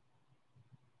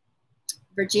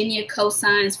 Virginia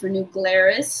co-signs for New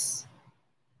Glarus.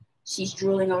 She's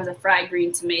drooling over the fried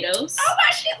green tomatoes. Oh,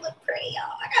 my shit look pretty,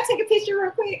 y'all. I gotta take a picture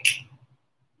real quick.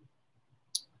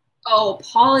 Oh,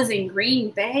 Paul is in Green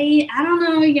Bay. I don't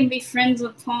know if we can be friends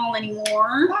with Paul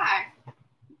anymore. Why?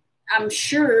 I'm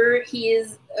sure he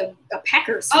is a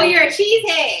Packers fan. Oh, you're a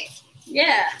cheesehead.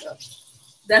 Yeah.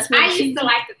 That's what I used to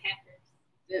like the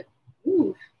Packers.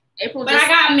 Ooh. April but I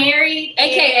got married.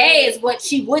 AKA is what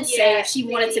she would say if she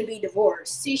wanted to be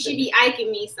divorced. See, she be iking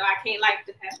me, so I can't like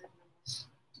the Packers.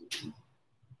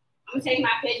 I'm gonna take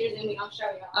my pictures and we gonna show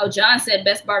y'all. Oh, John said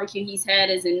best barbecue he's had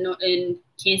is in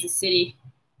Kansas City.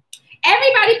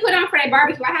 Everybody put on for that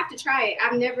barbecue. I have to try it.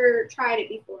 I've never tried it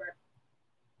before.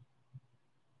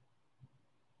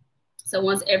 So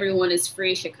once everyone is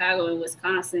free, Chicago and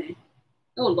Wisconsin.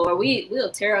 Oh Lord,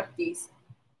 we'll tear up these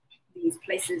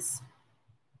places.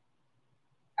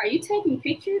 Are you taking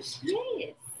pictures?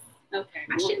 Yes. Okay.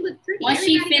 My shit look pretty. Once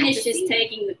she finishes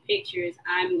taking the pictures,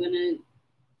 I'm gonna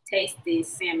taste these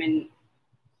salmon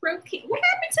croquettes. What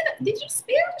happened to the? Did you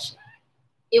spill the shit?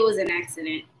 It was an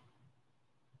accident.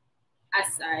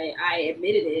 I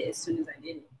admitted it as soon as I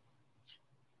did it.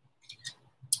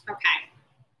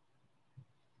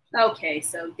 Okay,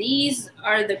 so these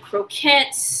are the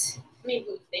croquettes. Let me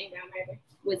move the thing down, baby.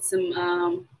 With some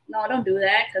no, don't do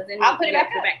that because then I'll put it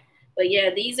back up. But yeah,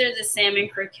 these are the salmon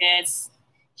croquettes.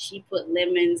 She put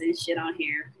lemons and shit on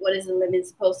here. What is the lemon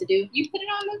supposed to do? You put it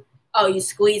on the. Oh, you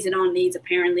squeeze it on these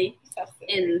apparently.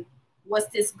 And what's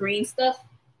this green stuff?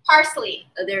 Parsley.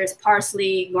 There's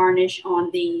parsley garnish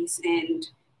on these, and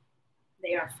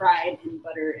they are fried in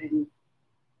butter, and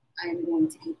I am going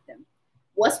to eat them.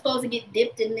 What's supposed to get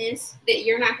dipped in this? That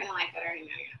you're not gonna like that. I already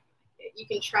know you're not gonna like it. You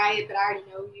can try it, but I already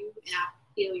know you, and I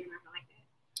feel you're not gonna like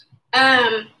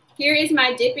that. Here is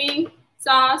my dipping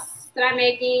sauce that I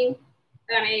made.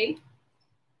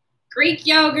 Greek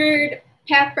yogurt,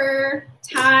 pepper,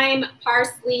 thyme,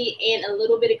 parsley, and a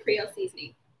little bit of Creole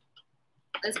seasoning.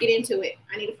 Let's get into it.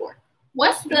 I need a fork.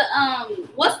 What's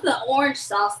the orange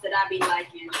sauce that I be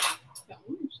liking? The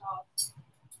orange sauce.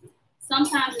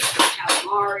 Sometimes it's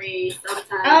calamari.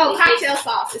 Sometimes cocktail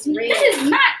sauce. It's red. It is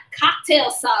not cocktail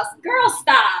sauce. Girl,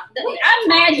 stop. I'm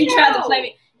mad you tried to play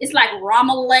me. It's like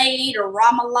Ramalade or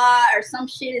Ramala or some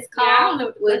shit it's called. Yeah, I don't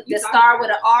know with the star with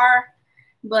an R.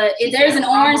 But if there's an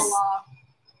orange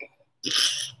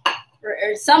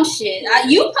or some shit.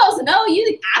 You supposed to know.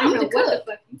 I don't know what the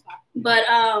fuck you talking. But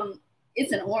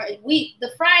it's an orange.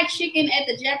 The fried chicken at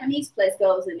the Japanese place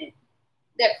goes in it.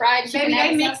 That fried chicken.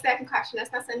 Baby, they mix that concoction.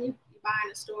 That's not something you buy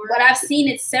in a store. But I've seen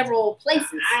it several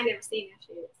places. I ain't never seen that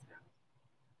shit. So.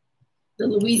 The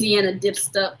Louisiana dip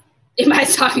stuff. Am I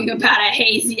talking about a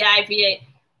hazy IPA?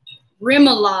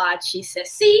 Remoulade, she says.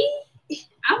 See?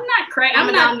 I'm not crazy.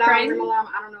 I'm not crazy. I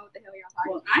don't know what the hell y'all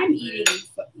talking about. I'm eating.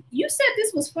 You said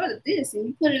this was for this, and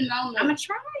you put it on. I'm gonna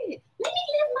try it. Let me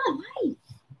live my life.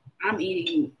 I'm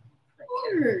eating.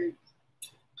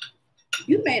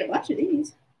 You made a bunch of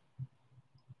these.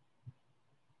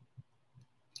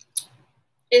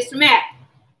 It's Matt.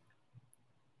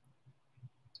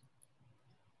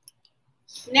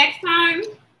 Next time.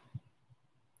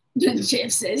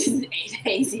 Jeff says it's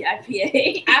hazy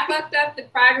IPA. I fucked up the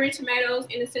fried green tomatoes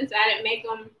in the sense that I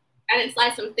didn't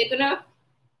slice them thick enough.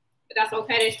 But that's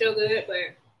okay, they're still good, but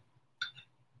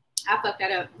I fucked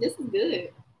that up. This is good.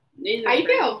 How you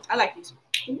feel? I like these.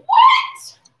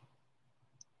 What?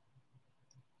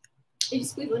 Did you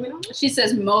squeeze lemon on it? She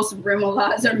says most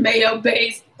remoulades are mayo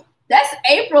based. That's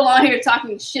April on here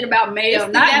talking shit about mayo,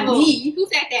 not me. Who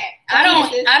said that?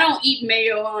 I don't eat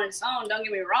mayo on its own. Don't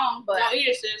get me wrong, but don't eat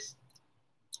it, sis.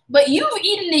 But you've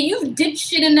eaten it. You've dipped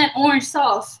shit in that orange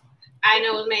sauce. I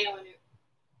know it's mayo in it.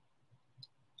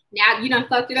 Now you done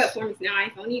fucked it up for me. Now I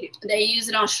ain't gonna eat it. They use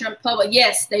it on shrimp po'.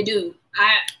 Yes, they do.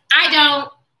 I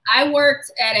don't. I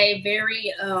worked at a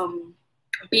very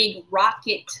big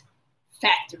rocket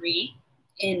factory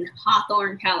in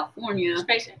Hawthorne, California.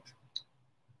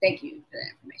 Thank you for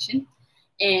that information.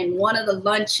 And one of the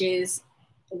lunches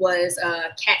was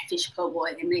catfish po'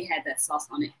 boy, and they had that sauce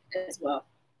on it as well.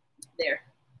 There.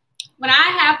 When I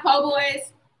have po'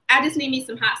 boys, I just need me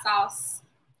some hot sauce.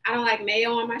 I don't like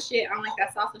mayo on my shit. I don't like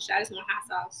that sauce and shit. I just want hot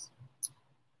sauce.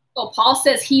 Oh, Paul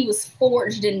says he was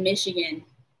forged in Michigan.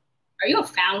 Are you a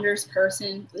Founders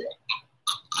person?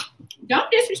 Don't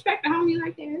disrespect the homie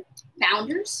like that.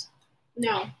 Founders?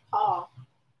 No, Paul.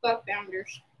 Fuck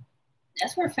Founders.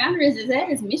 That's where Founders is at,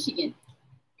 is Michigan.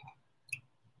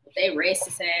 But they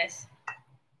racist ass.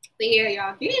 But yeah,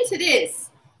 y'all, get into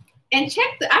this. And check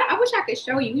I wish I could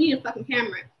show you. We need a fucking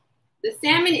camera. The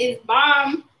salmon is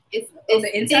bomb. It's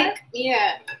the inside? Thick.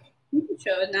 Yeah. You can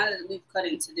show it now that we've cut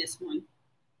into this one.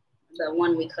 The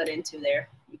one we cut into there.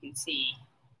 You can see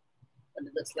what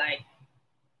it looks like.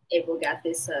 April got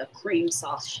this cream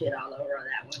sauce shit all over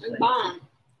that one. It's bomb.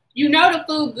 You know the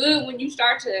food good when you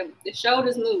start to, the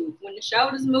shoulders move. When the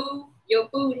shoulders move, your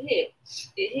food hit.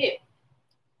 It hit.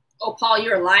 Oh, Paul,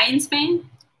 you're a Lions fan?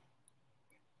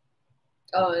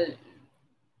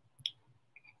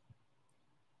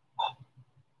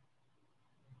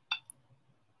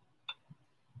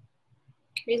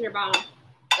 These are bomb.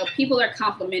 People are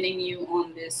complimenting you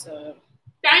on this.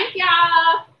 Thank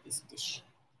y'all. This dish.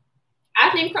 I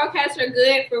think croquettes are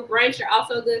good for brunch. They're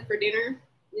also good for dinner.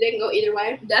 They can go either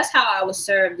way. That's how I was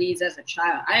served these as a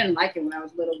child. I didn't like it when I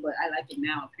was little, but I like it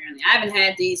now, apparently. I haven't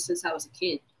had these since I was a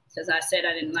kid because I said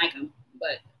I didn't like them.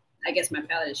 But I guess my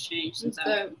palate has changed since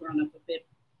I've grown up a bit.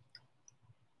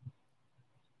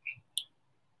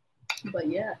 But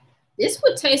yeah, this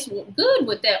would taste good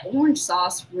with that orange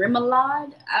sauce,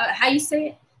 remoulade. How you say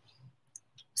it?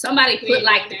 Somebody put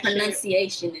like the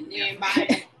pronunciation in there.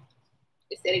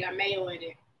 It said it got mayo in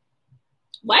it.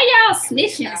 Why y'all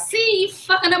snitching? See, you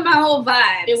fucking up my whole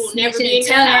vibe. It will never be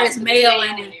telling her it's mayo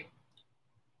in it.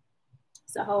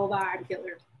 It's a whole vibe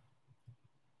killer.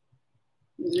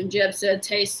 And Jeb said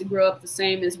tastes to grow up the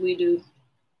same as we do.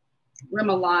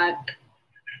 Remoulade.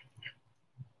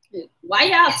 Why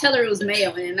y'all tell her it was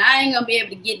mayo in it? And I ain't gonna be able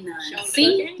to get none.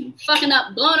 See? You fucking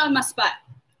up, blowing up my spot.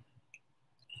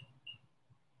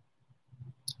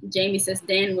 Jamie says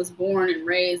Dan was born and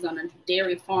raised on a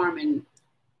dairy farm in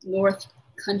North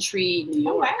Country, New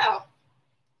York. Oh, wow.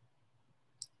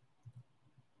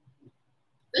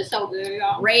 This is so good,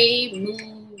 y'all. Ray Moo.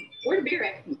 Where the beer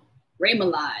at? Ray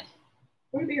Malad.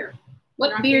 Where the beer?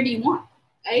 What beer do you want?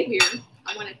 A beer.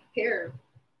 I want to pair.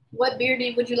 What beer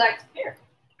would you like to pair?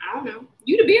 I don't know.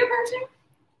 You the beer person?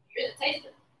 You're the taster.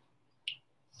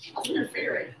 What's your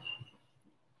favorite?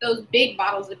 Those big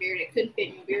bottles of beer that couldn't fit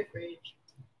in your beer fridge.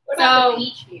 What about the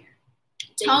peach beer?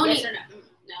 Tony. Yes or No.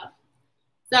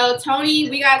 So Tony,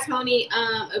 we got Tony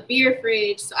a beer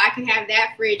fridge, so I can have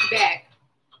that fridge back.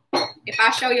 If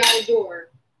I show y'all the door.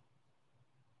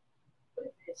 What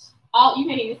is this? All you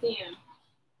can't even see them.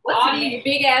 What's all these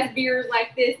big ass beers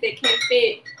like this that can't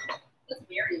fit. What's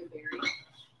berry and berry?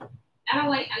 I don't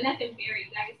like nothing berry.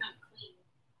 You gotta get something clean.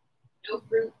 No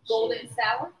fruit. Golden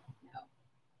sour? No.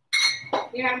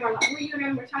 You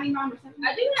remember Tiny Bomb or something?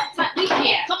 I do have we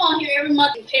can't come on here every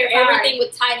month and pair everything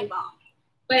with Tiny Bomb.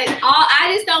 But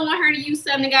I just don't want her to use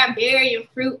something that got berry and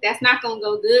fruit. That's not gonna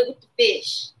go good with the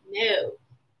fish. No.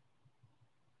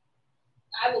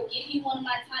 I will give you one of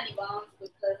my Tiny Bombs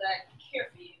because I care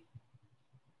for you.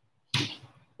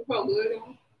 It's so good.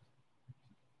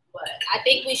 But I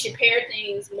think we should pair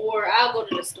things more. I'll go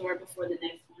to the store before the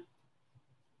next one.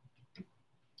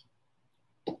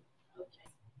 Okay.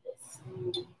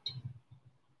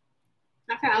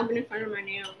 I can open it in front of my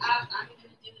nail. I'm going to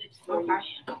do it for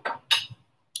you.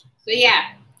 So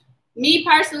yeah, me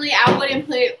personally, I wouldn't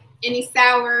put any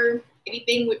sour,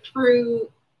 anything with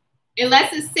fruit,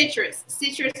 unless it's citrus.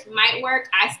 Citrus might work.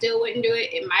 I still wouldn't do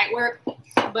it. It might work,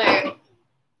 but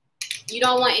you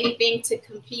don't want anything to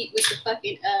compete with the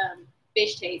fucking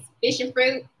fish taste. Fish and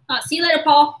fruit. See you later,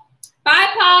 Paul. Bye,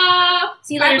 Paul.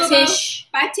 See you later, Tish.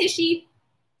 Bye, Tishy.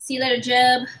 See you later,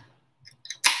 Jeb.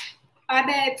 Bye,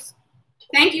 babes.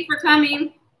 Thank you for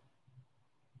coming.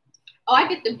 Oh, I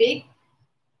get the big.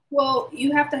 Well,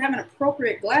 you have to have an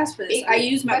appropriate glass for this. I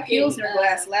used my Pilsner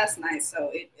glass last night, so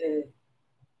it needs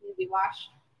to be washed.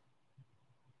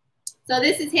 So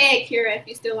this is head, Kira, if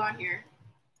you're still on here.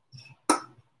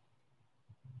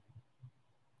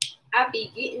 I'll be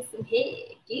getting some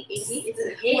head. Getting some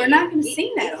head. We're not going to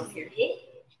sing that on here.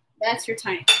 That's your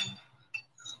time.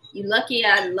 You lucky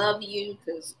I love you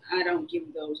because I don't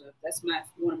give those up. That's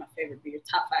one of my favorite beers.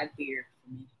 Top 5 beer for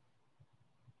me.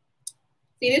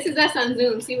 See, this is us on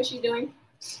Zoom. See what she's doing?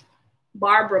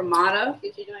 Barbara Mata. See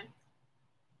what she's doing?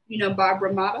 You know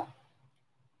Barbara Mata?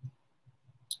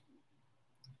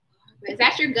 Is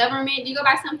that your government? Do you go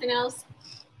by something else?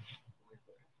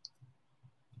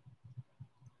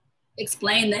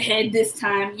 Explain the head this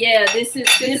time. Yeah, this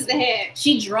is the head.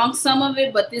 She drunk some of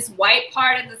it, but this white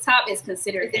part at the top is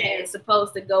considered the head. It's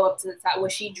supposed to go up to the top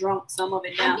where she drunk some of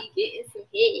it down. I be getting some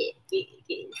head.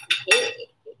 Getting some head.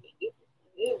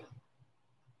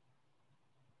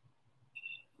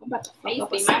 I'm about to fuck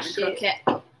up my croquette.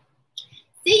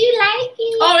 See, you like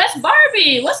it? Oh, that's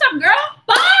Barbie. What's up, girl?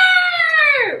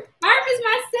 Barb! Barb is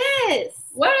my sis.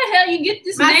 Where the hell you get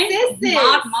this name?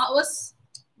 My sis.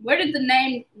 Where did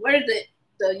the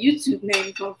YouTube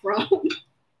name come from?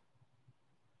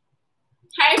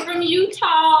 Hey, from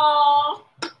Utah.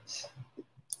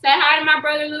 Say hi to my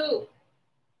brother Lou.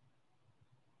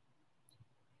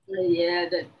 Yeah,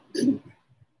 the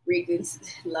Regan's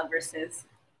lover says,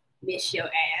 miss your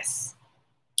ass.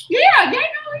 Yeah, they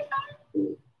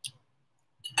know.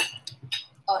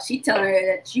 Oh, she telling her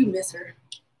that you miss her.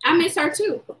 I miss her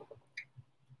too.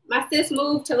 My sis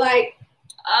moved to like.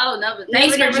 Oh no!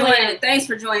 Thanks for joining. Thanks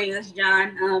for joining us,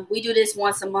 John. We do this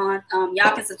once a month.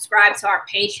 Y'all can subscribe to our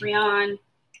Patreon.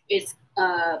 It's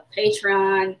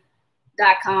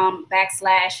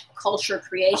patreon.com/culture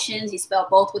creations. You spell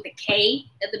both with a K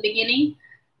at the beginning.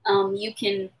 You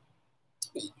can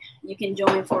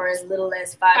join for as little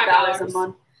as $5 a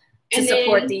month to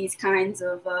support these kinds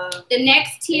of. The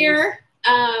next tier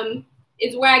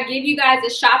is where I give you guys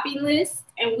a shopping list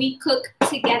and we cook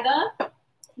together.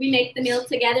 We make the meal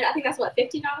together. I think that's what,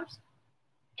 $15?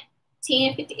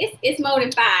 10, 50. It's more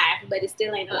than 5, but it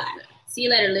still ain't a lot. See you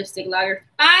later, lipstick logger.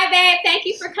 Bye, babe. Thank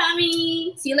you for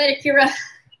coming. See you later, Kira.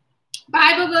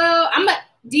 Bye, boo boo. I'm gonna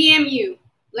DM you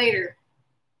later.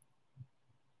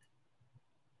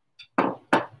 But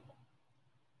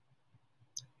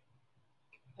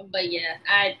but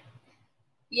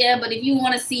if you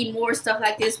want to see more stuff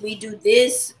like this, we do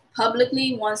this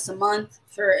publicly once a month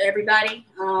for everybody.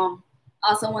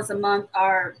 Also, once a month,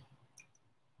 our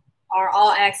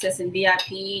all access and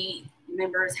VIP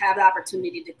members have the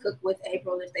opportunity to cook with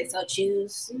April if they so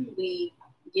choose. We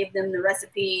give them the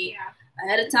recipe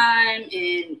ahead of time,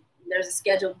 and there's a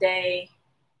scheduled day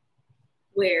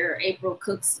where April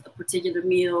cooks a particular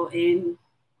meal, and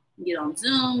get on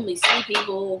Zoom, we see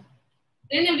people.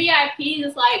 Then the VIPs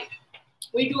is like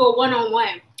we do a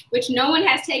one-on-one, which no one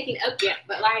has taken up yet.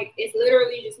 But like it's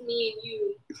literally just me and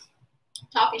you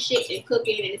talking shit and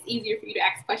cooking, and it's easier for you to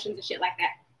ask questions and shit like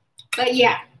that. But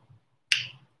yeah,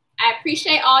 I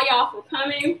appreciate all y'all for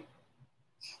coming,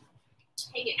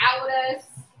 hanging out with us.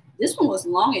 This one was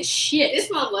long as shit. This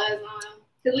one was long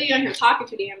because we on here talking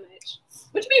too damn much.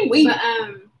 What you mean we? But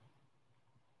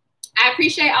I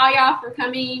appreciate all y'all for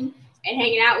coming and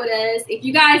hanging out with us. If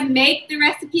you guys make the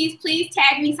recipes, please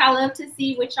tag me. So I love to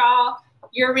see what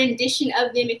your rendition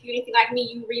of them. If you anything like me,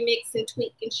 you remix and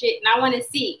tweak and shit, and I want to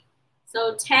see.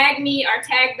 So tag me or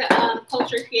tag the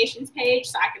Culture Creations page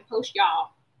so I can post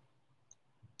y'all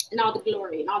and all the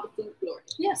glory and all the food glory.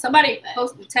 Yeah, somebody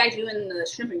tagged you in the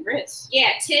shrimp and grits.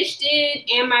 Yeah, Tish did,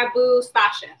 and my boo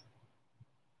Stasha.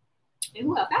 And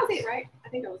who else? That was it, right? I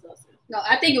think that was us. No,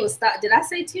 I think it was. Did I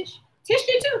say Tish? Tish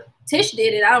did too. Tish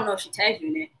did it. I don't know if she tagged you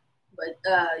in it, but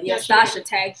yeah, Stasha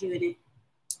tagged you in it.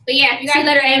 But yeah, if you guys see you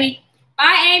later, Amy.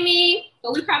 Bye, Amy.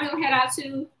 But we probably gonna head out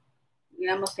too.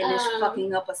 Yeah, I'm gonna finish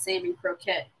fucking up a salmon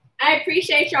croquette. I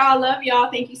appreciate y'all. Love y'all.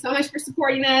 Thank you so much for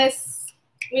supporting us.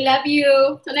 We love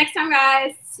you. Till next time,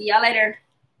 guys. See y'all later.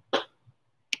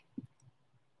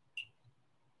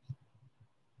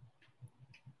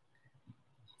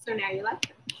 So now you like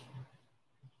them.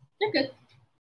 They're good.